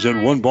remains at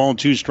 1 ball,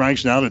 2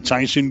 strikes now to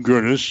Tyson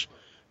Gertis.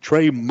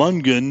 Trey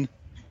Mungan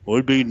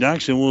would be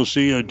next, and we'll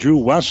see Drew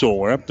Wessel.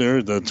 We're up there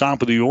at the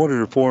top of the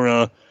order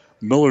for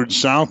Millard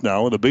South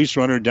now with a base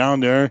runner down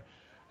there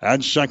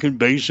at second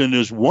base in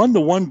this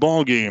 1-1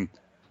 ball game.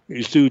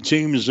 These two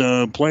teams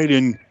played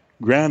in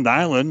Grand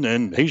Island,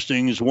 and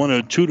Hastings won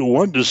a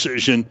 2-1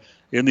 decision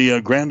in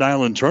the Grand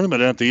Island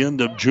tournament at the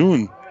end of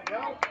June.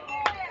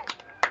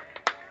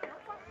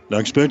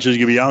 Next pitch is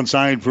going to be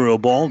outside for a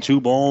ball. 2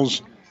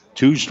 balls,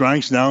 2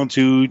 strikes now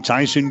to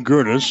Tyson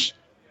Gertis.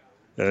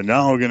 And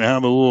now we're going to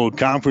have a little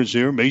conference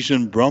here.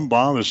 Mason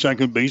Brumbaugh, the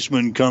second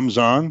baseman, comes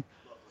on.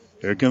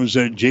 Here comes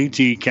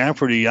J.T.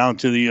 Cafferty out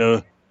to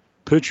the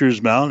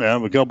pitcher's mound.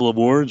 Have a couple of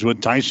words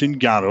with Tyson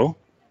Gatto.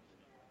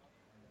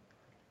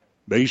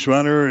 Base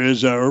runner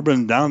is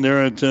Urban down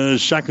there at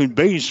second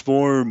base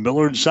for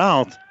Millard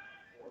South.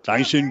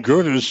 Tyson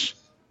Gertis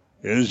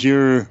is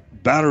your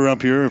batter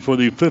up here for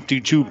the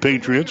 52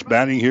 Patriots,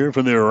 batting here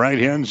from their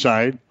right-hand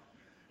side.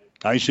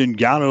 Tyson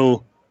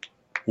Gatto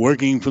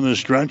working from the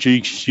stretch.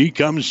 He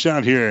comes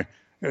set here.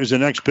 There's the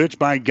next pitch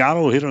by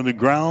Gatto, hit on the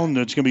ground.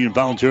 That's going to be in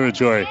foul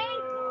territory.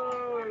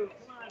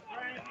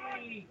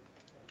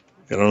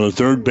 And on the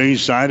third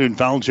base side in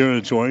foul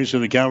territory, so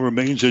the count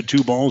remains at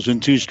 2 balls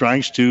and 2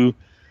 strikes to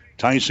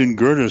Tyson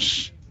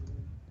Gertis.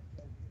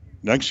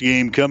 Next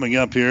game coming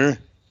up here,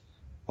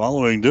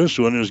 following this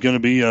one, is going to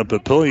be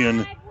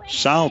Papillion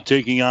South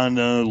taking on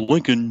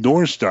Lincoln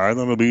North Star.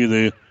 That'll be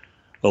the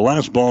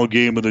last ball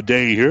game of the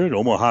day here at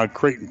Omaha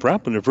Creighton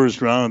Prep in the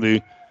first round of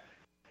the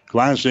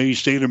Class A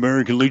State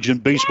American Legion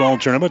Baseball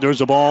Tournament.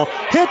 There's a ball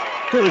hit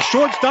to the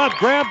shortstop,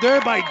 grab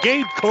there by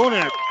Gabe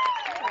Conant.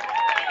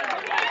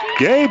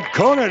 Gabe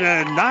Conant,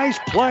 a nice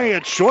play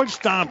at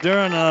shortstop there,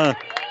 and a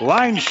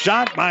line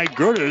shot by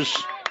Gertis.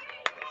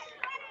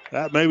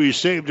 That maybe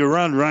saved a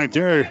run right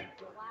there.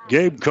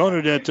 Gabe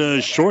Conant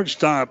at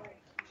shortstop,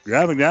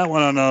 grabbing that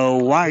one on a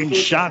line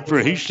shot for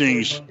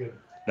Hastings.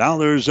 Now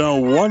there's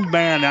one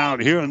man out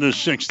here in the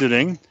 6th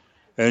inning,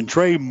 and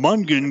Trey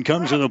Mungan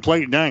comes to the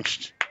plate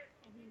next.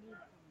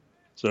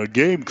 So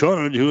Gabe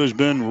Conant, who has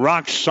been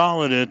rock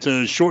solid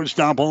at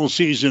shortstop all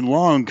season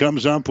long,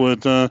 comes up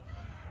with a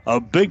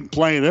big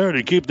play there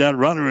to keep that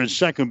runner at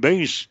second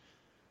base.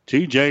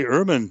 T.J.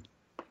 Urban.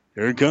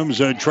 Here comes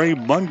Trey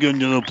Mungan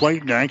to the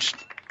plate next.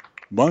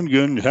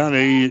 Mungan had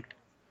a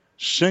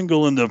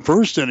single in the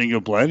first inning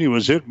of play. He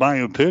was hit by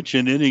a pitch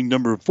in inning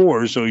number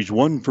 4, so he's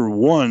 1 for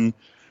 1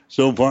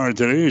 so far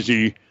today as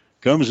he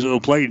comes to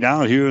the plate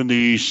now here in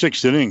the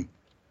 6th inning.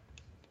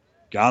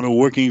 Gatto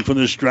working from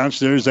the stretch.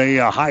 There's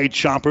a high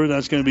chopper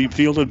that's going to be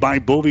fielded by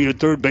Bovey at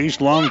third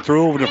base. Long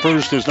throw over to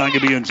first. It's not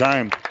going to be in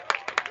time.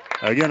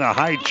 Again, a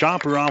high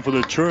chopper off of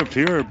the turf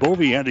here.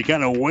 Bovey had to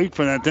kind of wait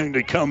for that thing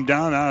to come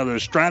down out of the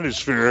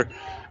stratosphere.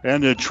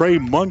 And Trey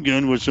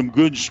Mungan with some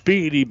good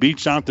speed, he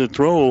beats out the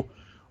throw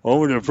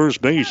over to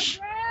first base.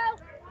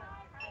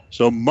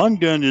 So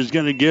Mungan is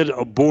going to get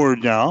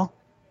aboard now.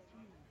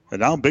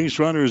 And now base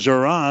runners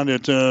are on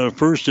at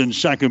first and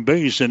second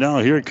base. And now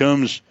here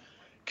comes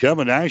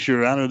Kevin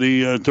Asher out of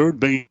the third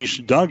base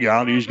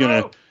dugout. He's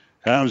going to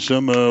have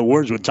some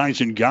words with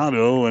Tyson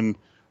Gatto, and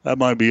that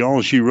might be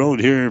all she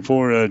wrote here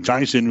for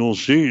Tyson. We'll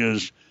see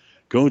as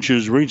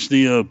coaches reach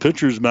the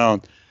pitcher's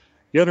mound.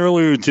 Yet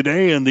earlier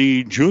today in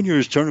the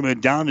juniors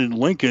tournament down in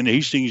Lincoln,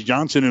 Hastings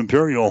Johnson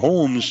Imperial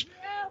Homes,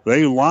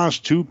 they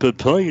lost to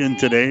Papillion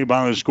today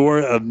by a score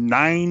of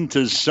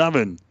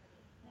 9-7.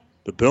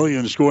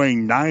 Papillion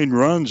scoring 9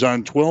 runs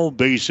on 12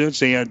 base hits.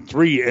 They had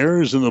 3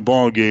 errors in the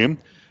ball game.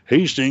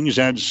 Hastings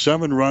had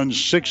 7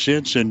 runs, 6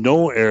 hits, and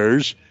no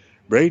errors.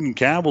 Braden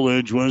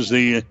Cavillage was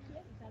the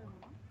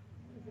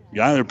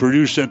guy that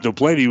produced at the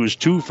plate. He was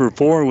 2 for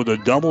 4 with a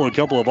double, a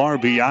couple of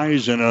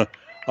RBIs, and a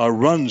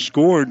run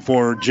scored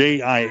for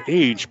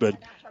JIH. But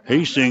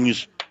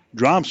Hastings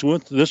drops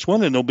with this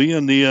one, and they'll be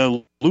in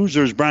the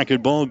losers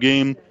bracket ball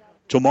game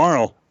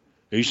tomorrow.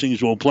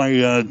 Hastings will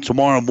play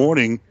tomorrow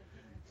morning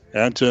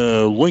at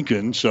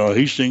Lincoln. So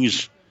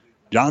Hastings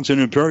Johnson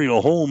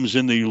Imperial Homes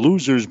in the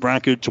losers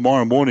bracket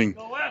tomorrow morning.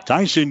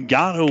 Tyson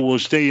Gatto will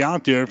stay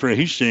out there for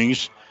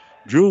Hastings.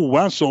 Drew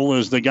Wessel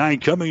is the guy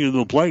coming to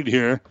the plate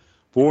here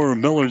for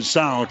Millard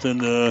South, and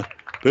the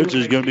pitch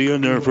is going to be in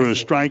there for a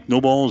strike.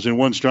 No balls and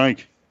 1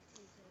 strike.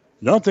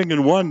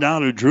 0-1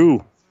 down to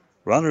Drew.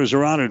 Runners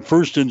are on at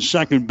first and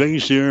second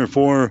base here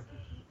for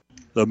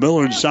the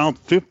Millard South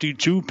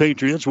 52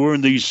 Patriots. We're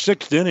in the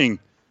 6th inning.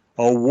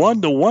 A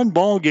 1-1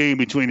 ball game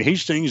between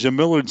Hastings and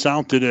Millard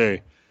South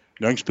today.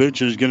 Next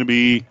pitch is going to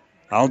be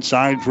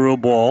outside for a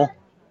ball.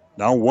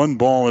 Now 1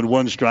 ball and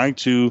 1 strike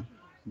to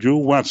Drew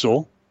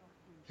Wetzel.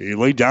 He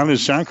laid down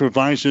his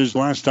sacrifices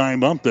last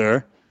time up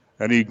there,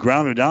 and he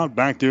grounded out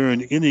back there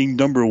in inning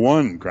number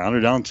 1.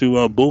 Grounded out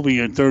to Bovey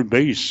at third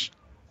base.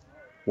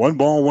 1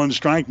 ball, 1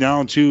 strike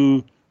now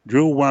to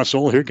Drew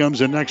Wessel. Here comes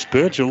the next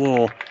pitch. A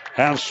little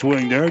half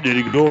swing there. Did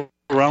he go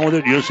around with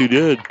it? Yes, he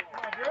did.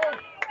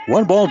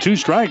 1 ball, 2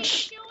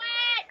 strikes.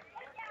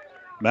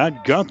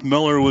 Matt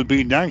Guthmiller would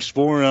be next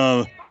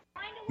for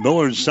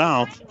Millard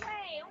South.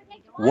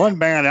 1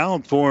 man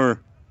out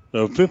for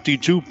the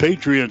 52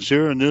 Patriots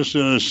here in this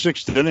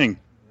 6th inning.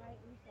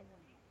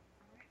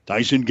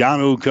 Tyson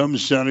Gatto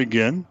comes set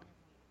again.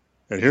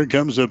 And here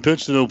comes the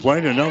pitch to the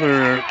plate.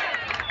 Another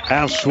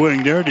half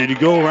swing there. Did he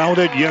go around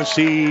it? Yes,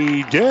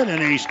 he did.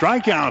 And a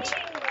strikeout.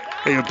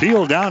 They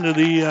appeal down to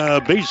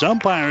the base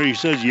umpire. He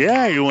says,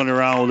 yeah, he went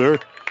around with her.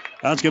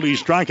 That's going to be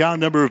strikeout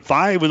number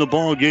 5 in the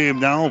ball game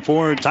now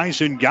for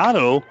Tyson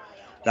Gatto.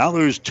 Now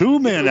there's 2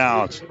 men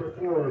out.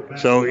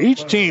 So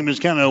each team has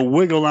kind of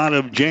wiggled out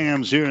of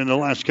jams here in the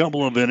last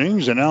couple of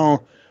innings. And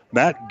now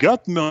Matt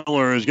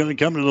Guthmiller is going to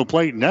come to the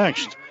plate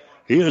next.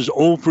 He is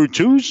 0 for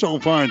 2 so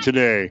far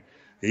today.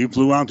 He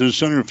flew out to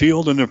center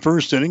field in the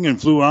 1st inning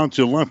and flew out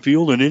to left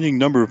field in inning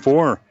number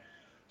 4.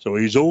 So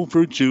he's 0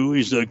 for 2.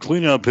 He's the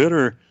cleanup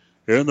hitter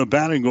in the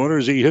batting order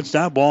as he hits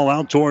that ball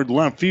out toward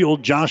left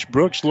field. Josh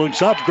Brooks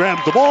looks up,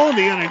 grabs the ball, and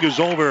the inning is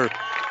over.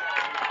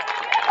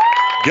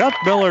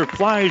 Guthmiller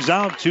flies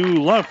out to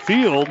left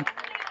field.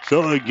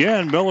 So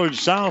again, Millard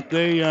South,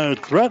 they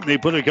threaten. They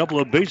put a couple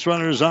of base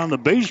runners on the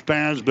base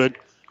paths, but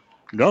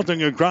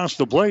nothing across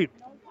the plate.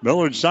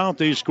 Millard South,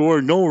 they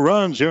scored no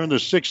runs here in the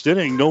 6th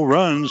inning. No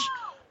runs.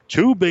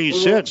 2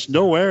 base hits,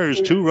 no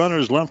errors, 2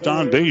 runners left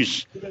on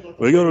base.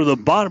 We go to the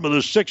bottom of the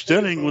 6th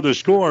inning with a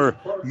score.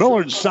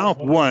 Millard South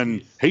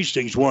 1,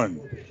 Hastings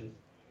 1.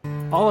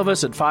 All of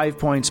us at 5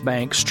 Points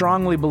Bank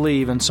strongly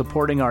believe in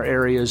supporting our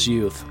area's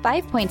youth.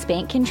 5 Points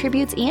Bank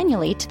contributes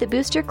annually to the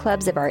booster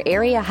clubs of our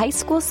area high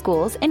school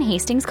schools and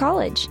Hastings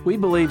College. We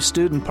believe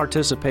student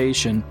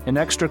participation in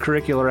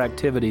extracurricular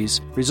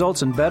activities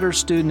results in better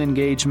student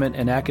engagement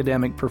and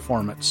academic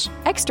performance.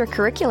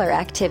 Extracurricular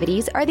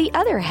activities are the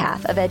other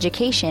half of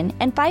education,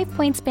 and 5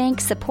 Points Bank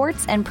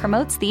supports and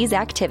promotes these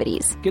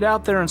activities. Get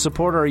out there and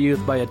support our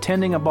youth by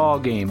attending a ball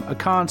game, a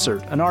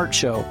concert, an art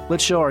show.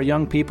 Let's show our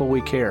young people we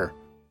care.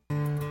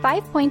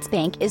 5 Points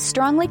Bank is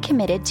strongly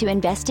committed to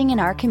investing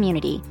in our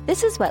community.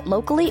 This is what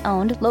locally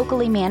owned,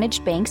 locally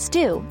managed banks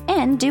do,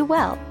 and do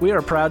well. We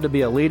are proud to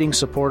be a leading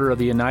supporter of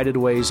the United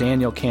Way's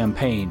annual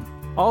campaign.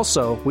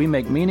 Also, we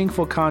make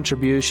meaningful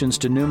contributions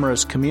to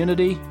numerous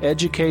community,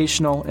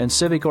 educational, and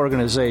civic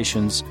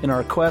organizations in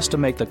our quest to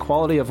make the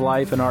quality of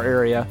life in our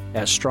area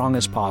as strong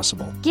as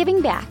possible.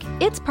 Giving back.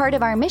 It's part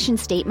of our mission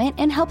statement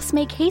and helps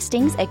make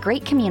Hastings a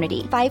great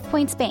community. 5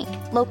 Points Bank.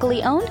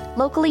 Locally owned,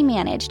 locally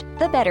managed.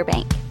 The better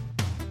bank.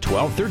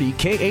 1230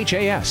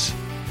 KHAS.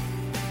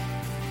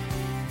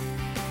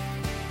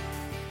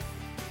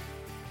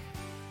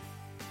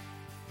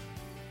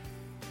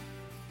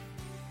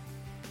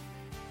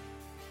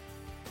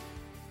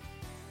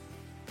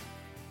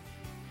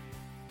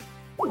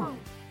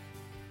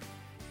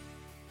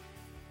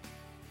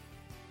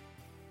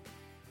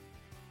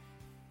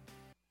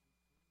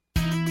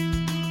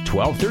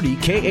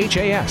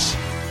 KHAS.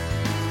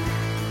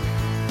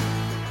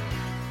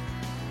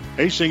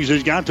 Hastings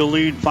has got to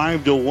lead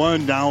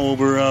 5-1 now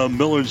over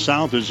Millard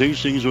South as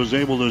Hastings was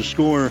able to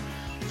score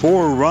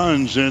 4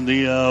 runs in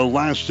the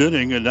last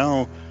inning. And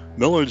now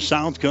Millard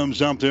South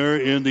comes up there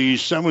in the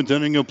 7th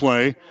inning of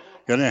play.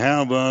 Going to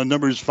have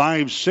numbers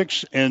 5,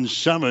 6, and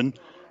 7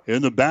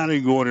 in the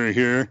batting order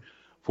here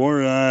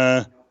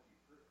for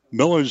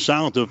Millard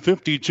South, the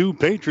 52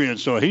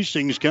 Patriots. So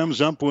Hastings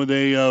comes up with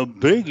a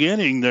big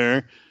inning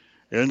there.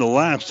 In the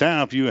last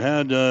half, you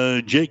had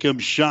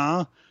Jacob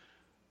Shaw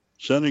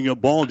sending a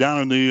ball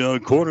down in the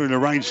corner to the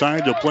right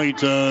side to plate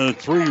 3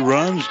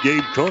 runs.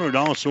 Gabe Conant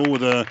also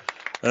with an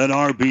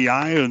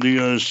RBI in the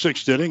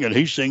 6th inning, and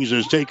Hastings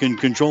has taken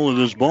control of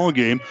this ball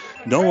game.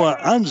 Noah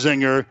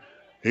Unzinger,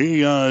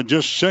 he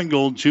just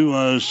singled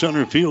to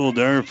center field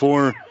there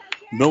for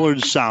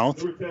Millard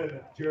South.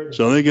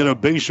 So they get a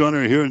base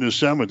runner here in the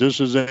 7th. This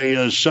is a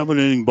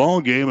 7-inning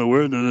ball game, and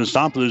we're in the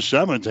top of the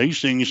 7th.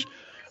 Hastings,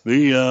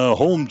 the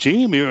home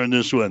team here in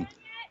this one.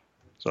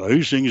 So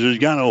Hastings has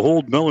got to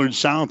hold Millard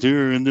South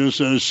here in this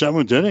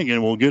 7th inning,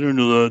 and we'll get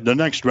into the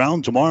next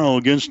round tomorrow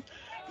against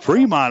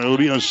Fremont. It'll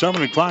be a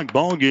 7 o'clock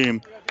ball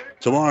game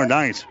tomorrow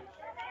night.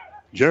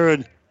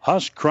 Jared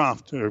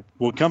Huscroft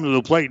will come to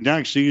the plate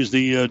next. He's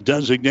the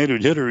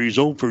designated hitter. He's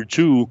 0 for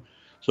 2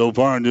 so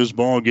far in this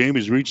ball game.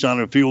 He's reached on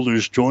a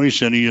fielder's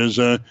choice, and he has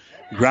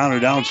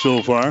grounded out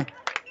so far.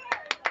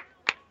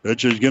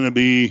 Pitch is going to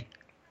be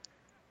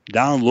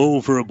down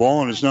low for a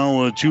ball, and it's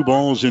now 2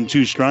 balls and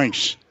 2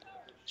 strikes.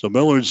 So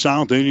Millard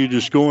South, they need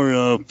to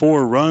score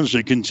 4 runs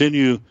to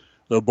continue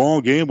the ball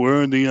game.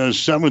 We're in the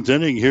 7th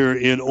inning here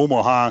in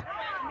Omaha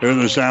here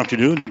this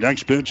afternoon.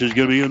 Next pitch is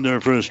going to be in there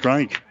for a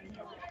strike.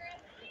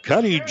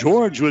 Cuddy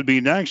George would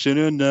be next, and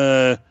then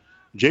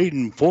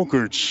Jaden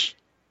Folkerts.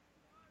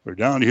 We're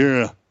down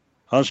here.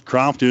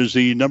 Huscroft is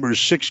the number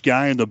 6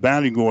 guy in the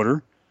batting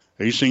order.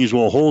 Hastings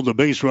will hold the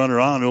base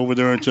runner on over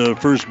there at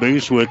first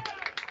base with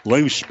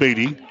Leif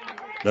Spady.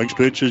 Next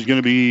pitch is going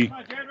to be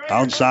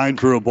outside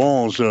for a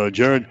ball. So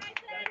Jared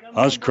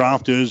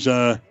Huscroft is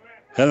head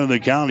of the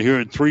count here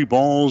at 3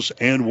 balls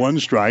and 1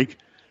 strike.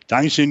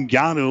 Tyson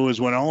Gatto has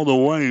went all the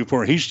way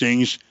for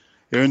Hastings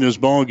here in this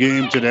ball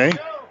game today.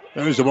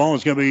 There's the ball.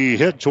 It's going to be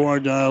hit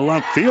toward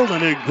left field,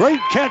 and a great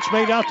catch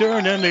made out there,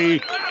 and then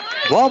they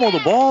bobbled the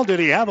ball.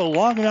 Did he have it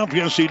long enough?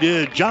 Yes, he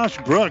did. Josh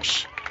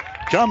Brooks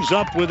comes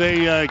up with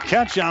a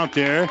catch out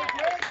there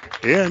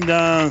in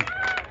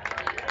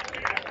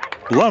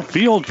left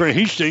field for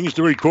Hastings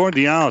to record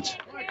the out.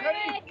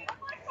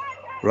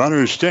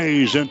 Runner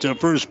stays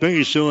at first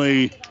base, so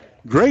a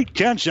great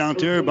catch out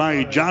there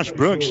by Josh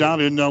Brooks out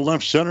in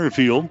left center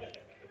field.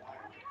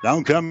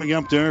 Now coming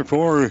up there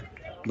for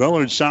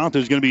Millard South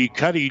is going to be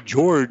Cuddy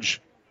George.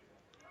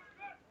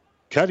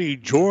 Cuddy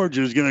George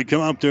is going to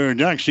come up there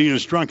next. He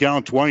has struck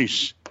out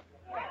twice.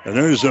 And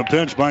there's a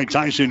pitch by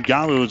Tyson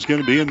Gatto. It's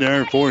going to be in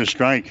there for a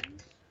strike.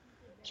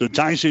 So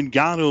Tyson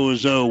Gatto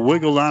has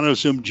wiggled out of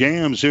some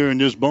jams here in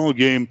this ball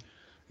game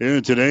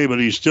here today, but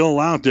he's still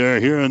out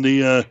there here in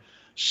the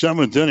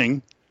seventh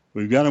inning.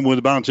 We've got him with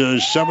about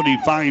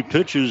 75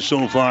 pitches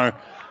so far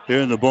here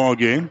in the ball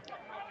game.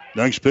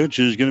 Next pitch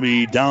is going to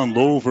be down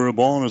low for a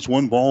ball, and it's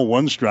 1 ball,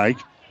 1 strike.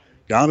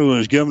 Gatto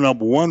has given up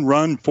 1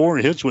 run, 4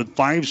 hits with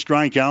 5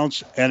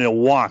 strikeouts and a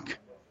walk.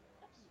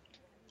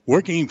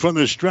 Working from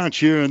the stretch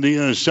here in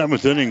the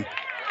seventh inning.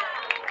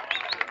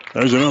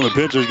 There's another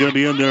pitch that's going to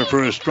be in there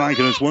for a strike,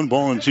 and it's 1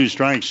 ball and 2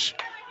 strikes.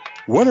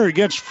 Winner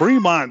gets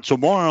Fremont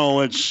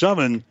tomorrow at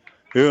 7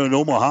 here in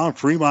Omaha.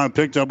 Fremont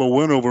picked up a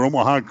win over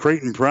Omaha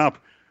Creighton Prep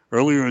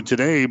earlier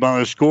today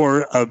by a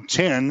score of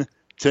 10-0.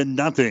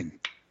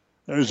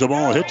 There's the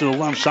ball hit to the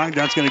left side.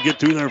 That's going to get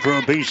through there for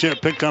a base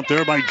hit. Picked up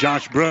there by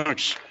Josh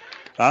Brooks.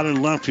 Out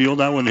in left field,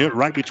 that one hit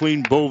right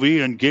between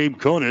Bovee and Gabe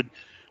Conant.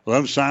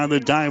 Left side of the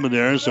diamond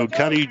there. So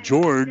Cuddy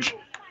George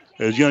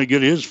is going to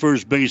get his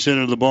first base hit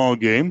of the ball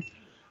game.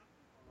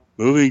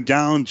 Moving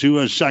down to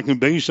a second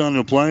base on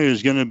the play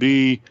is going to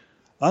be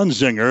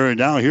Unzinger. And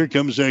now here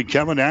comes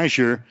Kevin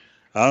Asher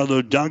out of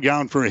the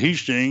dugout for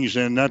Hastings.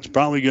 And that's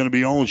probably going to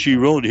be all she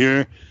wrote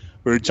here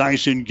for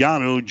Tyson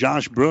Gatto.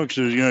 Josh Brooks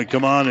is going to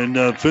come on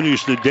and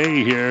finish the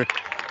day here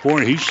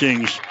for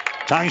Hastings.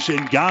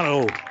 Tyson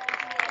Gatto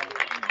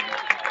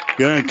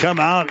going to come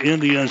out in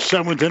the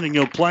seventh inning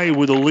of play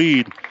with a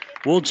lead.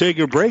 We'll take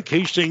a break.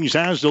 Hastings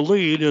has the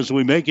lead as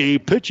we make a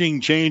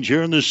pitching change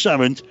here in the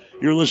seventh.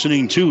 You're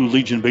listening to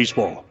Legion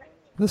Baseball.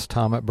 This is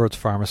Tom at Burt's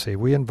Pharmacy.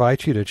 We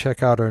invite you to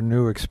check out our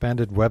new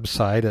expanded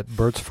website at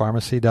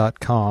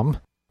burtspharmacy.com.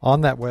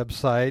 On that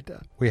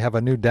website, we have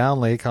a new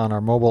downlink on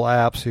our mobile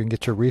app so you can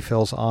get your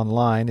refills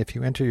online if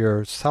you enter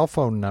your cell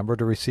phone number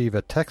to receive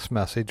a text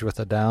message with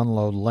a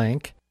download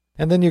link.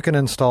 And then you can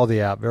install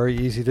the app. Very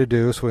easy to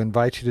do, so we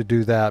invite you to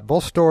do that.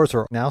 Both stores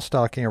are now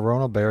stocking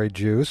Arona Berry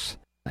juice,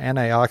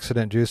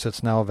 antioxidant juice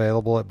that's now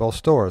available at both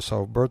stores.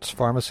 So Burt's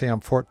Pharmacy on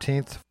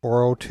 14th,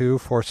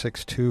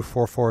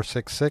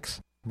 402-462-4466.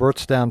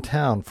 Burt's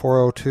downtown,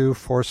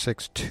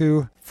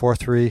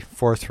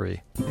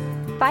 402-462-4343.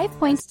 5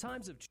 points.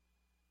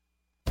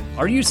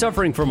 Are you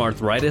suffering from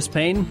arthritis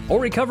pain or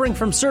recovering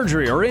from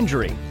surgery or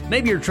injury?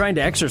 Maybe you're trying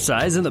to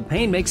exercise and the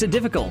pain makes it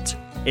difficult.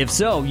 If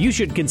so, you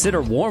should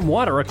consider warm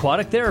water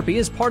aquatic therapy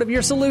as part of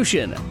your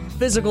solution.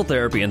 Physical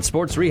Therapy and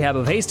Sports Rehab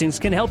of Hastings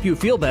can help you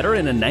feel better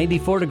in a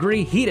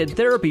 94-degree heated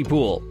therapy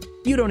pool.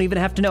 You don't even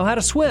have to know how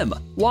to swim.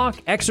 Walk,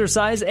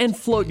 exercise, and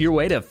float your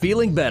way to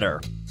feeling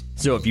better.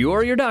 So if you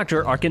or your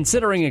doctor are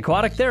considering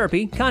aquatic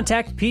therapy,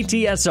 contact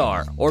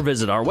PTSR or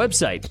visit our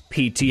website,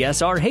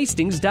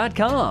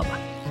 ptsrhastings.com.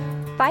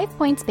 5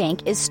 Points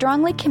Bank is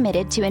strongly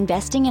committed to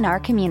investing in our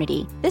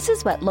community. This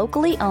is what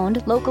locally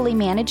owned, locally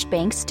managed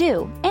banks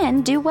do,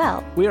 and do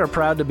well. We are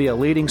proud to be a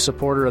leading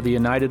supporter of the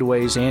United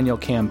Way's annual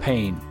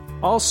campaign.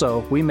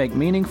 Also, we make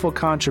meaningful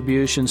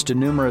contributions to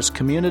numerous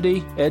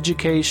community,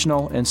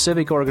 educational, and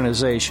civic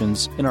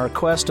organizations in our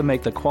quest to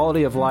make the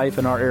quality of life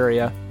in our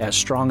area as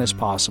strong as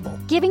possible.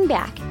 Giving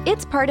back.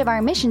 It's part of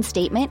our mission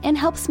statement and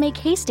helps make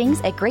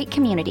Hastings a great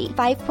community.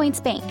 5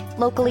 Points Bank.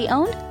 Locally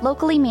owned,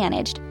 locally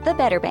managed. The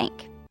better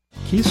bank.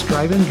 Keith's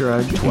Drive-In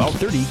Drug.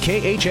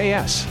 1230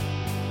 KHAS.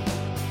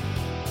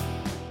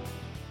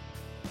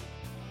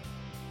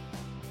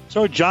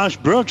 So Josh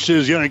Brooks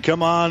is going to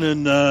come on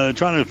and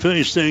try to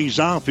finish things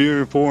off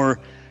here for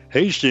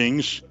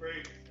Hastings.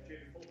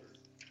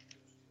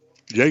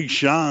 Jake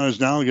Shaw is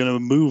now going to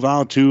move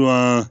out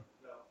to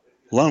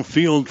left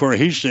field for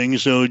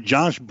Hastings. So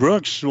Josh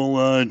Brooks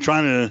will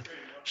try to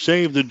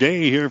save the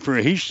day here for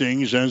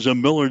Hastings as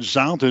Millard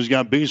South has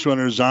got base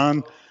runners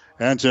on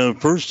at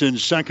first and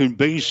second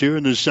base here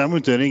in the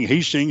seventh inning.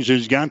 Hastings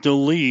has got the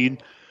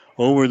lead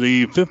over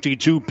the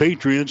 52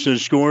 Patriots. The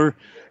score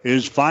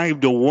is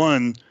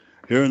 5-1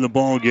 here in the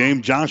ball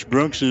game. Josh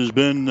Brooks has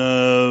been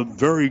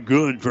very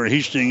good for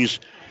Hastings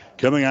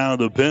coming out of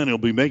the pen. He'll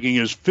be making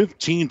his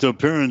 15th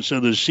appearance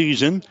of the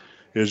season.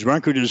 His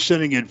record is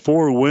sitting at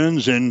 4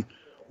 wins and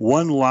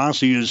 1 loss.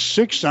 He is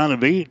 6 out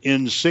of 8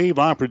 in save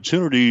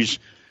opportunities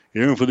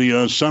here for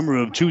the summer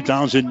of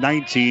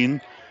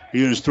 2019.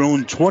 He has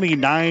thrown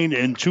 29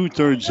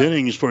 2/3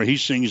 innings for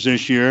Hastings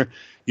this year,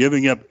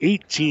 giving up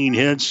 18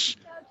 hits,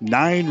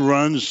 9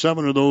 runs,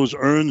 7 of those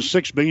earned,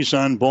 6 base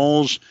on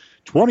balls,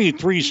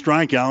 23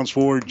 strikeouts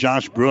for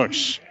Josh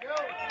Brooks.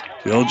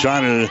 He'll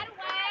try to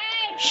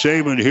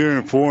save it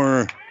here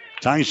for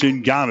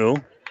Tyson Gatto.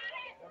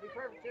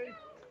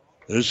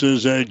 This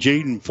is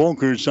Jaden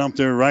Folkers up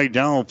there right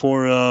now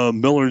for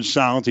Millard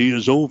South. He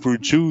is 0 for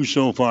 2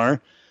 so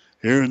far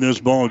here in this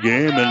ball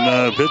game.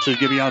 And pitch is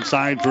getting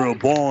outside for a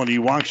ball, and he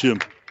walks him.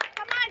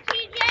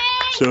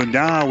 So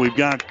now we've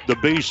got the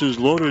bases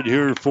loaded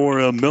here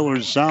for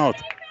Millard South.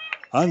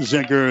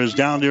 Hunziker is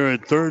down there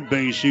at third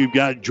base. You've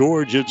got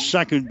George at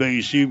second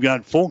base. You've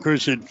got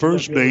Folkers at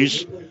first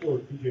base.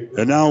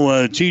 And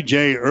now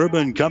T.J.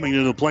 Urban coming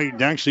to the plate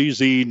next. He's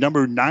the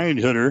number 9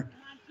 hitter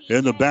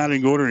in the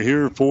batting order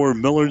here for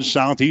Millard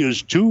South. He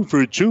is 2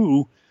 for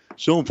 2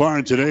 so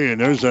far today. And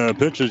there's a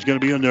pitch that's going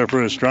to be in there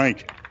for a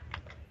strike.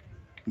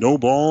 No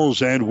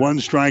balls and 1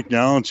 strike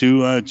now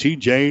to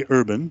T.J.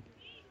 Urban.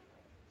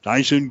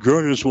 Tyson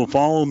Curtis will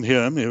follow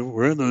him.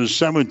 We're in the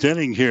 7th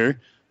inning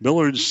here.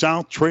 Millard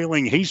South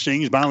trailing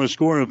Hastings by the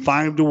score of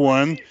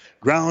 5-1.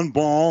 Ground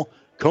ball.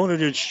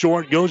 Conant at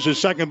short. Goes to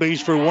second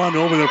base for 1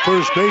 over the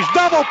first base.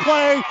 Double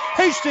play.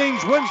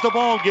 Hastings wins the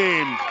ball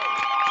game.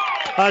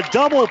 A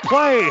double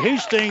play.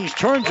 Hastings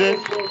turns it.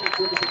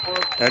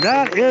 And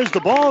that is the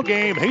ball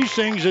game.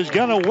 Hastings is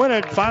going to win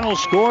it. Final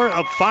score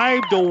of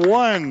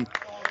 5-1.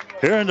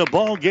 Here in the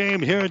ball game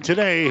here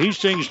today,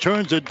 Hastings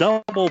turns a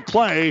double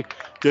play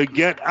to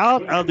get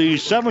out of the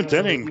 7th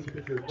inning.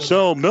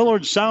 So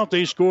Millard South,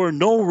 they score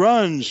no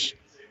runs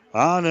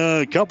on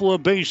a couple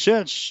of base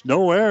hits,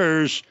 no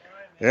errors,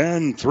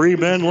 and 3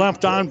 men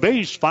left on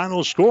base.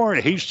 Final score,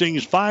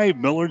 Hastings 5,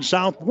 Millard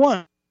South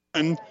 1.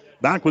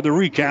 Back with the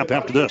recap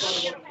after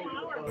this.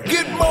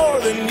 Get more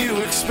than you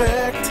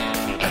expect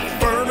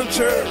at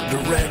Furniture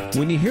Direct.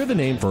 When you hear the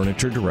name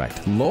Furniture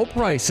Direct, low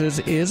prices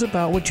is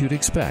about what you'd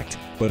expect.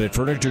 But at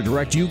Furniture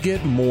Direct, you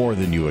get more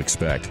than you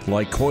expect,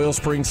 like coil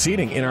spring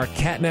seating in our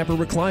catnapper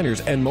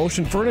recliners and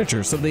motion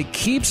furniture, so they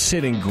keep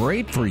sitting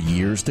great for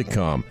years to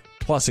come.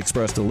 Plus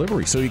express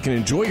delivery, so you can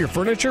enjoy your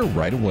furniture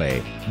right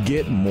away.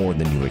 Get more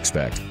than you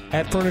expect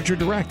at Furniture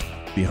Direct,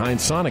 behind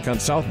Sonic on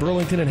South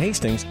Burlington and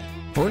Hastings.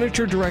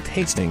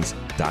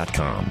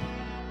 FurnitureDirectHastings.com.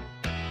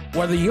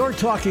 Whether you're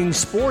talking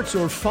sports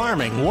or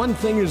farming, one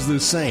thing is the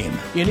same.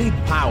 You need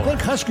power. Think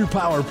Husker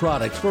Power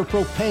products for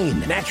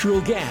propane,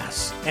 natural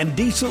gas, and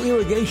diesel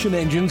irrigation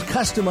engines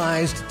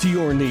customized to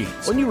your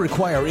needs. When you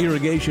require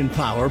irrigation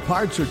power,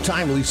 parts, or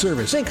timely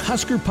service, think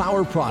Husker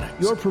Power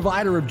products, your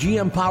provider of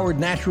GM-powered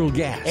natural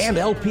gas and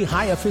LP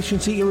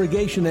high-efficiency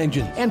irrigation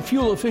engine and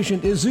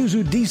fuel-efficient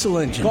Isuzu diesel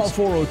engines. Call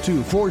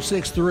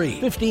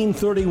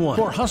 402-463-1531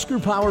 for Husker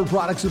Power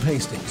products of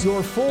Hastings,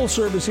 your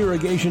full-service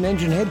irrigation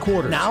engine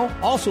headquarters. Now,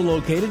 also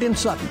located in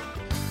Sutton.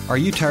 Are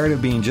you tired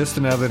of being just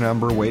another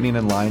number waiting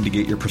in line to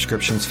get your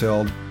prescriptions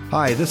filled?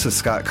 Hi, this is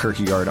Scott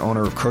Kierkegaard,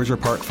 owner of Crozier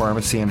Park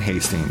Pharmacy in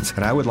Hastings,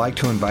 and I would like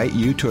to invite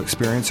you to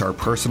experience our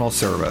personal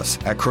service.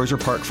 At Crozier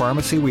Park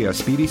Pharmacy, we have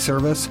speedy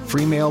service,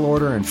 free mail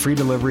order, and free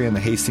delivery in the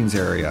Hastings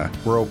area.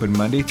 We're open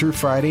Monday through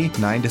Friday,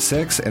 9 to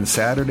 6, and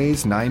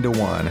Saturdays, 9 to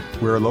 1.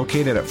 We are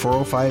located at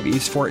 405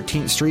 East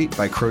 14th Street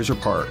by Crozier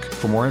Park.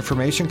 For more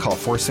information, call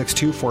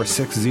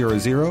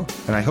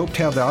 462-4600, and I hope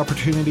to have the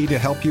opportunity to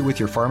help you with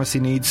your pharmacy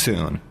needs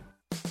soon.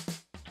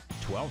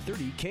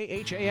 1230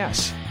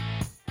 KHAS.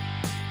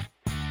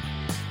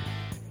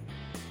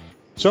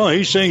 So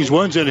Hastings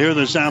wins it here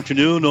this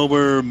afternoon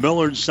over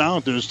Millard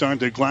South to start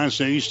the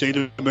Class A State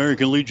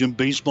American Legion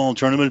Baseball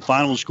Tournament.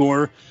 Final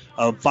score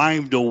of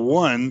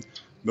 5-1.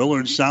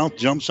 Millard South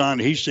jumps on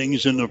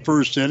Hastings in the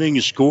first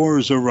inning,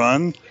 scores a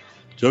run.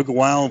 Took a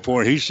while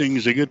for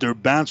Hastings to get their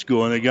bats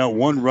going. They got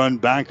 1 run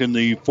back in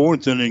the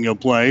 4th inning of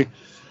play.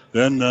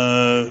 Then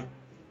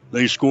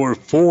they score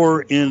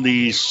 4 in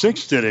the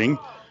 6th inning,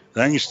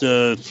 thanks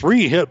to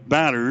 3 hit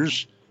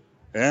batters.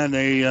 And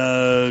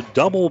a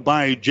double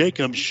by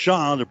Jacob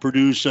Shaw to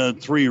produce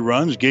 3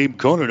 runs. Gabe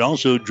Conant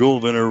also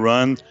drove in a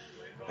run.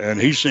 And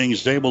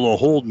Hastings able to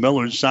hold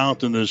Millard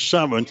South in the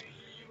 7th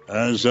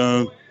as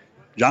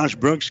Josh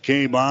Brooks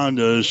came on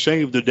to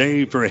save the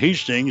day for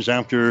Hastings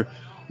after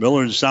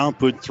Millard South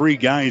put 3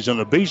 guys on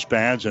the base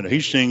pads. And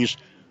Hastings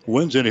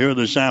wins it here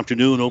this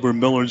afternoon over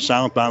Millard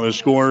South by the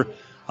score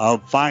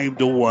of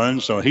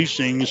 5-1. So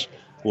Hastings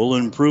will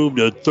improve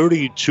to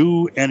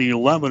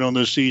 32-11 on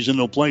the season.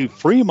 They'll play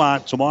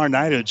Fremont tomorrow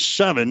night at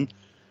 7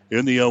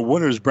 in the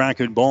winners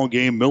bracket ball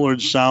game.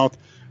 Millard South,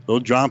 they'll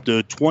drop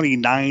to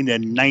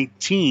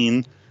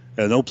 29-19, and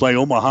they'll play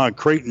Omaha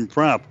Creighton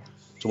Prep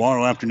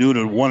tomorrow afternoon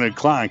at 1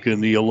 o'clock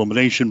in the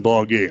elimination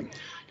ball game.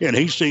 Again,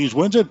 Hastings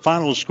wins it.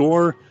 Final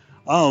score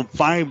of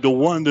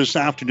 5-1 this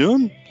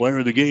afternoon. Player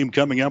of the game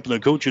coming up in the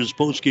coach's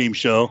postgame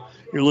show.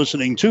 You're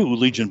listening to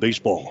Legion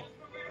Baseball.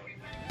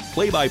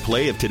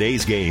 Play-by-play of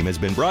today's game has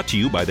been brought to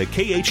you by the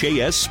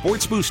KHAS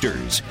Sports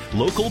Boosters,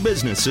 local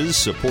businesses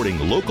supporting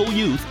local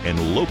youth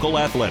and local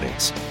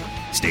athletics.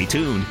 Stay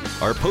tuned.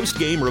 Our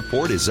post-game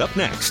report is up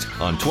next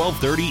on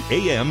 1230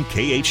 AM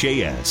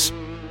KHAS.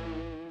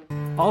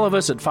 All of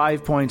us at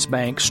 5 Points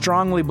Bank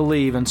strongly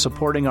believe in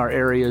supporting our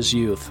area's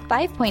youth.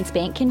 5 Points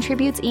Bank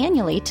contributes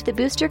annually to the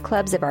booster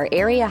clubs of our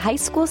area high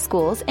school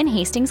schools and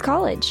Hastings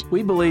College.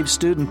 We believe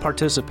student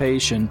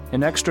participation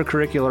in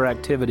extracurricular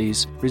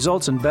activities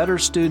results in better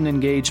student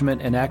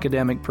engagement and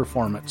academic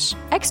performance.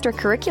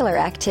 Extracurricular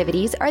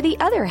activities are the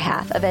other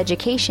half of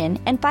education,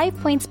 and 5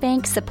 Points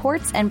Bank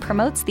supports and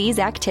promotes these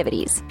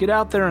activities. Get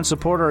out there and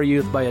support our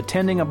youth by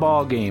attending a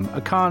ball game,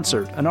 a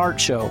concert, an art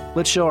show.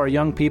 Let's show our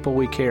young people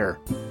we care.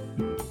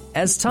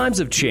 As times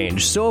have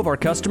changed, so have our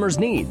customers'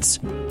 needs.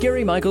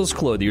 Gary Michaels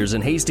Clothiers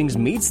in Hastings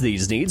meets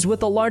these needs with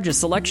the largest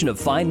selection of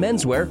fine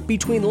menswear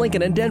between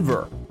Lincoln and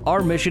Denver.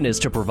 Our mission is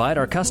to provide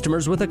our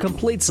customers with a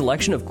complete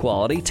selection of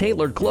quality,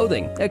 tailored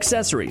clothing,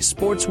 accessories,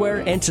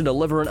 sportswear, and to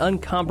deliver an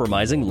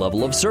uncompromising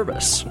level of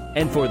service.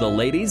 And for the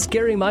ladies,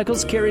 Gary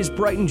Michaels carries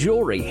Brighton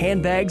jewelry,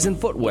 handbags, and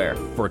footwear.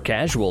 For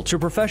casual to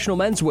professional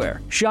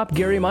menswear, shop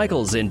Gary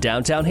Michaels in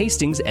downtown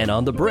Hastings and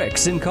on the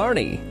Bricks in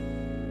Kearney.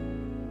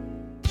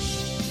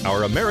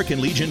 Our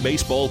American Legion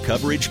baseball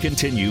coverage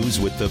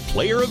continues with the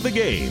player of the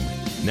game.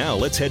 Now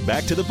let's head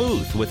back to the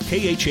booth with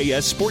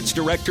KHAS Sports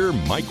Director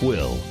Mike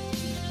Will.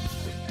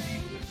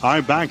 All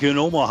right, back in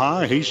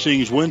Omaha,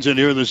 Hastings wins it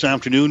here this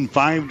afternoon,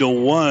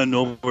 5-1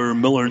 over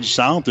Millard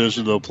South. This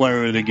is the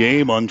player of the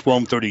game on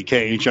 1230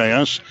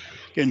 KHIS.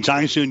 And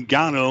Tyson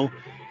Gatto,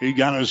 he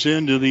got us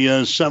into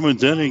the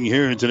seventh inning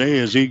here today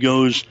as he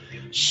goes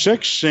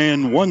 6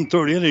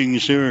 1/3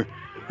 innings here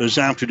this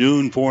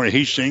afternoon for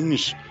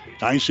Hastings.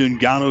 Tyson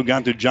Gatto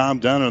got the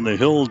job done on the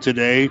hill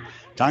today.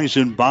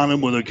 Tyson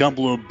Bonham with a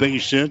couple of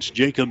base hits.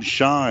 Jacob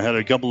Shaw had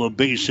a couple of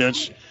base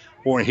hits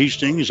for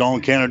Hastings. All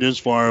candidates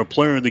for our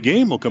player of the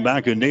game. We'll come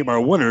back and name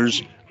our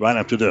winners right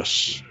after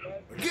this.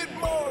 Get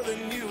more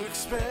than you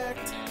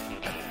expect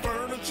at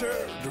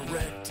Furniture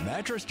Direct.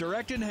 Mattress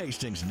Direct in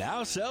Hastings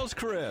now sells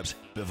cribs.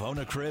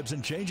 Bivona cribs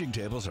and changing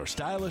tables are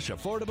stylish,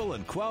 affordable,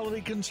 and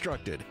quality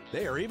constructed.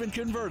 They are even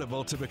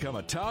convertible to become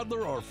a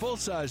toddler or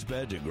full-size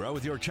bed to grow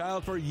with your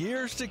child for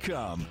years to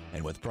come.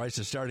 And with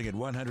prices starting at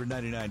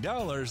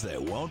 $199, they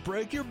won't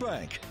break your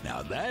bank.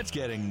 Now that's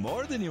getting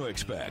more than you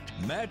expect.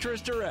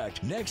 Mattress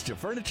Direct, next to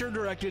Furniture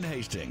Direct in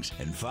Hastings.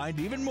 And find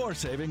even more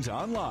savings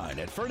online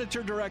at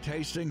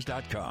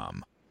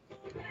FurnitureDirectHastings.com.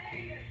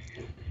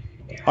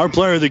 Our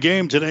player of the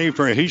game today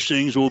for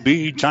Hastings will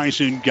be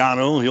Tyson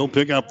Gatto. He'll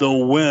pick up the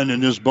win in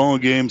this ball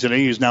game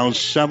today. He's now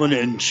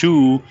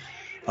 7-2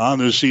 on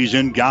the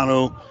season.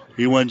 Gatto,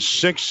 he went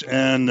 6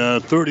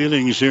 1/3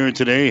 innings here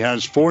today.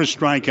 Has 4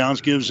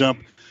 strikeouts, gives up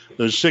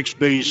the 6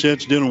 base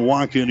hits, didn't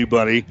walk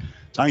anybody.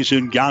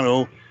 Tyson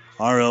Gatto,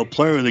 our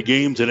player of the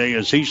game today,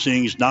 as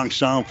Hastings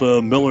knocks off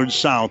Millard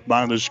South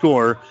by the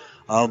score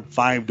of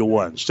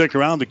 5-1. Stick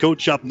around. The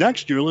coach up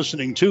next. You're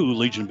listening to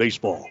Legion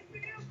Baseball.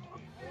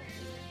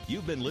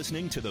 You've been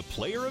listening to the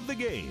player of the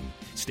game.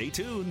 Stay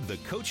tuned. The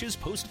Coach's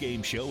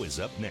Post-Game Show is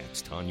up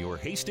next on your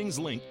Hastings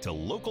link to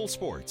local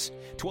sports,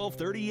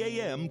 1230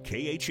 a.m.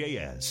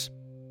 KHAS.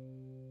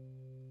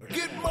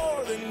 Get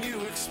more than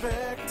you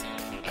expect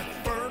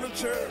at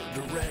Furniture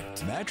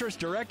Direct. Mattress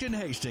Direct in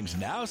Hastings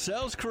now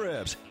sells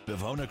cribs.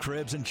 Bivona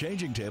cribs and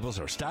changing tables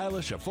are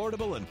stylish,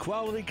 affordable, and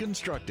quality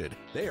constructed.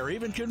 They are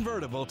even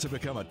convertible to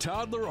become a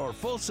toddler or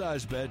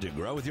full-size bed to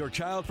grow with your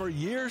child for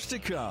years to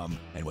come.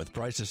 And with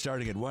prices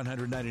starting at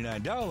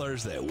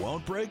 $199, they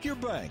won't break your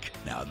bank.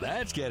 Now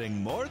that's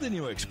getting more than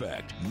you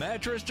expect.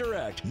 Mattress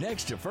Direct,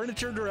 next to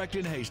Furniture Direct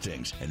in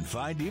Hastings. And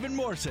find even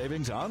more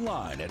savings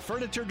online at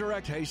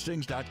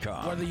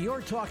FurnitureDirectHastings.com. Whether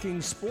you're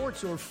talking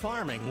sports or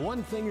farming,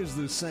 one thing is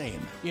the same.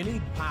 You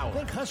need power.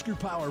 Think Husker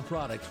Power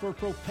products for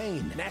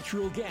propane,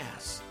 natural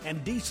gas,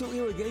 and diesel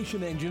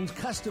irrigation engines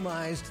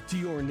customized to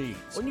your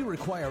needs. When you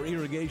require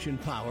irrigation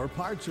power,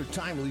 parts, or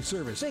timely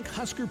service, think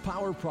Husker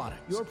Power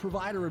products, your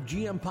provider of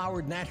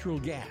GM-powered natural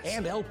gas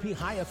and LP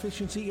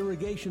high-efficiency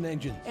irrigation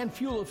engine and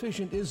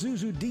fuel-efficient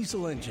Isuzu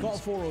diesel engines. Call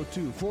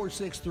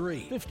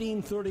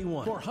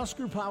 402-463-1531 for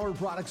Husker Power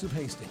Products of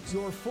Hastings,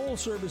 your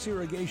full-service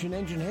irrigation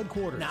engine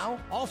headquarters, now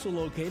also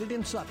located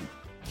in Sutton.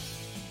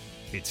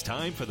 It's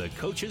time for the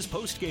Coach's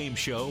Post-Game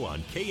Show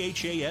on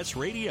KHAS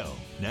Radio.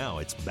 Now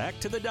it's back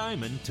to the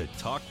diamond to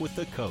talk with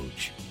the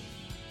coach.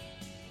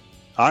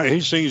 All right,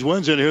 Hastings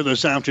wins it here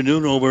this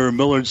afternoon over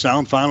Millard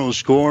South. Final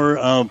score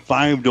of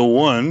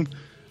 5-1.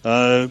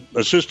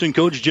 Assistant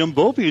Coach Jim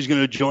Bopey is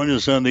going to join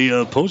us on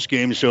the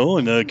post-game show.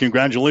 And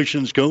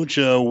congratulations, Coach.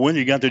 When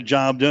you got the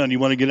job done, you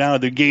want to get out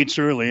of the gates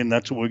early, and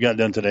that's what we got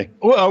done today.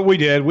 Well, we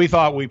did. We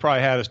thought we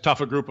probably had as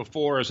tough a group of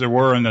 4 as there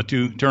were in the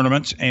 2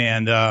 tournaments.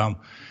 And,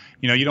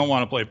 you don't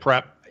want to play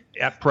prep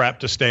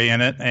to stay in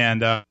it.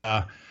 And,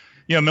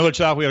 Millard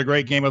South, we had a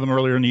great game with them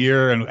earlier in the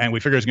year, and we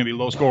figured it was going to be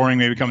low scoring,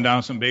 maybe come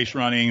down to some base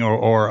running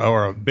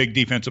or a big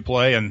defensive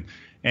play. And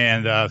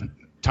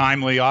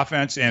timely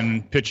offense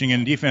and pitching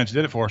and defense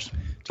did it for us.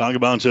 Talk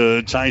about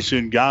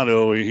Tyson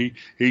Gatto.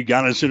 He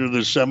got us into the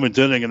 7th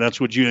inning, and that's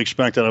what you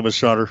expect out of a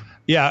starter.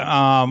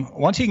 Yeah,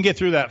 once he can get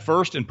through that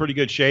first in pretty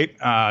good shape,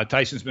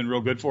 Tyson's been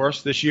real good for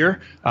us this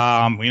year.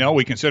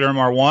 We consider him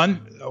our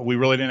one. We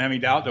really didn't have any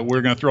doubt that we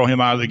were going to throw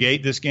him out of the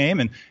gate this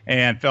game,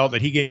 and felt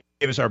that he gave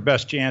us our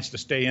best chance to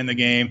stay in the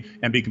game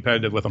and be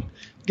competitive with them.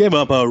 Gave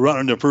up a run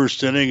in the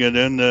first inning and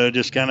then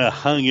just kind of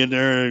hung in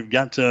there.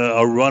 Got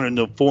a run in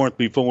the fourth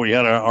before we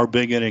had our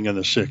big inning in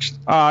the sixth.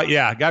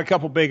 Yeah, got a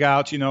couple big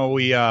outs.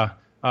 We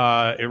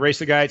erased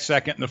the guy at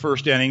second in the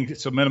first inning,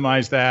 so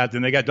minimize that.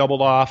 Then they got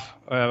doubled off.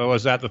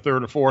 Was that the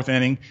third or fourth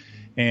inning?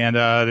 And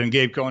then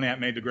Gabe Conant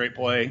made the great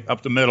play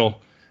up the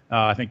middle.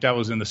 I think that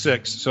was in the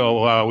sixth.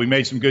 So we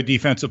made some good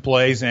defensive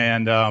plays,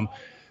 and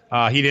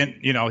he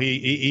didn't,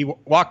 he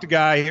walked a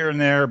guy here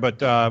and there, but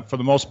for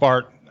the most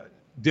part,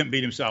 didn't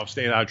beat himself,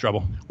 stayed out of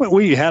trouble. Well,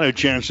 we had a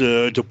chance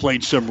to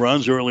plate some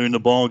runs earlier in the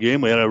ball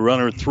game. We had a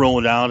runner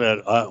thrown out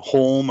at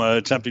home,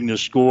 attempting to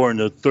score in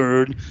the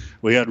third.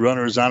 We had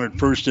runners on at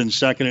first and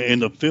second in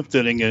the fifth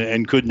inning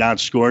and could not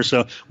score.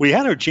 So we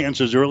had our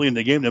chances early in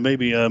the game to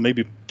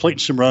maybe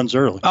plate some runs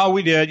early. Oh,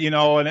 we did,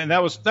 and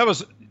that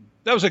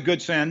was a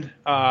good send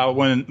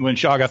when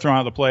Shaw got thrown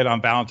out of the plate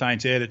on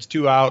Valentine's hit. It's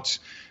 2 outs.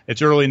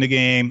 It's early in the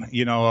game.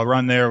 A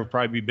run there would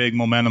probably be big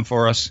momentum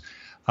for us.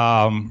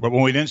 But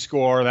when we didn't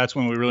score, that's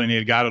when we really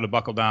needed Gatto to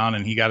buckle down,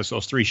 and he got us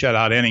those 3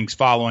 shutout innings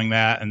following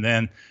that. And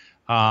then,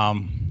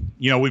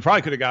 we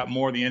probably could have got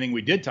more of the inning.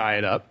 We did tie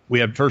it up. We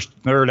had first,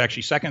 third,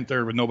 actually second,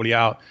 third with nobody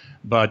out.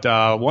 But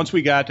once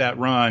we got that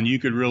run, you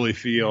could really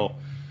feel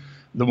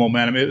the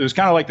momentum. It was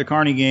kind of like the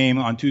Kearney game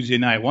on Tuesday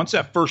night. Once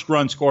that first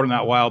run scored on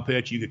that wild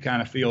pitch, you could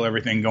kind of feel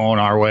everything going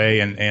our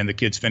way, and the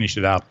kids finished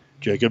it out.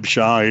 Jacob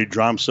Shaw, he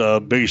drops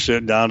a base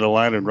hit down the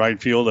line in right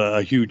field,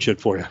 a huge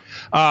hit for you.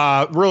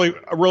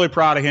 Really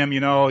proud of him.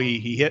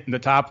 He hit in the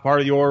top part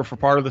of the order for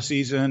part of the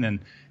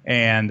season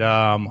and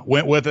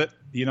went with it.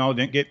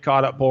 Didn't get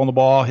caught up pulling the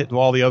ball, hit the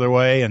ball the other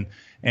way,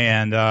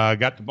 and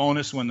got the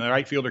bonus when the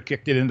right fielder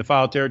kicked it into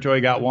foul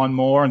territory, got one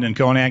more, and then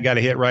Conant got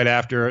a hit right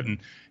after it.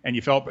 And we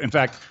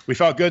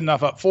felt good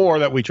enough up 4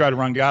 that we tried to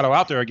run Gatto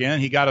out there again.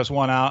 He got us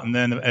 1 out, and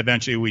then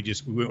eventually we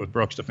went with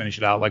Brooks to finish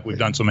it out like we've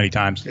done so many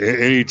times.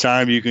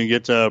 Anytime you can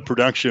get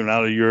production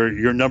out of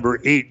your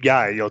number 8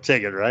 guy, you'll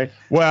take it, right?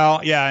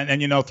 Well, yeah,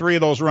 and 3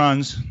 of those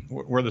runs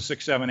were the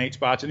 6, 7, 8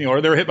 spots in the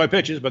order. They were hit by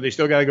pitches, but they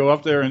still got to go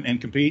up there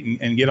and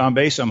compete and get on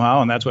base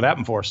somehow, and that's what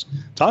happened for us.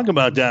 Talk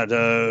about that.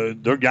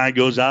 Their guy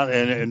goes out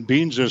and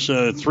beans us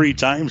 3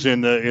 times in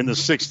the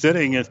 6th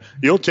inning, and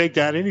you'll take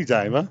that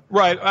anytime, huh?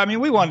 Right. I mean,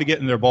 we wanted to get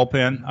in their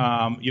bullpen.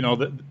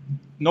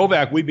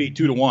 Novak, we beat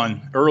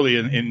 2-1 early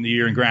in the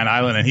year in Grand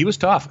Island, and he was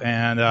tough.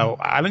 And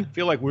I didn't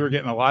feel like we were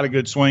getting a lot of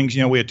good swings.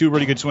 We had 2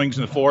 really good swings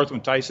in the 4th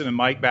when Tyson and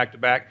Mike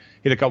back-to-back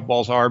hit a couple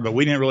balls hard, but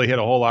we didn't really hit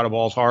a whole lot of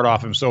balls hard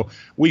off him. So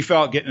we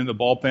felt getting in the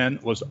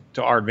bullpen was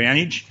to our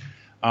advantage.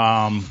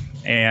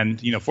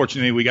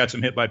 Fortunately, we got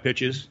some hit by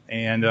pitches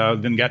and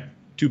then got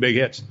 2 big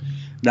hits.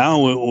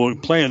 Now we're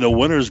playing the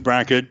winner's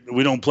bracket.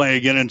 We don't play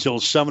again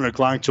until 7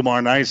 o'clock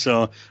tomorrow night,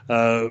 so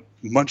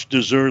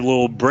much-deserved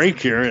little break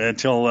here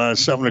until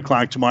 7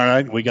 o'clock tomorrow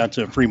night. We got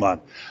to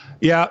Fremont.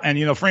 Yeah,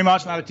 and,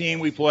 Fremont's not a team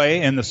we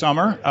play in the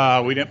summer.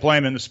 We didn't play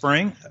them in the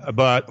spring,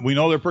 but we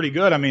know they're pretty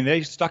good. I mean,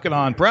 they stuck it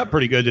on Prep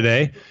pretty good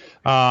today,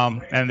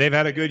 and they've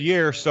had a good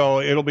year,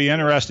 so it'll be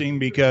interesting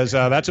because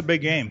that's a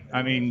big game.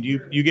 I mean,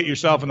 you get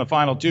yourself in the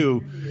final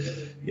 2,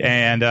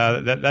 and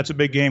that's a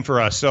big game for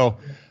us. So,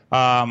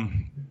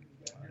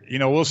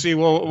 we'll see.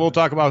 We'll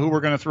talk about who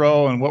we're going to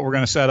throw and what we're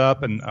going to set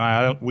up, and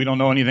we don't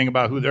know anything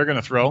about who they're going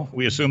to throw.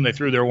 We assume they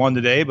threw their 1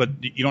 today, but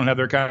you don't have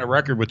their kind of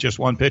record with just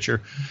 1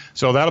 pitcher.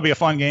 So that'll be a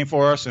fun game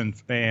for us, and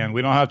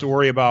we don't have to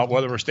worry about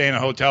whether we're staying in a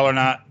hotel or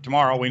not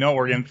tomorrow. We know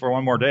we're in for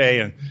 1 more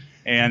day,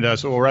 and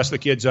so we'll rest the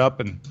kids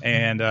up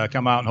and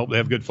come out and hope they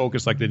have good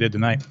focus like they did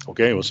tonight.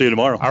 Okay, we'll see you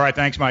tomorrow. All right,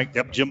 thanks, Mike.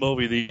 Yep, Jim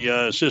Bovey, the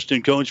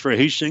assistant coach for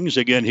Hastings.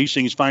 Again,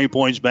 Hastings 5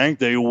 Points Bank.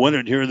 They win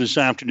it here this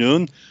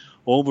afternoon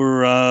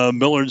over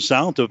Millard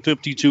South, the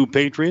 52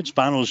 Patriots.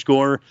 Final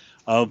score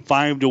of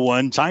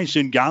 5-1.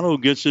 Tyson Gatto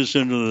gets us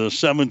into the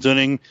 7th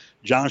inning.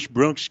 Josh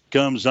Brooks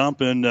comes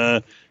up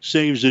and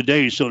saves the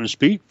day, so to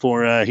speak,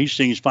 for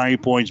Hastings 5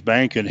 Points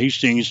Bank, and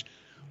Hastings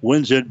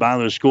wins it by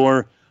the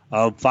score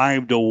of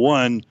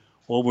 5-1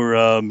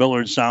 over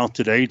Millard South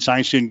today.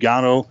 Tyson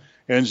Gatto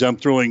ends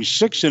up throwing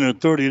 6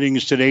 1/3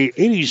 innings today,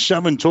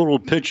 87 total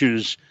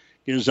pitches,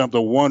 gives up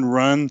the 1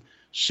 run,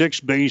 6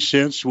 base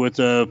hits with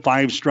 5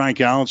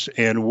 strikeouts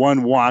and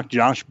 1 walk.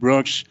 Josh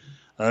Brooks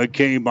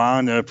came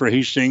on for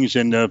Hastings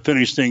and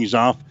finished things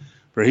off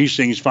for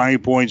Hastings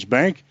 5 Points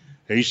Bank.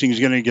 Hastings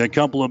going to get a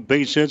couple of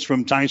base hits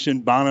from Tyson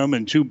Bonham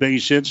and 2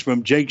 base hits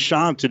from Jake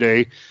Shaw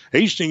today.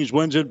 Hastings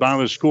wins it by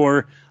the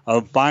score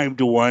of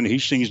 5-1.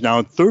 Hastings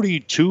now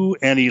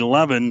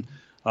 32-11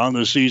 on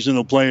the season.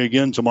 They'll play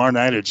again tomorrow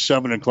night at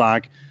 7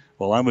 o'clock.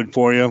 Well, I'm it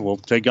for you. We'll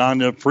take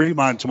on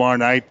Fremont tomorrow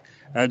night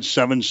at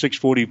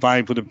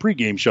 6:45 for the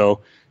pregame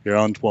show here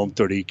on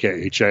 1230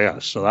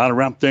 KHAS. So that'll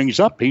wrap things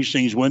up.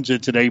 Hastings wins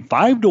it today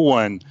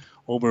 5-1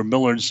 over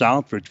Millard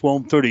South for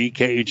 1230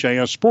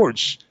 KHAS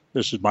Sports.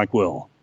 This is Mike Will.